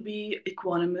attaining to be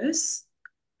equanimous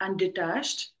and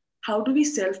detached, how do we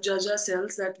self judge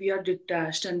ourselves that we are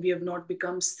detached and we have not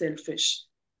become selfish?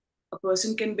 A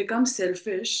person can become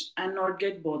selfish and not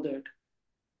get bothered.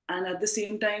 And at the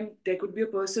same time, there could be a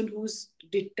person who's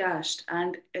detached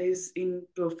and is in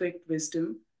perfect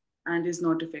wisdom and is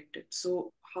not affected.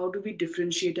 So, how do we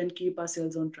differentiate and keep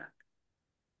ourselves on track?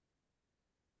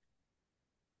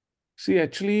 See,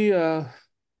 actually,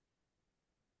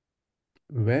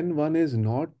 when one is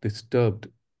not disturbed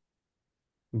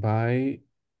by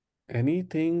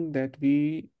anything that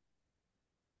we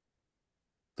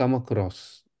come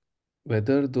across,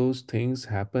 whether those things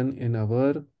happen in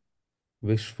our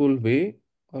wishful way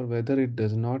or whether it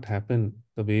does not happen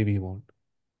the way we want.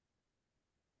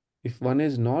 If one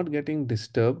is not getting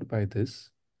disturbed by this,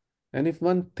 and if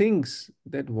one thinks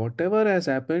that whatever has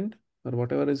happened or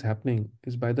whatever is happening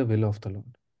is by the will of the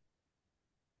Lord,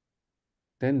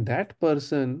 then that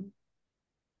person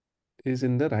is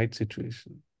in the right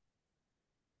situation.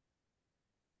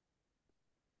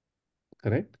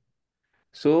 Correct?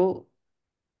 So,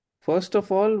 first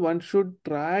of all, one should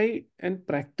try and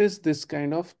practice this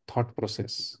kind of thought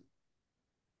process.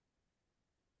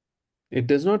 It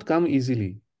does not come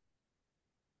easily.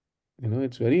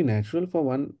 It's very natural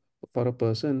for a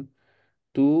person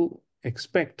to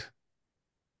expect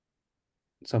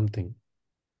something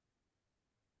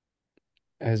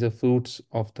as a fruits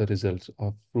of the results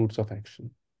of fruits of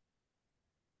action.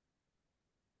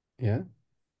 Yeah.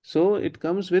 So it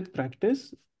comes with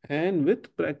practice,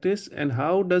 and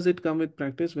how does it come with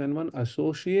practice? When one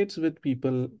associates with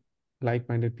people,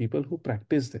 like-minded people who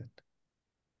practice that.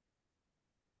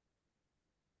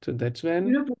 So that's You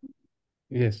when, know,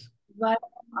 yes. why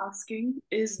I'm asking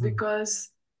is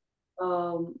because,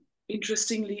 um,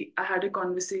 interestingly, I had a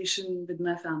conversation with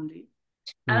my family,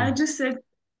 and I just said,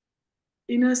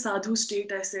 in a sadhu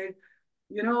state, I said,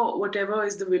 whatever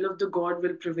is the will of the God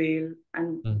will prevail,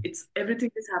 and it's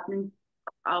everything is happening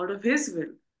out of His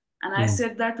will. And I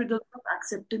said that with a lot of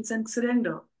acceptance and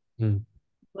surrender.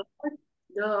 But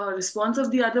the response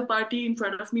of the other party in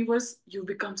front of me was, "You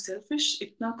become selfish,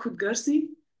 itna khudgarzi."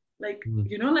 Like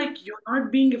you're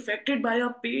not being affected by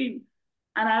your pain.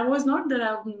 And I was not that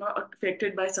I'm not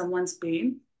affected by someone's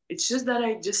pain. It's just that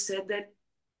I just said that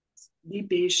be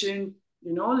patient,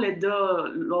 let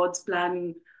the Lord's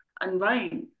plan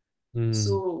unwind.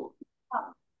 So,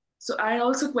 yeah. So I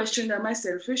also questioned, am I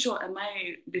selfish or am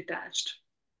I detached?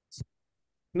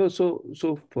 No,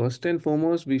 so first and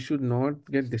foremost, we should not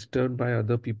get disturbed by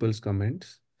other people's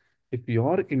comments. If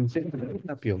your intention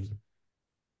is pure.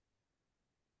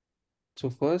 So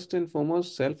first and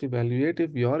foremost, self-evaluate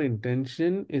if your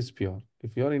intention is pure.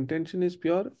 If your intention is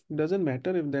pure, it doesn't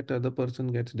matter if that other person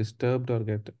gets disturbed or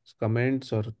gets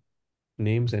comments or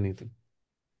names anything.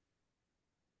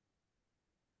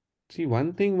 See,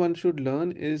 one thing one should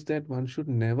learn is that one should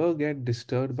never get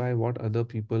disturbed by what other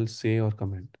people say or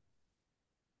comment.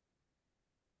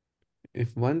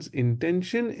 If one's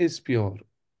intention is pure,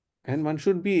 and one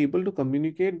should be able to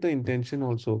communicate the intention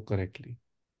also correctly.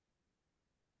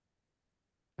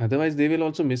 Otherwise, they will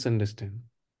also misunderstand.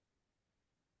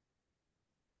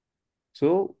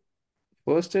 So,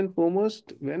 first and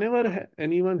foremost, whenever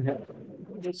anyone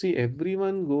you see,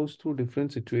 everyone goes through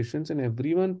different situations and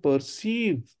everyone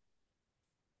perceives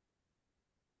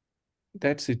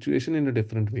that situation in a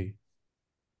different way.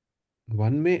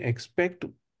 One may expect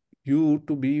you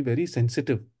to be very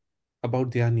sensitive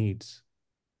about their needs,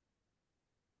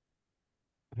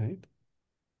 right?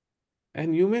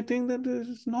 And you may think that this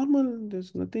is normal,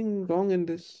 there's nothing wrong in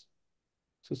this.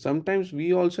 So sometimes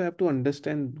we also have to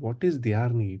understand what is their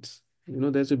needs.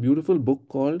 There's a beautiful book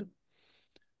called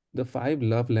The Five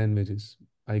Love Languages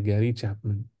by Gary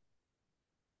Chapman.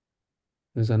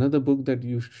 There's another book that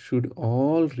you should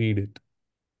all read it.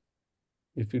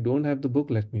 If you don't have the book,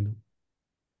 let me know.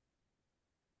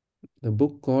 The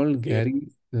book called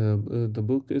the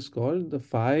book is called The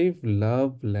Five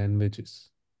Love Languages.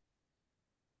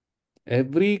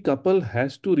 Every couple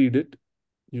has to read it.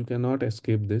 You cannot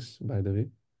escape this, by the way.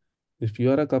 If you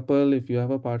are a couple, if you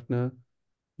have a partner,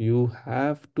 you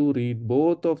have to read,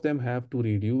 both of them have to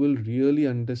read. You will really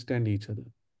understand each other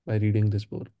by reading this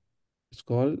book. It's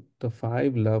called The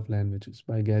Five Love Languages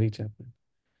by Gary Chapman.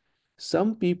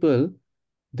 Some people,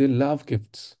 they love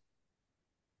gifts.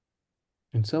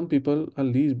 And some people are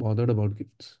least bothered about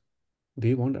gifts.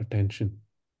 They want attention.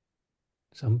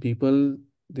 Some people,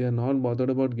 they are not bothered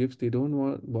about gifts. They don't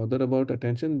want bother about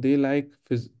attention. They like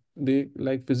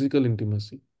physical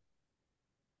intimacy.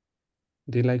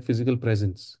 They like physical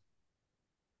presence.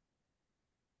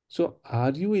 So,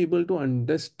 are you able to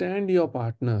understand your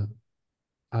partner?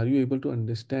 Are you able to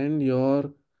understand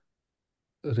your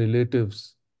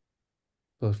relatives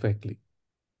perfectly?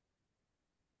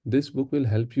 This book will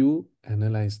help you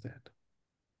analyze that.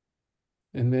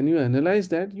 And when you analyze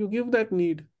that, you give that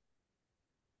need.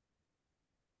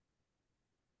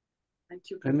 Thank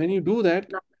you, And when Prabhu. you do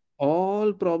that,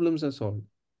 all problems are solved.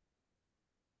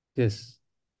 Yes.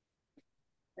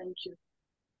 Thank you.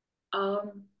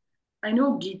 I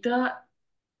know Gita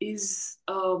is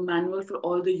a manual for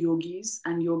all the yogis,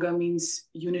 and yoga means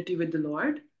unity with the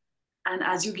Lord. And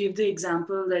as you gave the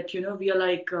example that, we are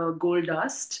like gold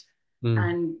dust, Mm.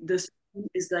 and this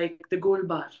is like the gold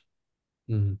bar.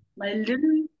 Mm. My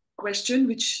little question,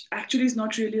 which actually is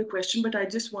not really a question, but I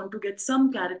just want to get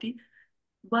some clarity.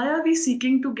 Why are we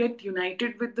seeking to get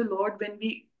united with the Lord when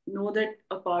we know that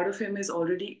a part of Him is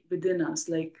already within us?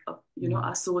 Like,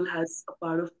 our soul has a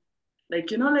part of, like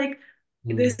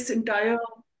Mm. this entire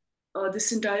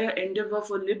endeavor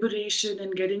for liberation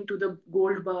and getting to the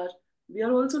gold bar. We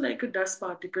are also like a dust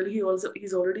particle.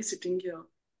 He's already sitting here.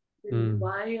 Then Mm.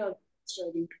 why are we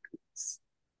striving to do this?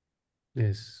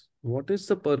 Yes. What is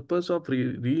the purpose of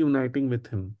reuniting with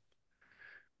Him?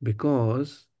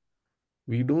 Because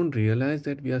we don't realize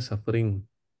that we are suffering.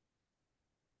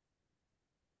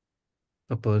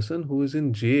 A person who is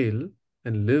in jail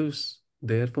and lives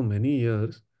there for many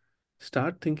years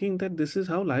start thinking that this is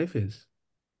how life is.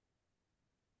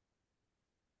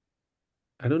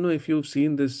 I don't know if you've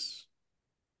seen this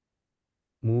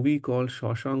movie called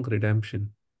Shawshank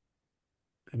Redemption.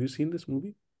 Have you seen this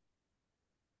movie?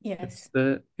 Yes.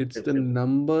 It's the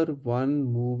number one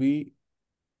movie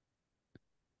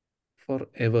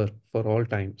forever, for all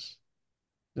times.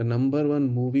 The number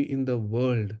one movie in the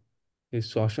world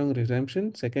is Shawshank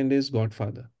Redemption. Second is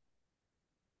Godfather.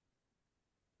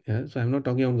 Yeah, so I'm not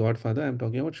talking about Godfather. I'm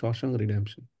talking about Shawshank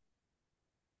Redemption.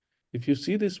 If you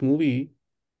see this movie,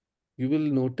 you will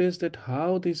notice that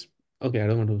how this. Okay, I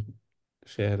don't want to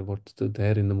share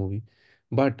there in the movie,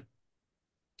 but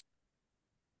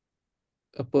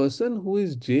a person who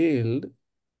is jailed,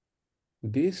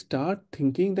 they start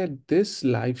thinking that this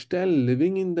lifestyle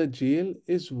living in the jail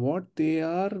is what they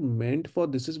are meant for.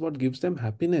 This is what gives them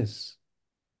happiness.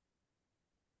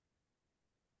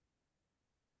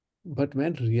 But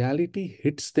when reality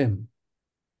hits them,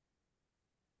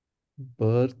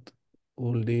 birth,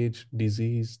 old age,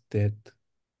 disease, death,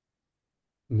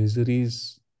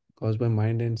 miseries caused by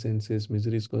mind and senses,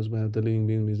 miseries caused by other living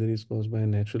beings, miseries caused by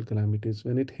natural calamities,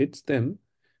 when it hits them,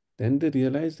 then they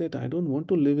realize that I don't want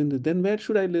to live in this. Then where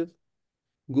should I live?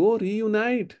 Go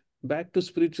reunite back to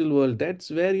spiritual world. That's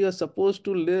where you're supposed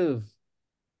to live.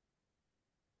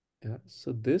 Yeah.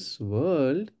 So this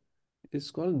world is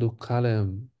called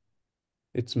Dukkhalayam.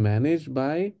 It's managed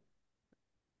by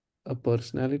a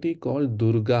personality called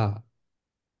Durga.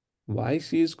 Why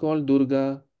she is called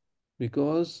Durga?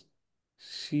 Because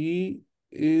she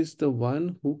is the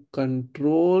one who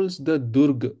controls the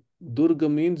Durga. Durga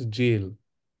means jail.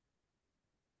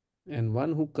 And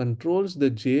one who controls the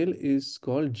jail is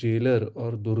called jailer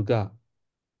or Durga.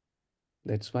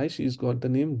 That's why she's got the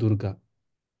name Durga.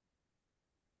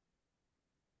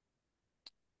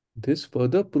 This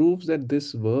further proves that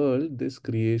this world, this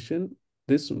creation,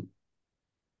 this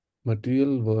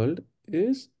material world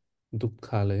is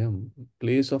Dukkhalayam,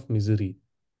 place of misery.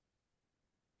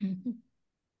 Mhm.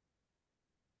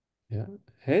 Yeah.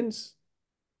 Hence,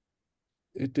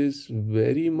 it is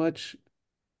very much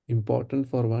important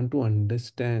for one to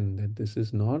understand that this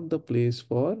is not the place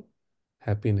for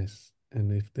happiness.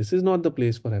 And if this is not the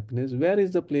place for happiness, where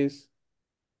is the place?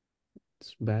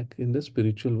 It's back in the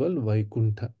spiritual world,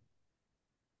 Vaikuntha,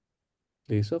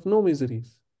 place of no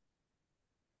miseries.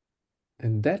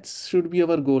 And that should be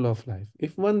our goal of life.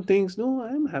 If one thinks, no,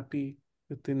 I'm happy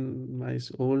within my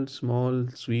old, small,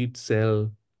 sweet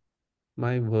cell,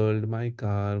 my world, my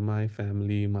car, my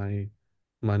family, my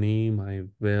money, my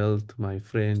wealth, my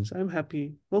friends, I'm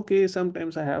happy. Okay,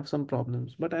 sometimes I have some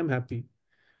problems, but I'm happy.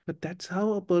 But that's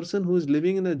how a person who is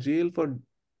living in a jail for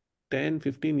 10,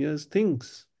 15 years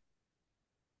thinks.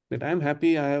 That I'm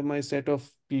happy, I have my set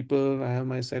of people, I have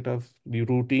my set of the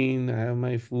routine, I have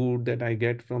my food that I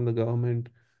get from the government.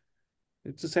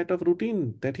 It's a set of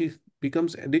routine that he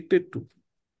becomes addicted to.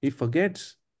 He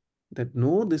forgets that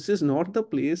no, this is not the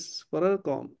place for a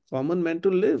common man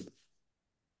to live.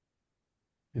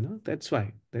 That's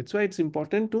why. That's why it's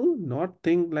important to not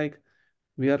think like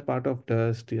we are part of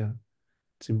dust. Yeah.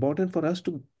 It's important for us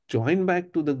to join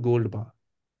back to the gold bar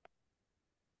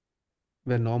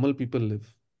where normal people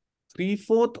live.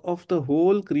 Three-fourth of the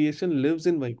whole creation lives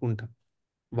in Vaikuntha.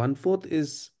 One-fourth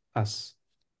is us.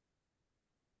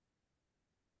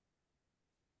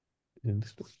 You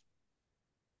understood?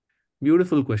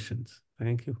 Beautiful questions.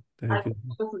 Thank you. Thank you.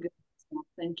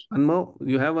 Thank you. One more.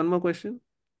 You have one more question?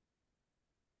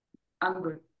 I'm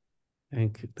good.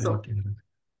 Thank you. So,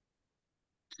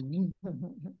 Thank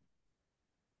you.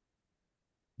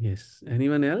 Yes.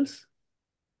 Anyone else?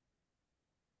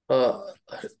 Uh,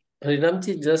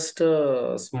 Rinamji, just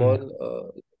a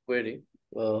small query.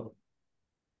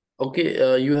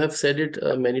 Okay, you have said it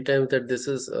many times that this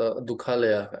is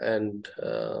Dukhalaya, and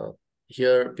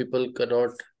here people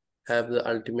cannot have the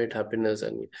ultimate happiness,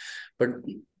 and but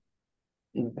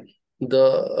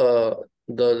the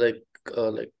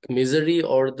misery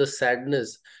or the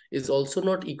sadness is also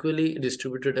not equally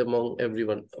distributed among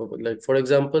everyone. Like for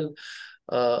example,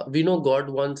 we know God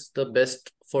wants the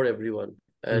best for everyone,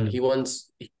 and he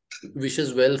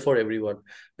wishes well for everyone.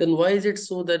 Then why is it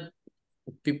so that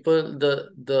people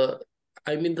the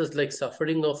I mean the like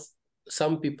suffering of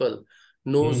some people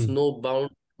knows no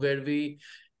bound, where we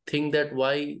think that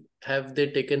why have they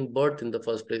taken birth in the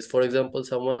first place? For example,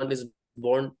 someone is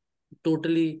born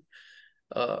totally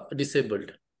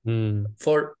disabled.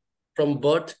 For from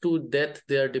birth to death,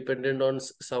 they are dependent on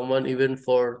someone, even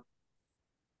for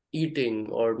eating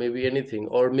or maybe anything,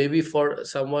 or maybe for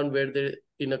someone where they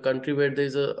in a country where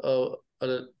there's a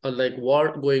like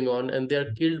war going on, and they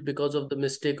are killed because of the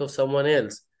mistake of someone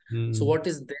else. So what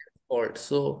is their fault?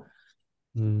 So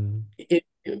in,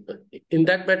 in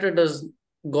that matter, does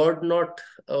God not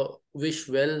wish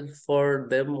well for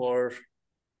them? Or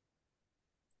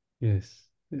Yes.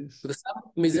 Yes. because some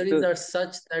miseries are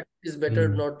such that it's better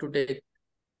not to take.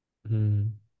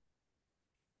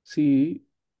 See,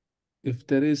 if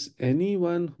there is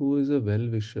anyone who is a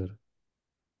well-wisher,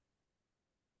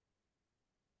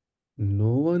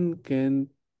 no one can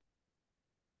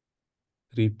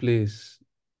replace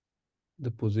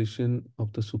the position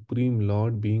of the Supreme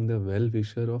Lord being the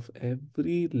well-wisher of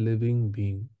every living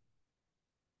being.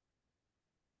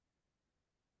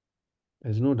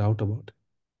 There's no doubt about it.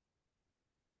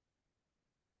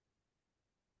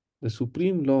 The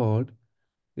Supreme Lord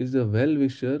is the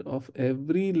well-wisher of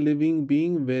every living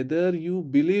being, whether you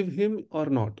believe him or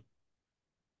not.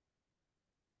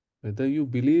 Whether you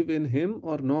believe in him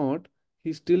or not,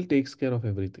 he still takes care of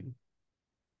everything.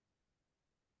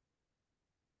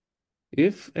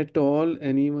 If at all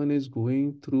anyone is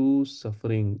going through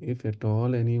suffering, if at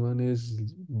all anyone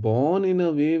is born in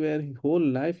a way where whole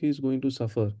life he is going to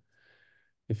suffer,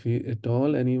 if at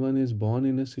all anyone is born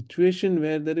in a situation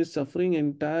where there is suffering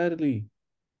entirely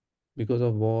because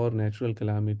of war, natural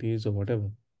calamities, or whatever,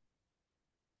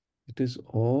 it is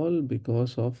all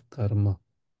because of karma.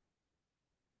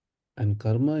 And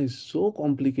karma is so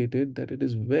complicated that it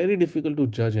is very difficult to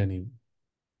judge anyone.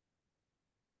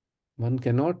 One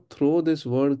cannot throw this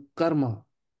word karma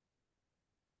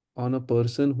on a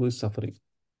person who is suffering.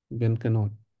 One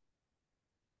cannot.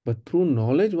 But through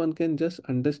knowledge, one can just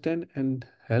understand and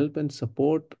help and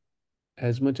support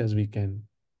as much as we can.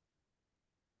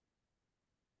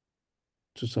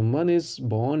 So, someone is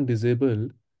born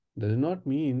disabled does not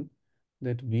mean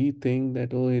that we think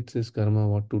that, oh, it's his karma,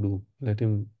 what to do, let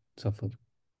him suffer.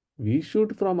 We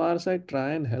should, from our side,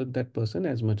 try and help that person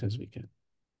as much as we can.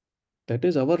 That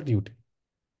is our duty.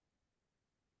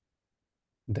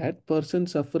 That person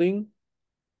suffering,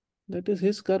 that is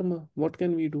his karma. What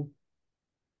can we do?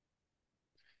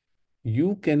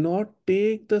 You cannot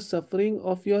take the suffering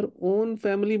of your own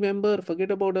family member,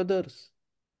 forget about others.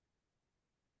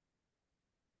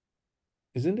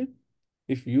 Isn't it?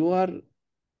 If you are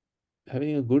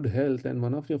having a good health and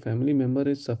one of your family member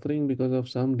is suffering because of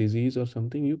some disease or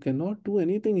something, you cannot do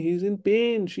anything. He's in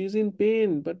pain, she's in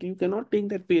pain, but you cannot take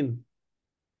that pain.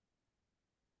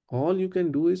 All you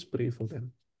can do is pray for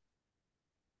them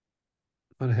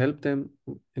or help them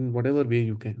in whatever way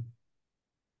you can.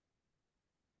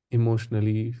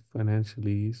 Emotionally,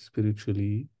 financially,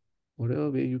 spiritually,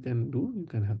 whatever way you can do, you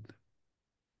can help them.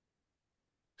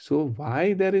 So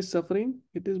why there is suffering?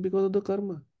 It is because of the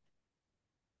karma.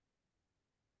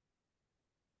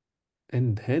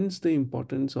 And hence the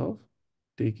importance of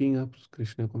taking up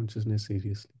Krishna consciousness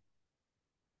seriously.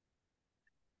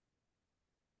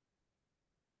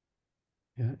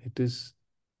 Yeah, it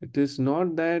is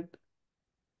not that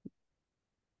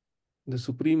the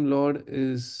Supreme Lord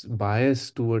is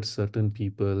biased towards certain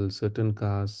people, certain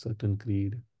caste, certain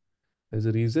creed. There's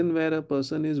a reason where a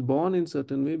person is born in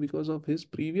certain way because of his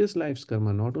previous life's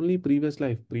karma, not only previous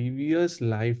life, previous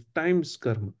lifetime's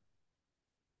karma.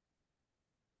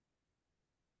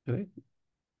 Right?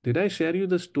 Did I share you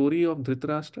the story of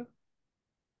Dhritarashtra?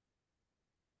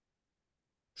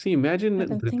 See, imagine I when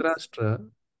don't think so. Dhritarashtra,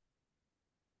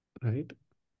 right?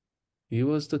 He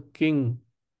was the king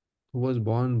who was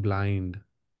born blind.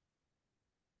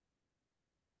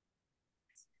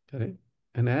 Correct?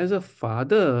 And as a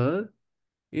father,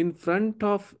 in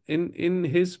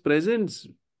his presence,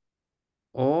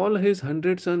 all his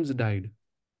 100 sons died.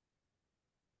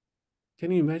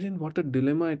 Can you imagine what a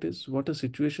dilemma it is? What a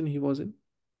situation he was in?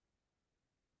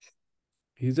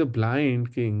 He's a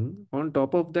blind king. On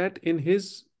top of that, in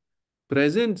his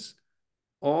presence,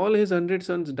 all his 100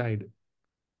 sons died.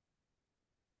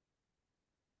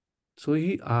 So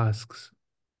he asks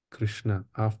Krishna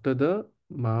after the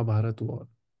Mahabharat war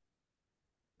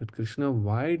that Krishna,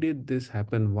 why did this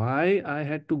happen? Why I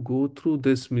had to go through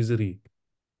this misery?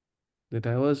 That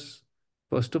I was,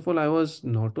 first of all, I was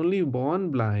not only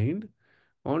born blind,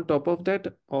 on top of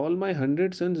that, all my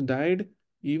 100 sons died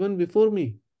even before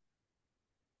me.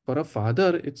 For a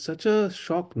father, it's such a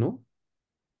shock, no?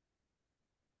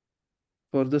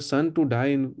 For the son to die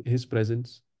in his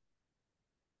presence.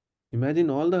 Imagine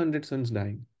all the 100 sons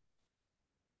dying.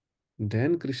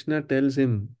 Then Krishna tells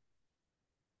him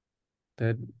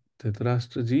that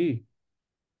Dhritarashtra ji,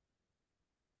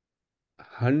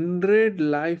 100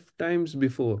 lifetimes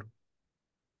before,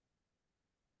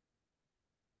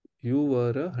 you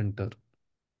were a hunter.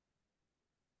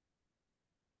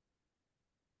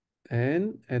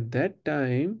 And at that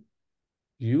time,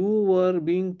 you were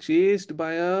being chased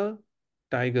by a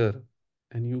tiger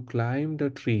and you climbed a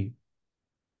tree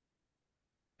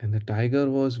and the tiger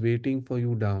was waiting for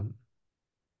you down.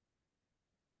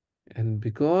 And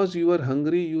because you were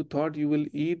hungry, you thought you will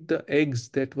eat the eggs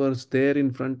that was there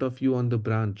in front of you on the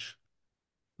branch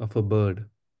of a bird,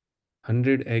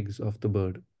 100 eggs of the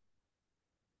bird.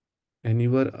 And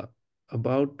you were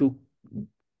about to,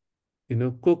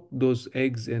 cook those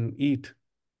eggs and eat.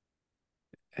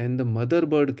 And the mother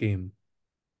bird came.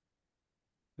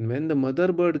 And when the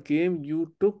mother bird came,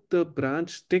 you took the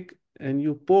branch stick and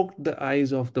you poked the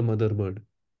eyes of the mother bird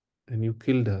and you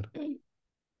killed her.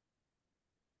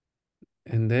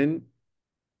 And then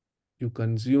you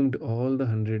consumed all the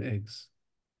 100 eggs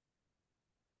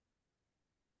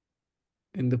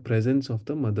in the presence of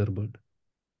the mother bird.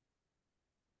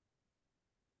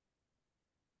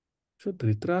 So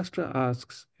Dhritarashtra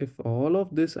asks, if all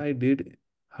of this I did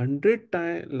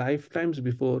 100 lifetimes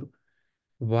before,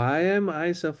 why am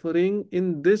I suffering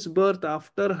in this birth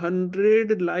after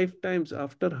 100 lifetimes,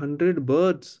 after 100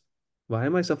 births? Why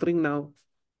am I suffering now?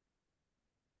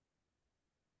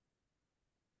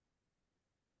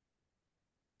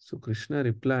 So Krishna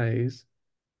replies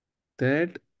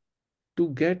that to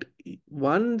get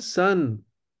one son,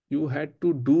 you had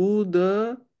to do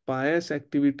the pious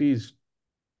activities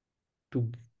to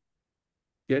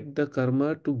get the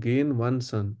karma to gain one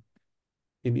son.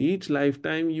 In each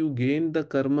lifetime, you gain the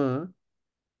karma,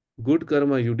 good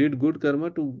karma. You did good karma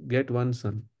to get one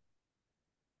son.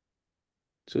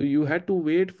 So you had to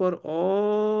wait for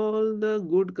all the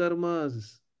good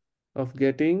karmas of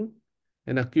getting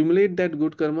and accumulate that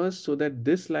good karmas so that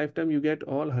this lifetime you get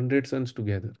all 100 sons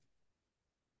together.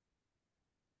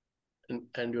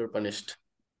 And you're punished.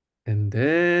 And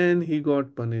then he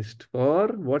got punished for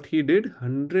what he did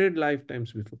 100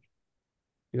 lifetimes before.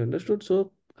 You understood?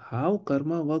 So how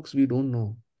karma works, we don't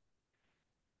know.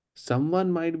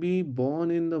 Someone might be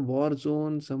born in the war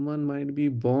zone, someone might be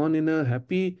born in a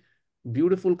happy,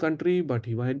 beautiful country, but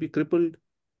he might be crippled.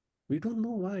 We don't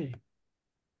know why.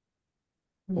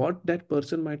 What that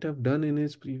person might have done in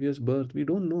his previous birth, we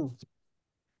don't know.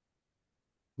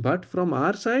 But from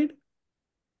our side,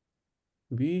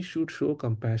 we should show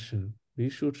compassion, we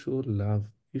should show love,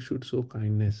 we should show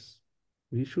kindness,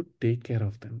 we should take care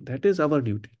of them. That is our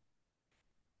duty.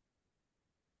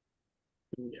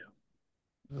 Yeah.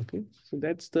 Okay, so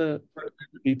that's the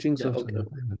teachings Yeah, of okay.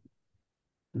 Sanatana.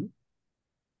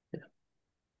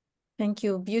 Thank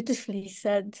you. Beautifully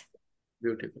said.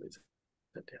 Beautifully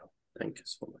said. Yeah. Thank you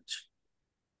so much.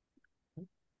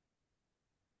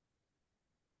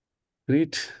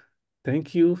 Great.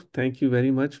 Thank you. Thank you very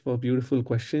much for beautiful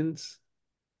questions,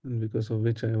 and because of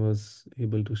which I was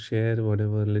able to share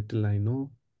whatever little I know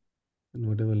and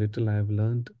whatever little I have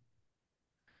learned.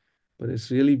 But it's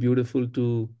really beautiful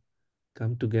to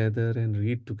come together and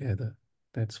read together.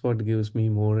 That's what gives me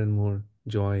more and more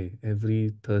joy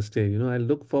every Thursday. I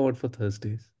look forward for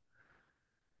Thursdays.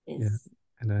 Yeah. Yes.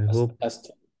 And I As, hope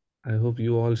as I hope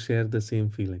you all share the same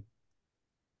feeling.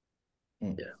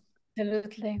 Yeah.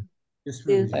 Absolutely. Yes,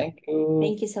 Do. Prabhuji. Thank you.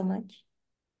 Thank you so much.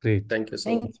 Great. Thank you so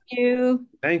Thank much. you.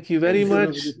 Thank you very Thank you.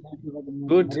 much. Thank you very much.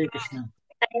 Good. Hare Krishna.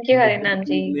 Thank you, Have a good Harinanji.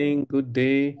 evening, good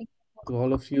day to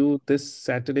all of you. This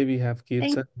Saturday we have Thank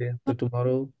Kirtan, day after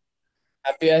tomorrow.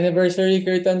 Happy anniversary,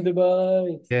 Kirtan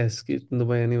Dubai. Yes, Kirtan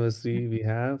Dubai anniversary we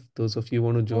have. Those of you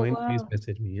want to Oh, join, please wow.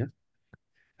 message me. Yeah.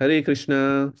 Hare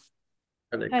Krishna.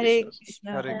 Hare Hare Krishna.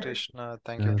 Krishna. Hare Krishna.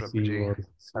 Thank you, See you Prabhuji. all.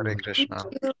 See you Hare all. Krishna.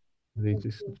 Hare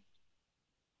Krishna.